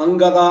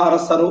ಅಂಗದ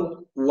ಅರಸರು,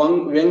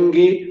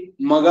 ವ್ಯಂಗಿ,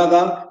 ಮಗಧ,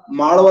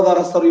 ಮಾಳವದ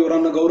ಅರಸರು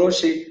ಇವರನ್ನು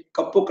ಗೌರವಿಸಿ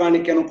ಕಪ್ಪು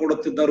ಕಾಣಿಕೆಯನ್ನು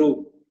ಕೊಡುತ್ತಿದ್ದರು.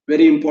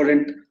 Very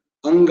important.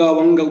 ಅಂಗ,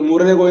 ವಂಗ,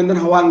 ಮೂರನೇ ಗೋವಿಂದನ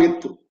ಹವಾ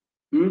ಹಂಗಿತ್ತು.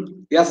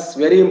 S,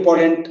 very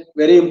important.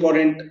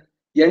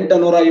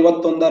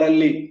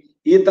 851ರಲ್ಲಿ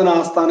ಈತನ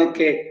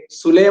ಆಸ್ಥಾನಕ್ಕೆ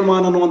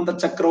ಸುಲೇಮಾನ್ ಅನ್ನುವಂತ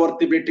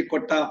ಚಕ್ರವರ್ತಿ ಭೇಟಿ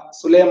ಕೊಟ್ಟ.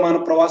 Soleimani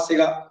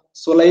ಪ್ರವಾಸಿಗ,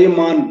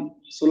 Sulaiman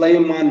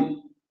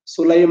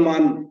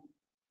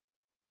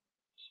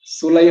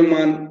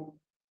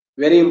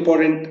very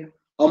important.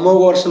 ಅಮೋಘ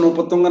ವರ್ಷ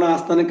ಉಪತುಂಗನ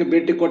ಆಸ್ಥಾನಕ್ಕೆ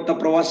ಭೇಟಿ ಕೊಟ್ಟ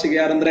ಪ್ರವಾಸಿಗ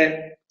ಯಾರಂದ್ರೆ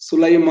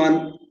Sulaiman.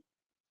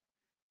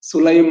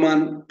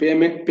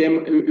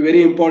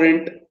 Very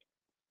important.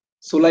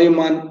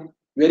 Sulaiman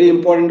very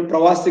important.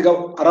 ಪ್ರವಾಸಿಗ,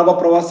 ಅರಬ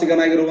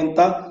ಪ್ರವಾಸಿಗನಾಗಿರುವಂತ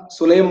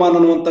Sulaiman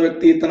ಅನ್ನುವಂತ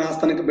ವ್ಯಕ್ತಿ ಈತನ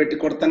ಆಸ್ಥಾನಕ್ಕೆ ಭೇಟಿ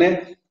ಕೊಡ್ತಾನೆ.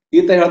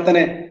 ಈತ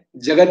ಹೇಳ್ತಾನೆ,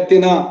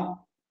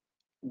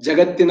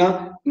 ಜಗತ್ತಿನ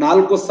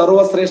 4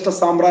 ಸರ್ವಶ್ರೇಷ್ಠ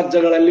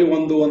ಸಾಮ್ರಾಜ್ಯಗಳಲ್ಲಿ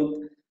ಒಂದು ಅಂತ.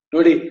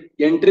 ನೋಡಿ,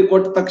 ಎಂಟ್ರಿ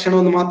ಕೊಟ್ಟ ತಕ್ಷಣ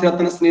ಒಂದು ಮಾತು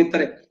ಹೇಳ್ತಾನೆ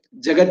ಸ್ನೇಹಿತರೆ,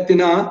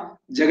 ಜಗತ್ತಿನ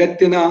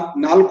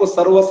 4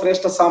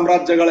 ಸರ್ವಶ್ರೇಷ್ಠ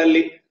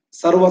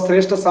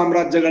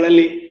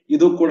ಸಾಮ್ರಾಜ್ಯಗಳಲ್ಲಿ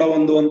ಇದು ಕೂಡ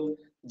ಒಂದು ಅಂತ.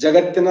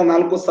 ಜಗತ್ತಿನ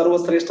 4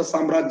 ಸರ್ವಶ್ರೇಷ್ಠ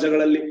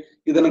ಸಾಮ್ರಾಜ್ಯಗಳಲ್ಲಿ.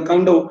 ಇದನ್ನ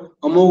ಕಂಡು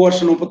ಅಮೋಘ ವರ್ಷ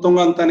ಉಪತುಂಗ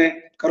ಅಂತಾನೆ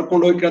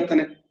ಕರ್ಕೊಂಡು ಹೋಗಿ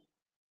ಕೇಳ್ತಾನೆ,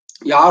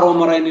 ಯಾರೋ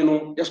ಮರ ನೀನು,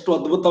 ಎಷ್ಟು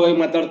ಅದ್ಭುತವಾಗಿ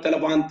ಮಾತಾಡ್ತಲ್ಲ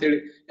ಬಾ ಅಂತೇಳಿ.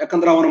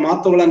 ಯಾಕಂದ್ರೆ ಅವನ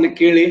ಮಾತುಗಳನ್ನ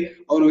ಕೇಳಿ,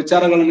 ಅವನ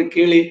ವಿಚಾರಗಳನ್ನು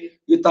ಕೇಳಿ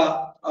ಈತ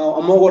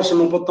ಅಮೋಘ ವರ್ಷ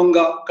ಉಪತುಂಗ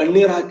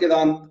ಕಣ್ಣೀರ್ ಹಾಕಿದ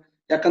ಅಂತ.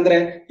 ಯಾಕಂದ್ರೆ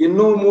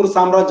ಇನ್ನೂ 3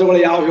 ಸಾಮ್ರಾಜ್ಯಗಳು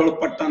ಯಾವ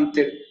ಹೇಳಪಟ್ಟ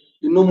ಅಂತೇಳಿ.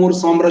 ಇನ್ನೂ 3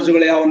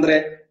 ಸಾಮ್ರಾಜ್ಯಗಳು ಯಾವಂದ್ರೆ,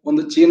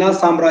 ಒಂದು ಚೀನಾ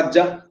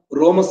ಸಾಮ್ರಾಜ್ಯ,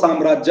 ರೋಮ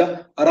ಸಾಮ್ರಾಜ್ಯ,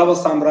 ಅರಬ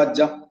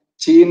ಸಾಮ್ರಾಜ್ಯ.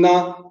 ಚೀನಾ,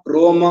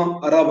 ರೋಮ,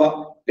 ಅರಬ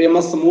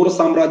ಫೇಮಸ್ 3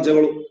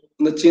 ಸಾಮ್ರಾಜ್ಯಗಳು.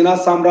 ಒಂದು ಚೀನಾ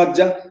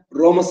ಸಾಮ್ರಾಜ್ಯ,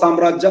 ರೋಮ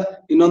ಸಾಮ್ರಾಜ್ಯ,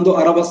 ಇನ್ನೊಂದು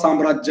ಅರಬ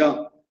ಸಾಮ್ರಾಜ್ಯ.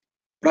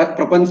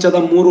 ಪ್ರಪಂಚದ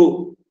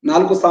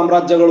 4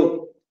 ಸಾಮ್ರಾಜ್ಯಗಳು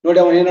ನೋಡಿ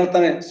ಅವನು ಏನ್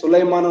ಹೇಳ್ತಾನೆ,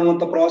 ಸುಲೈಮಾನ್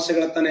ಅನ್ನುವಂತ ಪ್ರವಾಸಿ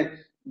ಹೇಳ್ತಾನೆ,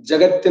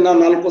 ಜಗತ್ತಿನ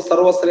 4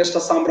 ಸರ್ವಶ್ರೇಷ್ಠ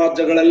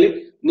ಸಾಮ್ರಾಜ್ಯಗಳಲ್ಲಿ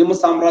ನಿಮ್ಮ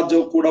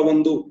ಸಾಮ್ರಾಜ್ಯವು ಕೂಡ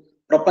ಒಂದು.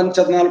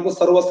 ಪ್ರಪಂಚದ 4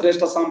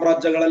 ಸರ್ವಶ್ರೇಷ್ಠ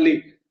ಸಾಮ್ರಾಜ್ಯಗಳಲ್ಲಿ,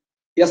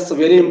 ಎಸ್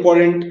ವೆರಿ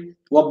ಇಂಪಾರ್ಟೆಂಟ್.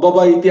 ಒಬ್ಬೊಬ್ಬ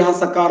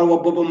ಇತಿಹಾಸಕಾರ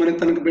ಒಬ್ಬೊಬ್ಬ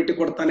ಮನೆತನಕ್ಕೆ ಭೇಟಿ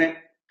ಕೊಡ್ತಾನೆ.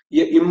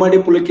 ಇಮ್ಮಡಿ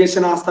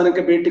ಪುಲಿಕೇಶನ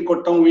ಆಸ್ಥಾನಕ್ಕೆ ಭೇಟಿ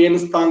ಕೊಟ್ಟವು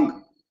ವೇನ್ಸ್ತಾಂಗ್.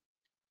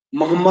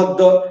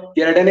 ಮೊಹಮ್ಮದ್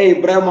 2ನೇ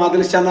ಇಬ್ರಾಹಿಂ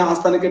ಆದಿಲ್ ಶಾನ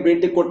ಆಸ್ಥಾನಕ್ಕೆ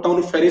ಭೇಟಿ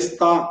ಕೊಟ್ಟವನು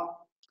ಫೆರಿಸ್ತಾ.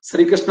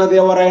 ಶ್ರೀಕೃಷ್ಣ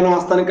ದೇವರಾಯನ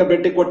ಆಸ್ಥಾನಕ್ಕೆ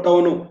ಭೇಟಿ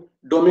ಕೊಟ್ಟವನು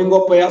ಡೊಮಿಂಗೋ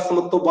ಪಯಾಸ್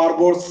ಮತ್ತು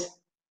ಬಾರ್ಬೋಸ್.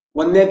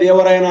 1ನೇ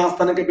ದೇವರಾಯನ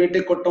ಆಸ್ಥಾನಕ್ಕೆ ಭೇಟಿ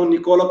ಕೊಟ್ಟವನು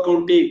ನಿಕೋಲೋ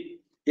ಕೌಂಟಿ.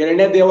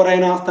 2ನೇ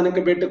ದೇವರಾಯನ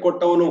ಆಸ್ಥಾನಕ್ಕೆ ಭೇಟಿ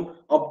ಕೊಟ್ಟವನು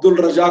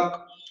ಅಬ್ದುಲ್ ರಜಾಕ್.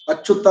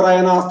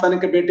 ಅಚ್ಯುತರಾಯನ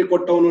ಆಸ್ಥಾನಕ್ಕೆ ಭೇಟಿ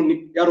ಕೊಟ್ಟವನು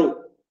ಯಾರು,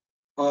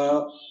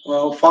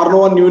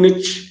 ಫಾರ್ನೋವನ್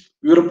ಯೂನಿಚ್.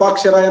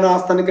 ವಿರೂಪಾಕ್ಷರಾಯನ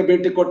ಆಸ್ಥಾನಕ್ಕೆ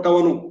ಭೇಟಿ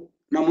ಕೊಟ್ಟವನು,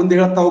 ನಾ ಮುಂದೆ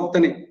ಹೇಳ್ತಾ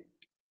ಹೋಗ್ತೇನೆ,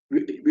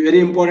 ವೆರಿ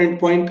ಇಂಪಾರ್ಟೆಂಟ್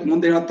ಪಾಯಿಂಟ್,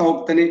 ಮುಂದೆ ಹೇಳ್ತಾ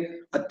ಹೋಗ್ತೇನೆ.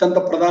 ಅತ್ಯಂತ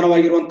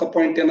ಪ್ರಧಾನವಾಗಿರುವಂತ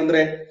ಪಾಯಿಂಟ್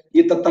ಏನಂದ್ರೆ,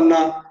 ಈತ ತನ್ನ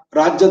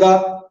ರಾಜ್ಯದ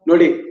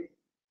ನೋಡಿ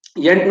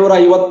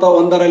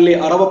 851ರಲ್ಲಿ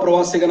ಅರಬ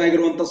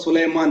ಪ್ರವಾಸಿಗನಾಗಿರುವಂತ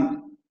ಸುಲೈಮಾನ್,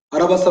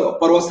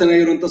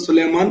 ಪ್ರವಾಸಿಗನಾಗಿರುವಂತ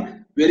ಸುಲೈಮಾನ್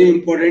ವೆರಿ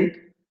ಇಂಪಾರ್ಟೆಂಟ್.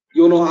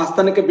 ಇವನು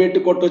ಆಸ್ಥಾನಕ್ಕೆ ಭೇಟಿ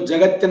ಕೊಟ್ಟು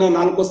ಜಗತ್ತಿನ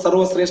 4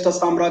 ಸರ್ವಶ್ರೇಷ್ಠ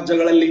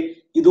ಸಾಮ್ರಾಜ್ಯಗಳಲ್ಲಿ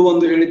ಇದು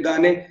ಒಂದು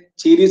ಹೇಳಿದ್ದಾನೆ.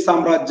 ಚೀರಿ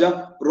ಸಾಮ್ರಾಜ್ಯ,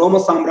 ರೋಮ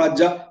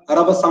ಸಾಮ್ರಾಜ್ಯ,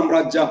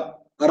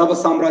 ಅರಬ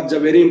ಸಾಮ್ರಾಜ್ಯ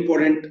ವೆರಿ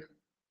ಇಂಪಾರ್ಟೆಂಟ್.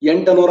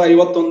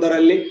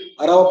 851ರಲ್ಲಿ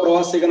ಅರಬ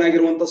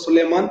ಪ್ರವಾಸಿಗನಾಗಿರುವಂತ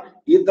ಸುಲೇಮಾನ್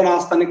ಈತನ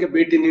ಆಸ್ಥಾನಕ್ಕೆ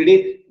ಭೇಟಿ ನೀಡಿ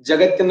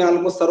ಜಗತ್ತಿನ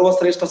 4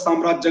 ಸರ್ವಶ್ರೇಷ್ಠ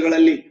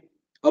ಸಾಮ್ರಾಜ್ಯಗಳಲ್ಲಿ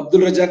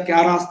ಅಬ್ದುಲ್ ರಜಾಕ್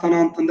ಯಾರ ಆಸ್ಥಾನ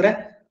ಅಂತಂದ್ರೆ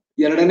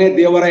 2ನೇ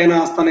ದೇವರಾಯನ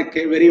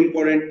ಆಸ್ಥಾನಕ್ಕೆ, ವೆರಿ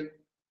ಇಂಪಾರ್ಟೆಂಟ್.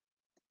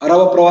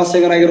 ಅರಬ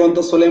ಪ್ರವಾಸಿಗನಾಗಿರುವಂತ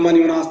ಸುಲೇಮಾನ್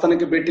ಇವನ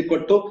ಆಸ್ಥಾನಕ್ಕೆ ಭೇಟಿ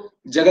ಕೊಟ್ಟು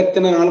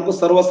ಜಗತ್ತಿನ 4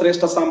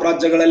 ಸರ್ವಶ್ರೇಷ್ಠ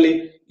ಸಾಮ್ರಾಜ್ಯಗಳಲ್ಲಿ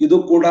ಇದು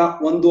ಕೂಡ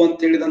ಒಂದು ಅಂತ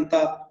ಹೇಳಿದಂತ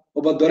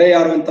ಒಬ್ಬ ದೊರೆ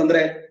ಯಾರು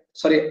ಅಂತಂದ್ರೆ,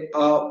 ಸಾರಿ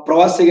ಆ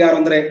ಪ್ರವಾಸಿಗ ಯಾರು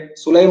ಅಂದ್ರೆ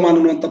ಸುಲೈಮಾನ್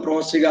ಅನ್ನುವಂತ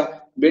ಪ್ರವಾಸಿಗ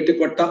ಭೇಟಿ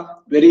ಕೊಟ್ಟ,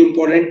 ವೆರಿ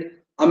ಇಂಪಾರ್ಟೆಂಟ್.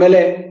 ಆಮೇಲೆ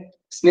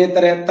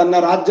ಸ್ನೇಹಿತರೆ, ತನ್ನ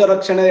ರಾಜ್ಯ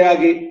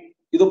ರಕ್ಷಣೆಗಾಗಿ,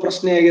 ಇದು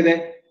ಪ್ರಶ್ನೆಯಾಗಿದೆ,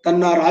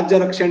 ತನ್ನ ರಾಜ್ಯ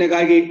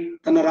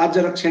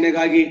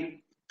ರಕ್ಷಣೆಗಾಗಿ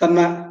ತನ್ನ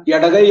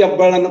ಎಡಗೈ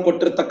ಹೆಬ್ಬೆರಳನ್ನು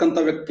ಕೊಟ್ಟಿರ್ತಕ್ಕಂಥ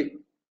ವ್ಯಕ್ತಿ.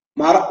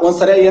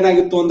 ಒಂದ್ಸರಿ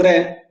ಏನಾಗಿತ್ತು ಅಂದ್ರೆ,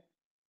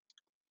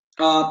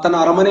 ತನ್ನ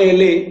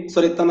ಅರಮನೆಯಲ್ಲಿ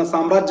ತನ್ನ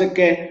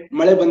ಸಾಮ್ರಾಜ್ಯಕ್ಕೆ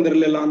ಮಳೆ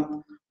ಬಂದಿರಲಿಲ್ಲ ಅಂತ.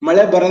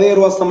 ಮಳೆ ಬರದೇ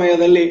ಇರುವ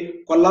ಸಮಯದಲ್ಲಿ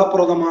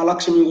ಕೊಲ್ಲಾಪುರದ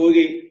ಮಹಾಲಕ್ಷ್ಮಿಗೆ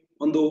ಹೋಗಿ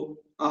ಒಂದು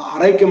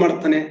ಆರೈಕೆ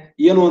ಮಾಡ್ತಾನೆ.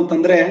 ಏನು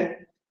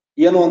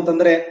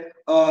ಅಂತಂದ್ರೆ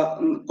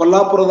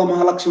ಕೊಲ್ಲಾಪುರದ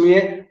ಮಹಾಲಕ್ಷ್ಮಿಯೇ,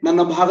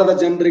 ನನ್ನ ಭಾಗದ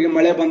ಜನರಿಗೆ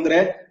ಮಳೆ ಬಂದ್ರೆ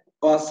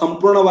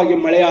ಸಂಪೂರ್ಣವಾಗಿ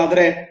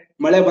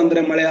ಮಳೆ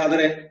ಬಂದ್ರೆ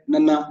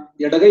ನನ್ನ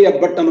ಎಡಗೈ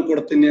ಹೆಬ್ಬೆಟ್ಟನ್ನು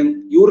ಕೊಡ್ತೀನಿ ಅಂತ.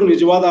 ಇವ್ರು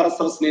ನಿಜವಾದ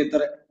ಅರಸರ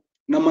ಸ್ನೇಹಿತರೆ.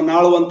 ನಮ್ಮ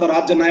ನಾಳುವಂತ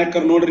ರಾಜ್ಯ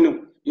ನಾಯಕರು ನೋಡ್ರಿ ನೀವು,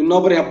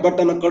 ಇನ್ನೊಬ್ಬರ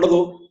ಹೆಬ್ಬೆಟ್ಟನ್ನು ಕಡಿದು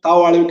ತಾವು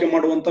ಆಳ್ವಿಕೆ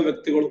ಮಾಡುವಂತ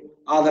ವ್ಯಕ್ತಿಗಳು.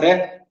 ಆದರೆ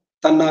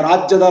ತನ್ನ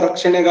ರಾಜ್ಯದ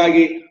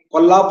ರಕ್ಷಣೆಗಾಗಿ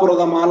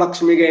ಕೊಲ್ಲಾಪುರದ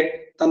ಮಹಾಲಕ್ಷ್ಮಿಗೆ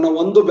ತನ್ನ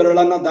ಒಂದು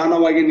ಬೆರಳನ್ನ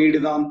ದಾನವಾಗಿ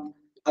ನೀಡಿದ ಅಂತ.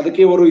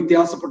 ಅದಕ್ಕೆ ಇವರು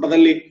ಇತಿಹಾಸ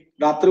ಪುಟದಲ್ಲಿ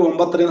ರಾತ್ರಿ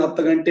 9ರಿಂದ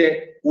 10 ಗಂಟೆ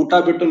ಊಟ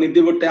ಬಿಟ್ಟು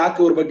ನಿದ್ದೆ ಬಿಟ್ಟು ಯಾಕೆ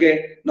ಇವ್ರ ಬಗ್ಗೆ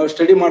ನಾವು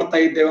ಸ್ಟಡಿ ಮಾಡ್ತಾ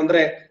ಇದ್ದೇವೆ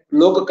ಅಂದ್ರೆ,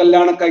 ಲೋಕ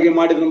ಕಲ್ಯಾಣಕ್ಕಾಗಿ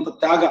ಮಾಡಿದಂತ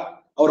ತ್ಯಾಗ,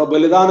 ಅವರ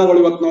ಬಲಿದಾನಗಳು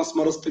ಇವತ್ತು ನಾವು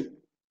ಸ್ಮರಿಸ್ತೀವಿ.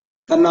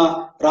 ತನ್ನ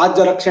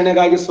ರಾಜ್ಯ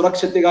ರಕ್ಷಣೆಗಾಗಿ,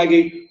 ಸುರಕ್ಷತೆಗಾಗಿ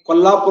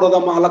ಕೊಲ್ಲಾಪುರದ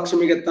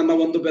ಮಹಾಲಕ್ಷ್ಮಿಗೆ ತನ್ನ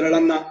ಒಂದು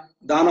ಬೆರಳನ್ನ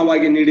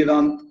ದಾನವಾಗಿ ನೀಡಿದ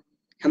ಅಂತ.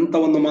 ಎಂತ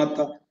ಒಂದು ಮಾತ.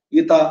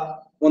 ಈತ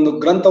ಒಂದು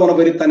ಗ್ರಂಥವನ್ನು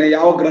ಬರೀತಾನೆ.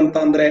 ಯಾವ ಗ್ರಂಥ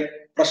ಅಂದ್ರೆ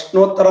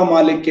ಪ್ರಶ್ನೋತ್ತರ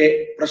ಮಾಲಿಕೆ.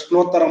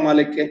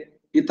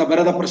 ಈತ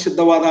ಬರೆದ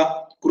ಪ್ರಸಿದ್ಧವಾದ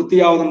ಕೃತಿ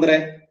ಯಾವುದಂದ್ರೆ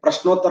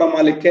ಪ್ರಶ್ನೋತ್ತರ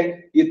ಮಾಲಿಕೆ.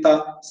 ಈತ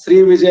ಶ್ರೀ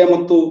ವಿಜಯ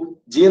ಮತ್ತು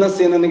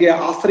ಜೀನಸೇನನಿಗೆ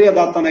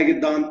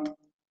ಆಶ್ರಯದಾತನಾಗಿದ್ದ ಅಂತ.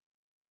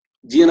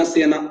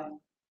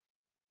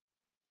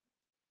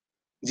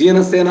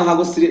 ಜೀನಸೇನ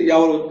ಹಾಗೂ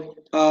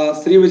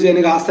ಶ್ರೀ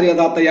ವಿಜಯನಿಗೆ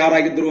ಆಶ್ರಯದಾತ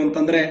ಯಾರಾಗಿದ್ರು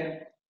ಅಂತಂದ್ರೆ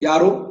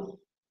ಯಾರು,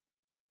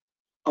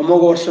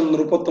 ಅಮೋಘ ವರ್ಷ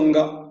ನೃಪತುಂಗ.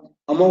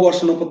 ಅಮೋಘ ವರ್ಷ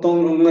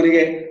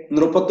ನೃಪತುಂಗನಿಗೆ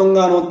ನೃಪತುಂಗ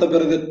ಅನ್ನುವಂತ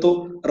ಬಿರುದಿತ್ತು,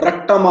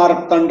 ರಕ್ತ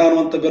ಮಾರ್ತಾಂಡ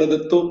ಅನ್ನುವಂತ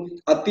ಬಿರುದಿತ್ತು,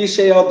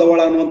 ಅತಿಶಯ ಧವಳ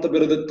ಅನ್ನುವಂತ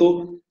ಬಿರುದಿತ್ತು,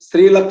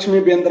 ಶ್ರೀಲಕ್ಷ್ಮಿ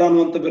ಬೇಂದ್ರ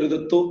ಅನ್ನುವಂತ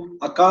ಬಿರುದಿತ್ತು,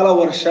 ಅಕಾಲ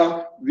ವರ್ಷ,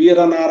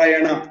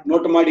 ವೀರನಾರಾಯಣ.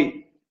 ನೋಟ್ ಮಾಡಿ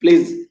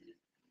please,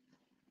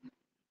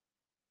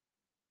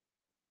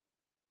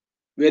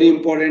 very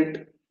important.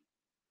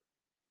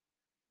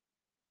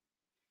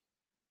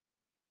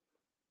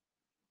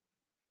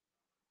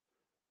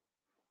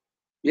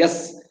 S,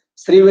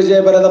 Shri ವಿಜಯ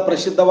ಬರೆದ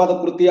ಪ್ರಸಿದ್ಧವಾದ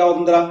ಕೃತಿ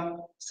ಯಾವ್ದಂದ್ರ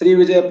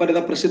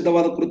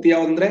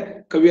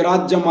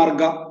ಕವಿರಾಜ್ಯ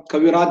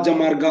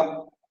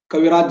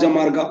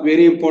ಮಾರ್ಗ,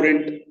 ವೆರಿ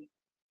ಇಂಪಾರ್ಟೆಂಟ್.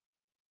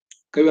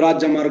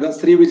 ಕವಿರಾಜ್ಯ ಮಾರ್ಗ,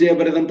 ಶ್ರೀ ವಿಜಯ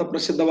ಬರೆದಂತ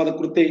ಪ್ರಸಿದ್ಧವಾದ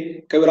ಕೃತಿ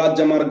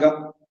ಕವಿರಾಜ್ಯ ಮಾರ್ಗ.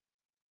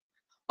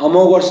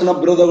 ಅಮೋಘ ವರ್ಷನ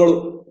ಬಿರುದುಗಳು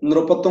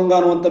ನೃಪತುಂಗ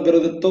ಅನ್ನುವಂತ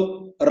ಬಿರುದಿತ್ತು,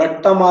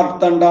 ರಕ್ತ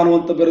ಮಾರ್ತಾಂಡ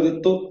ಅನ್ನುವಂತ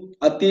ಬಿರುದಿತ್ತು,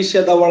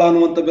 ಅತಿಶಯ ಧವಳ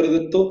ಅನ್ನುವಂತ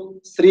ಬಿರುದಿತ್ತು,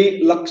 ಶ್ರೀ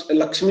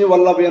ಲಕ್ಷ್ಮೀ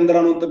ವಲ್ಲಭೇಂದ್ರ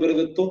ಅನ್ನುವಂತ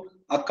ಬಿರುದಿತ್ತು,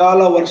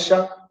 ಅಕಾಲ ವರ್ಷ,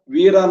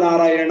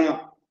 ವೀರನಾರಾಯಣ.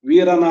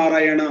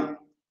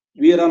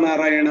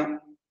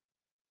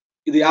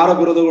 ಇದು ಯಾರ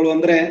ಬಿರುದುಗಳು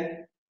ಅಂದ್ರೆ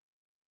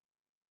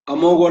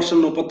ಅಮೋಘ ವರ್ಷ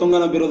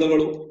ನೃಪತುಂಗನ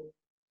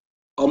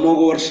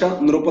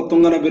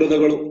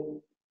ಬಿರುದುಗಳು,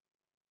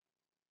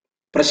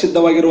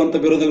 ಪ್ರಸಿದ್ಧವಾಗಿರುವಂತ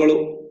ಬಿರುದುಗಳು.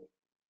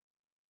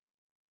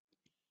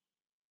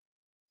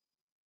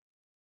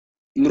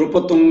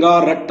 ನೃಪತುಂಗ,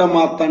 ರಟ್ಟ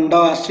ಮಾತಂಡ,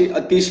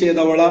 ಅತಿಶಯ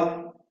ಧವಳ,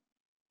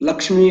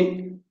 ಲಕ್ಷ್ಮೀ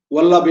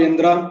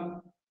ವಲ್ಲಭೇಂದ್ರ,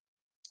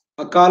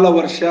 ಅಕಾಲ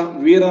ವರ್ಷ,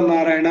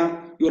 ವೀರನಾರಾಯಣ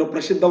ಇವರ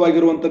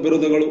ಪ್ರಸಿದ್ಧವಾಗಿರುವಂತ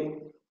ಬಿರುದುಗಳು.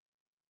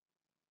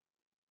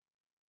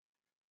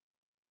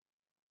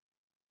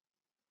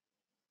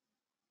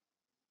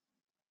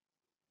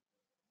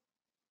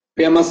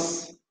 ಫೇಮಸ್,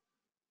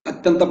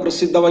 ಅತ್ಯಂತ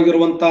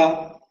ಪ್ರಸಿದ್ಧವಾಗಿರುವಂತ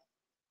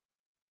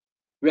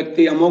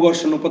ವ್ಯಕ್ತಿ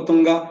ಅಮೋಘವರ್ಷ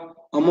ನೃಪತುಂಗ.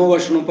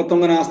 ಅಮೋಘವರ್ಷ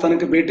ನೃಪತುಂಗನ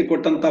ಆಸ್ಥಾನಕ್ಕೆ ಭೇಟಿ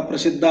ಕೊಟ್ಟಂತ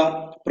ಪ್ರಸಿದ್ಧ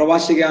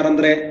ಪ್ರವಾಸಿಗೆ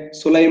ಯಾರಂದ್ರೆ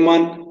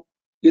ಸುಲೈಮಾನ್.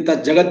 ಈತ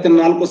ಜಗತ್ತಿನ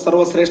 4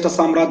 ಸರ್ವಶ್ರೇಷ್ಠ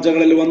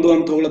ಸಾಮ್ರಾಜ್ಯಗಳಲ್ಲಿ ಒಂದು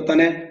ಅಂತ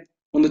ಹೇಳುತ್ತಾನೆ.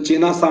 ಒಂದು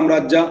ಚೀನಾ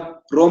ಸಾಮ್ರಾಜ್ಯ,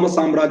 ರೋಮ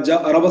ಸಾಮ್ರಾಜ್ಯ,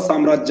 ಅರಬ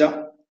ಸಾಮ್ರಾಜ್ಯ.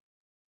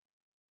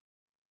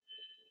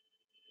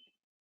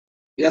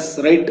 S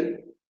right.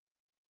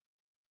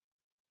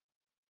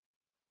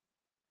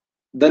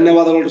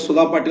 ಧನ್ಯವಾದಗಳು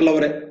ಸುಧಾ ಪಾಟೀಲ್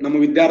ಅವರೇ, ನಮ್ಮ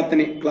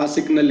ವಿದ್ಯಾರ್ಥಿನಿ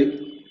ಕ್ಲಾಸಿಕ್ ನಲ್ಲಿ.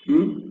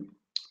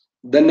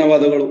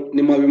 ಧನ್ಯವಾದಗಳು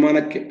ನಿಮ್ಮ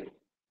ಅಭಿಮಾನಕ್ಕೆ.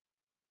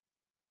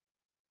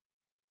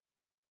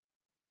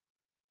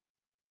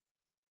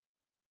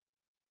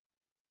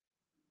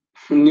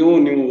 ನೀವು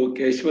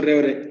ಓಕೆ ಐಶ್ವರ್ಯ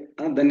ಅವರೇ,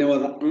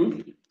 ಧನ್ಯವಾದ.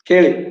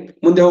 ಕೇಳಿ,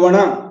 ಮುಂದೆ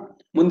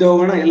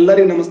ಹೋಗೋಣ.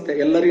 ಎಲ್ಲರಿಗೂ ನಮಸ್ತೆ,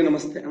 ಎಲ್ಲರಿಗೂ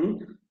ನಮಸ್ತೆ.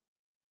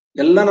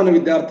 ಎಲ್ಲ ನನ್ನ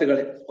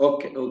ವಿದ್ಯಾರ್ಥಿಗಳೇ.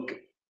 ಓಕೆ ಓಕೆ,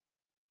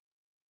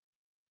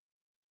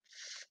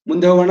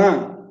 ಮುಂದೆ ಹೋಗೋಣ.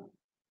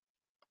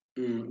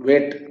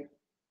 ವೇಟ್.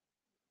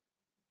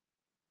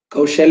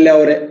 ಕೌಶಲ್ಯ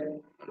ಅವರೇ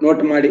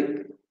ನೋಟ್ ಮಾಡಿ.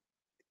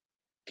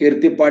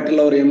 ಕೀರ್ತಿ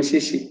ಪಾಟೀಲ್ ಅವರು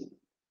MCC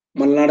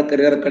ಮಲ್ನಾಡ್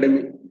ಕರಿಯರ್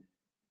ಅಕಾಡೆಮಿ.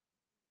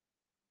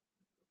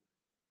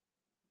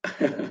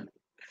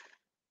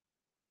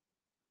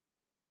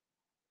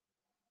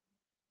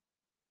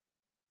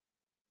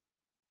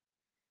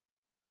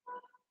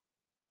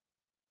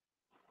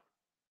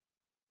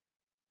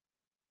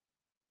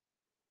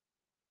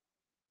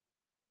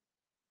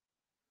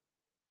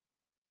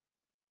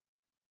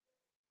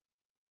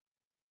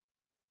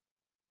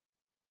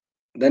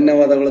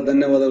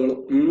 ಧನ್ಯವಾದಗಳು.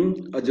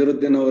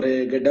 ಅಜರುದ್ದೀನ್ ಅವರೇ,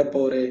 ಗೆಡ್ಡಪ್ಪ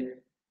ಅವರೇ.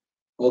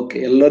 ಓಕೆ,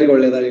 ಎಲ್ಲರಿಗೂ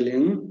ಒಳ್ಳೇದಾಗಲಿ.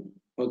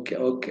 Okay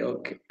okay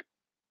okay.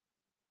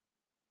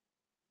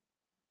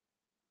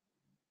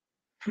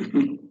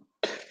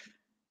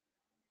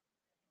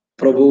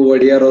 ಪ್ರಭು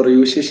ಒಡಿಯಾರ್ ಅವರು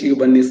UCCಗೆ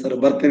ಬನ್ನಿ ಸರ್.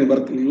 ಬರ್ತೀನಿ.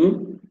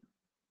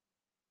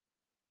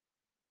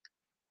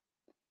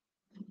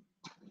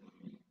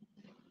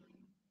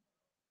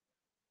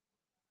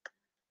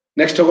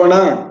 ನೆಕ್ಸ್ಟ್ ಹೋಗೋಣ.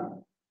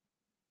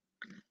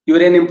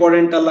 ಇವರೇನ್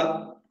ಇಂಪಾರ್ಟೆಂಟ್ ಅಲ್ಲ.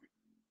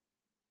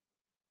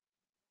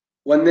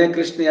 1ನೇ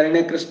ಕೃಷ್ಣ,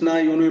 2ನೇ ಕೃಷ್ಣ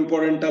ಇವನು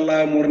ಇಂಪಾರ್ಟೆಂಟ್ ಅಲ್ಲ.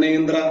 3ನೇ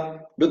ಇಂದ್ರ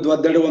ಬಿದ್ದು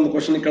ಒದ್ದೆಡೆ ಒಂದು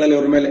ಕ್ವಶನ್ ಕೇಳಲಿ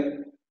ಅವ್ರ ಮೇಲೆ.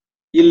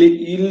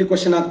 ಇಲ್ಲಿ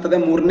ಕ್ವಶನ್ ಆಗ್ತದೆ.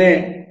 3ನೇ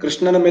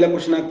ಕೃಷ್ಣನ ಮೇಲೆ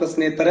ಕ್ವಶನ್ ಆಗ್ತದೆ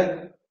ಸ್ನೇಹಿತರೆ.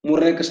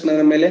 3ನೇ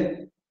ಕೃಷ್ಣನ ಮೇಲೆ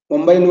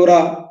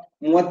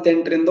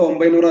 938ರಿಂದ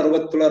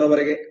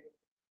 967ರವರೆಗೆ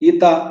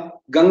ಈತ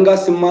ಗಂಗಾ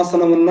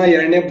ಸಿಂಹಾಸನವನ್ನ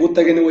 2ನೇ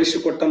ಭೂತಗೆನೆ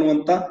ವಹಿಸಿಕೊಟ್ಟನು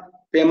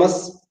ಫೇಮಸ್.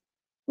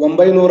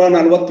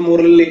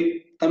 943ರಲ್ಲಿ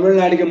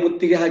ತಮಿಳುನಾಡಿಗೆ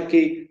ಮುತ್ತಿಗೆ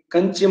ಹಾಕಿ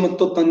ಕಂಚಿ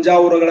ಮತ್ತು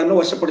ತಂಜಾವೂರುಗಳನ್ನು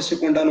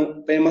ವಶಪಡಿಸಿಕೊಂಡನು.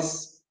 ಫೇಮಸ್.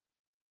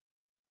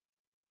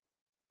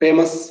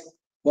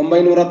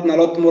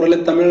 943ರಲ್ಲಿ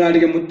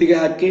ತಮಿಳುನಾಡಿಗೆ ಮುತ್ತಿಗೆ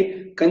ಹಾಕಿ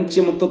ಕಂಚಿ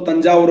ಮತ್ತು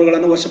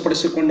ತಂಜಾವೂರುಗಳನ್ನು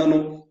ವಶಪಡಿಸಿಕೊಂಡನು.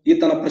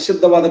 ಈತನ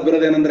ಪ್ರಸಿದ್ಧವಾದ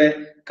ಬಿರುದೇನೆಂದ್ರೆ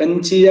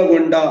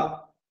ಕಂಚಿಯಗೊಂಡ.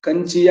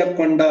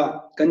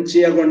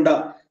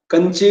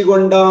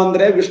 ಕಂಚಿಗೊಂಡ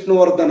ಅಂದ್ರೆ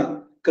ವಿಷ್ಣುವರ್ಧನ.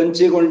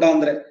 ಕಂಚಿಯ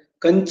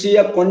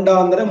ಕೊಂಡ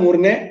ಅಂದ್ರೆ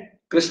 3ನೇ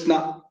ಕೃಷ್ಣ.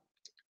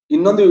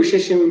 ಇನ್ನೊಂದು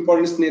ವಿಶೇಷ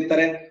ಇಂಪಾರ್ಟೆಂಟ್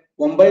ಸ್ನೇಹಿತರೆ,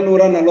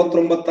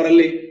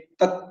 949ರಲ್ಲಿ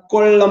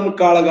ತಕ್ಕೊಳ್ಳಂ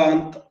ಕಾಳಗ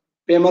ಅಂತ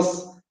ಫೇಮಸ್.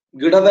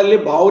 ಗಿಡದಲ್ಲಿ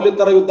ಬಾವುಲಿ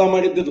ತರ ಯುದ್ಧ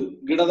ಮಾಡಿದ್ದು.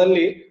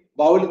 ಗಿಡದಲ್ಲಿ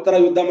ಬಾವುಲಿ ತರ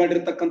ಯುದ್ಧ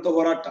ಮಾಡಿರ್ತಕ್ಕಂಥ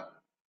ಹೋರಾಟ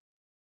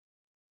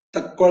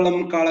ತಕ್ಕೊಳ್ಳಂ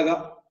ಕಾಳಗ.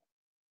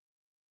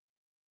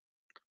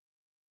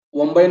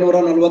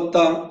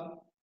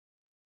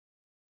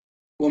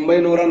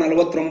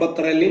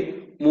 949ರಲ್ಲಿ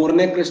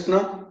ಮೂರನೇ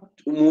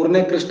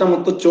ಕೃಷ್ಣ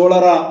ಮತ್ತು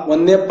ಚೋಳರ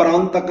ಒಂದೇ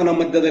ಪರಾಂತಕನ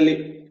ಮಧ್ಯದಲ್ಲಿ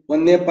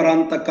ಒಂದೇ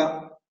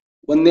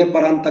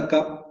ಪರಾಂತಕ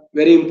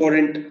ವೆರಿ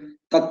ಇಂಪಾರ್ಟೆಂಟ್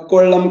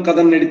ತಕ್ಕೊಳ್ಳಂ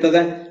ಕದನ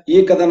ನಡೀತದೆ. ಈ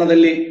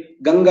ಕದನದಲ್ಲಿ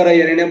ಗಂಗರ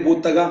 2ನೇ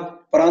ಭೂತಗ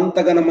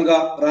ಪರಾಂತಕನ ಮಗ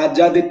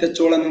ರಾಜಾದಿತ್ಯ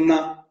ಚೋಳನನ್ನ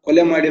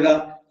ಕೊಲೆ ಮಾಡಿದ.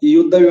 ಈ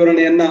ಯುದ್ಧ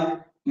ವಿವರಣೆಯನ್ನ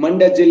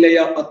ಮಂಡ್ಯ ಜಿಲ್ಲೆಯ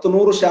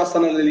ಹತ್ತಕೂರು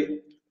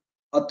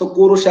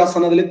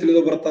ಶಾಸನದಲ್ಲಿ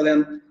ತಿಳಿದು ಬರುತ್ತದೆ.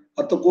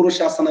 ಹತ್ತಕೂರು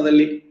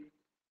ಶಾಸನದಲ್ಲಿ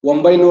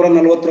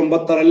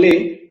 949ರಲ್ಲಿ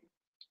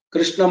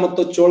ಕೃಷ್ಣ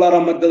ಮತ್ತು ಚೋಳರ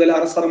ಮಧ್ಯದಲ್ಲಿ,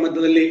 ಅರಸರ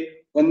ಮಧ್ಯದಲ್ಲಿ,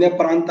 ಒಂದೇ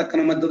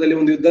ಪರಾಂತಕನ ಮಧ್ಯದಲ್ಲಿ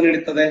ಒಂದು ಯುದ್ಧ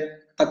ನಡೀತದೆ.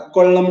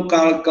 ತಕ್ಕೊಳ್ಳಂ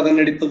ಕದನ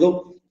ನಡೀತದು.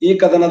 ಈ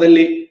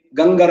ಕದನದಲ್ಲಿ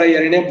ಗಂಗರ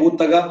 2ನೇ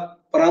ಭೂತಗ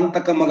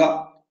ಪರಾಂತಕನ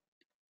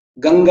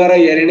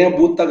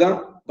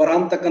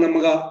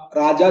ಮಗ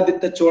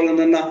ರಾಜಾದಿತ್ಯ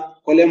ಚೋಳನನ್ನ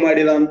ಕೊಲೆ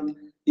ಮಾಡಿದ.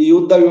 ಈ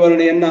ಯುದ್ಧ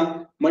ವಿವರಣೆಯನ್ನ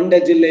ಮಂಡ್ಯ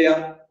ಜಿಲ್ಲೆಯ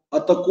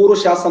ಹತ್ತಕೂರು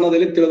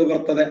ಶಾಸನದಲ್ಲಿ ತಿಳಿದು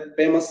ಬರ್ತದೆ.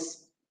 ಫೇಮಸ್.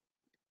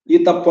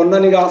 ಈತ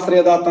ಪೊನ್ನನಿಗೆ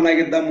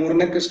ಆಶ್ರಯದಾತನಾಗಿದ್ದ.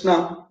 3ನೇ ಕೃಷ್ಣ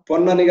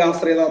ಪೊನ್ನನಿಗೆ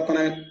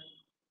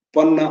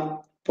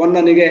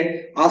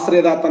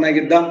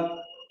ಆಶ್ರಯದಾತನಾಗಿದ್ದ.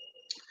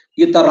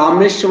 ಈತ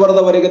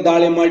ರಾಮೇಶ್ವರದವರೆಗೆ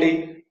ದಾಳಿ ಮಾಡಿ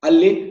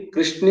ಅಲ್ಲಿ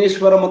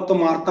ಕೃಷ್ಣೇಶ್ವರ ಮತ್ತು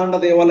ಮಾರ್ತಾಂಡ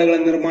ದೇವಾಲಯಗಳ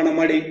ನಿರ್ಮಾಣ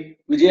ಮಾಡಿ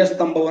ವಿಜಯ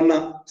ಸ್ತಂಭವನ್ನ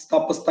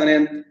ಸ್ಥಾಪಿಸ್ತಾನೆ.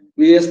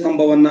 ವಿಜಯ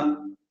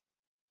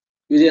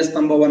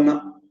ಸ್ತಂಭವನ್ನ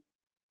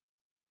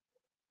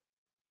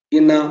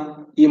ಇನ್ನ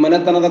ಈ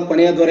ಮನೆತನದ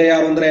ಕೊನೆಯ ದೊರೆ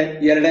ಯಾರು ಅಂದ್ರೆ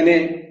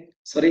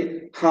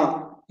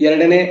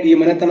ಎರಡನೇ ಈ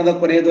ಮನೆತನದ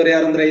ಕೊನೆಯ ದೊರೆ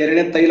ಯಾರಂದ್ರೆ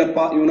 2ನೇ ತೈಲಪ್ಪ.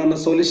 ಇವನನ್ನು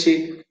ಸೋಲಿಸಿ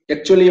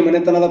ಆಕ್ಚುಲಿ ಈ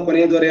ಮನೆತನದ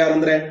ಕೊನೆಯ ದೊರೆ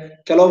ಯಾರಂದ್ರೆ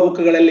ಕೆಲವು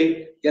ಬುಕ್ಗಳಲ್ಲಿ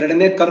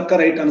 2ನೇ ಕರ್ಕ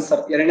ರೈಟ್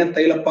ಆನ್ಸರ್. 2ನೇ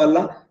ತೈಲಪ್ಪ ಅಲ್ಲ,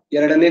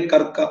 2ನೇ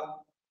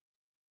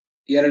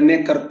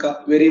ಕರ್ಕ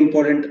ವೆರಿ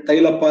ಇಂಪಾರ್ಟೆಂಟ್.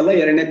 ತೈಲಪ್ಪ ಅಲ್ಲ,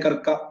 2ನೇ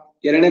ಕರ್ಕ.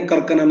 2ನೇ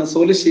ಕರ್ಕನನ್ನು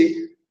ಸೋಲಿಸಿ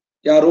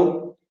ಯಾರು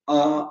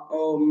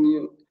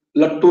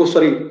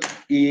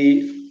ಈ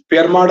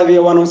ಪೇರ್ಮಾಡ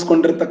ದೇವ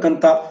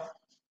ಅನ್ನಿಸ್ಕೊಂಡಿರ್ತಕ್ಕಂಥ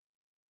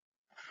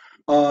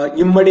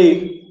ಇಮ್ಮಡಿ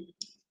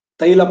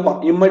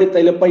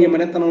ತೈಲಪ್ಪ ಈ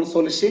ಮನೆತನವನ್ನು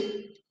ಸೋಲಿಸಿ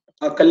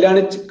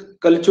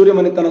ಕಲ್ಚೂರಿ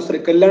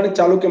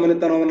ಚಾಲುಕ್ಯ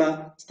ಮನೆತನವನ್ನ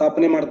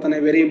ಸ್ಥಾಪನೆ ಮಾಡ್ತಾನೆ.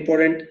 Very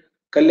important.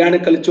 ಕಲ್ಯಾಣಿ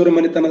ಕಲ್ಚೂರಿ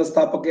ಮನೆತನದ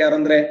ಸ್ಥಾಪಕ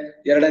ಯಾರಂದ್ರೆ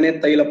ಎರಡನೇ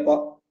ತೈಲಪ್ಪ.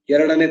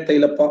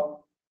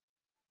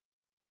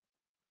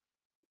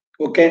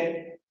 ಓಕೆ,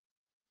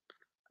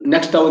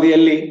 ನೆಕ್ಸ್ಟ್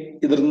ಅವಧಿಯಲ್ಲಿ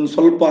ಇದ್ರ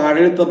ಸ್ವಲ್ಪ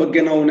ಆಡಳಿತ ಬಗ್ಗೆ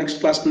ನಾವು ನೆಕ್ಸ್ಟ್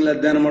ಕ್ಲಾಸ್ ನಲ್ಲಿ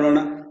ಅಧ್ಯಯನ ಮಾಡೋಣ.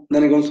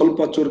 ನನಗೆ ಒಂದು ಸ್ವಲ್ಪ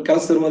ಚೂರು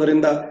ಕೆಲಸ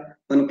ಇರುವುದರಿಂದ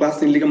ನನ್ನ ಕ್ಲಾಸ್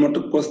ಇಲ್ಲಿಗೆ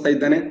ಮೊಟ್ಟಕ್ಕೋಸ್ತಾ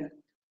ಇದ್ದೇನೆ.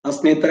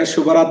 ಸ್ನೇಹಿತರೆ,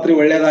 ಶುಭರಾತ್ರಿ.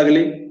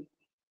 ಒಳ್ಳೇದಾಗಲಿ,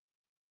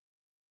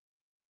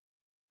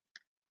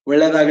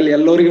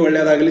 ಎಲ್ಲರಿಗೂ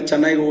ಒಳ್ಳೇದಾಗಲಿ.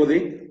 ಚೆನ್ನಾಗಿ ಓದಿ.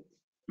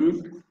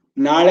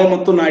 ನಾಳೆ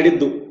ಮತ್ತು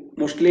ನಾಡಿದ್ದು,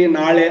 ಮೋಸ್ಟ್ಲಿ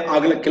ನಾಳೆ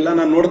ಆಗ್ಲಿಕ್ಕಿಲ್ಲ,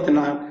 ನಾನು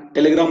ನೋಡ್ತೀನಿ,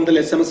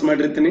 ಟೆಲಿಗ್ರಾಮ್ದಲ್ಲಿ SMS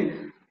ಮಾಡಿರ್ತೀನಿ.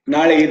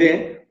 ನಾಳೆ ಇದೆ,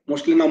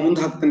 ಮೋಸ್ಟ್ಲಿ ನಾ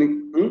ಮುಂದೆ ಹಾಕ್ತೀನಿ.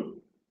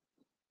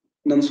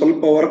 ನನ್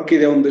ಸ್ವಲ್ಪ ವರ್ಕ್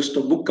ಇದೆ, ಒಂದಿಷ್ಟು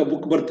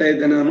ಬುಕ್ ಬರ್ತಾ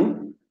ಇದ್ದೇನೆ ನಾನು.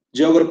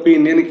 ಜಿಯೋಗ್ರಫಿ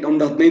ಇನ್ನೇನು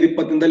ಒಂದು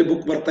 15-20 ದಿನದಲ್ಲಿ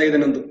ಬುಕ್ ಬರ್ತಾ ಇದೆ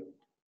ನಂದು.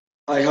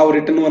 I have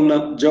written one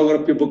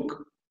geography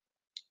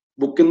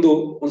ಬುಕ್ಕಿಂದು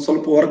ಒಂದ್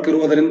ಸ್ವಲ್ಪ ವರ್ಕ್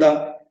ಇರುವುದರಿಂದ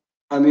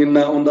ಇನ್ನ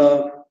ಒಂದು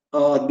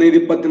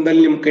 15-20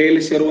 ದಿನದಲ್ಲಿ ನಿಮ್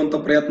ಕೈಯಲ್ಲಿ ಸೇರುವಂತ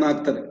ಪ್ರಯತ್ನ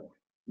ಆಗ್ತದೆ.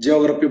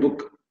 Geography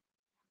book,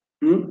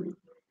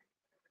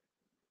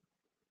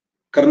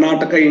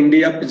 Karnataka,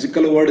 India,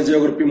 physical, world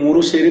geography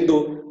 3 ಸೇರಿದ್ದು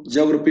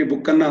ಜಿಯೋಗ್ರಫಿ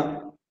ಬುಕ್ ಅನ್ನ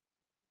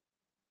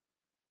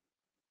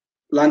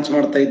ಲಾಂಚ್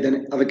ಮಾಡ್ತಾ ಇದ್ದೇನೆ.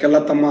 ಅದಕ್ಕೆಲ್ಲ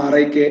ತಮ್ಮ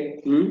ಆರೈಕೆ.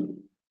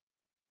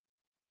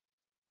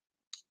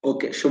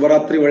 ಓಕೆ,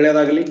 ಶುಭರಾತ್ರಿ,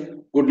 ಒಳ್ಳೇದಾಗಲಿ.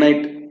 Good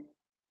night.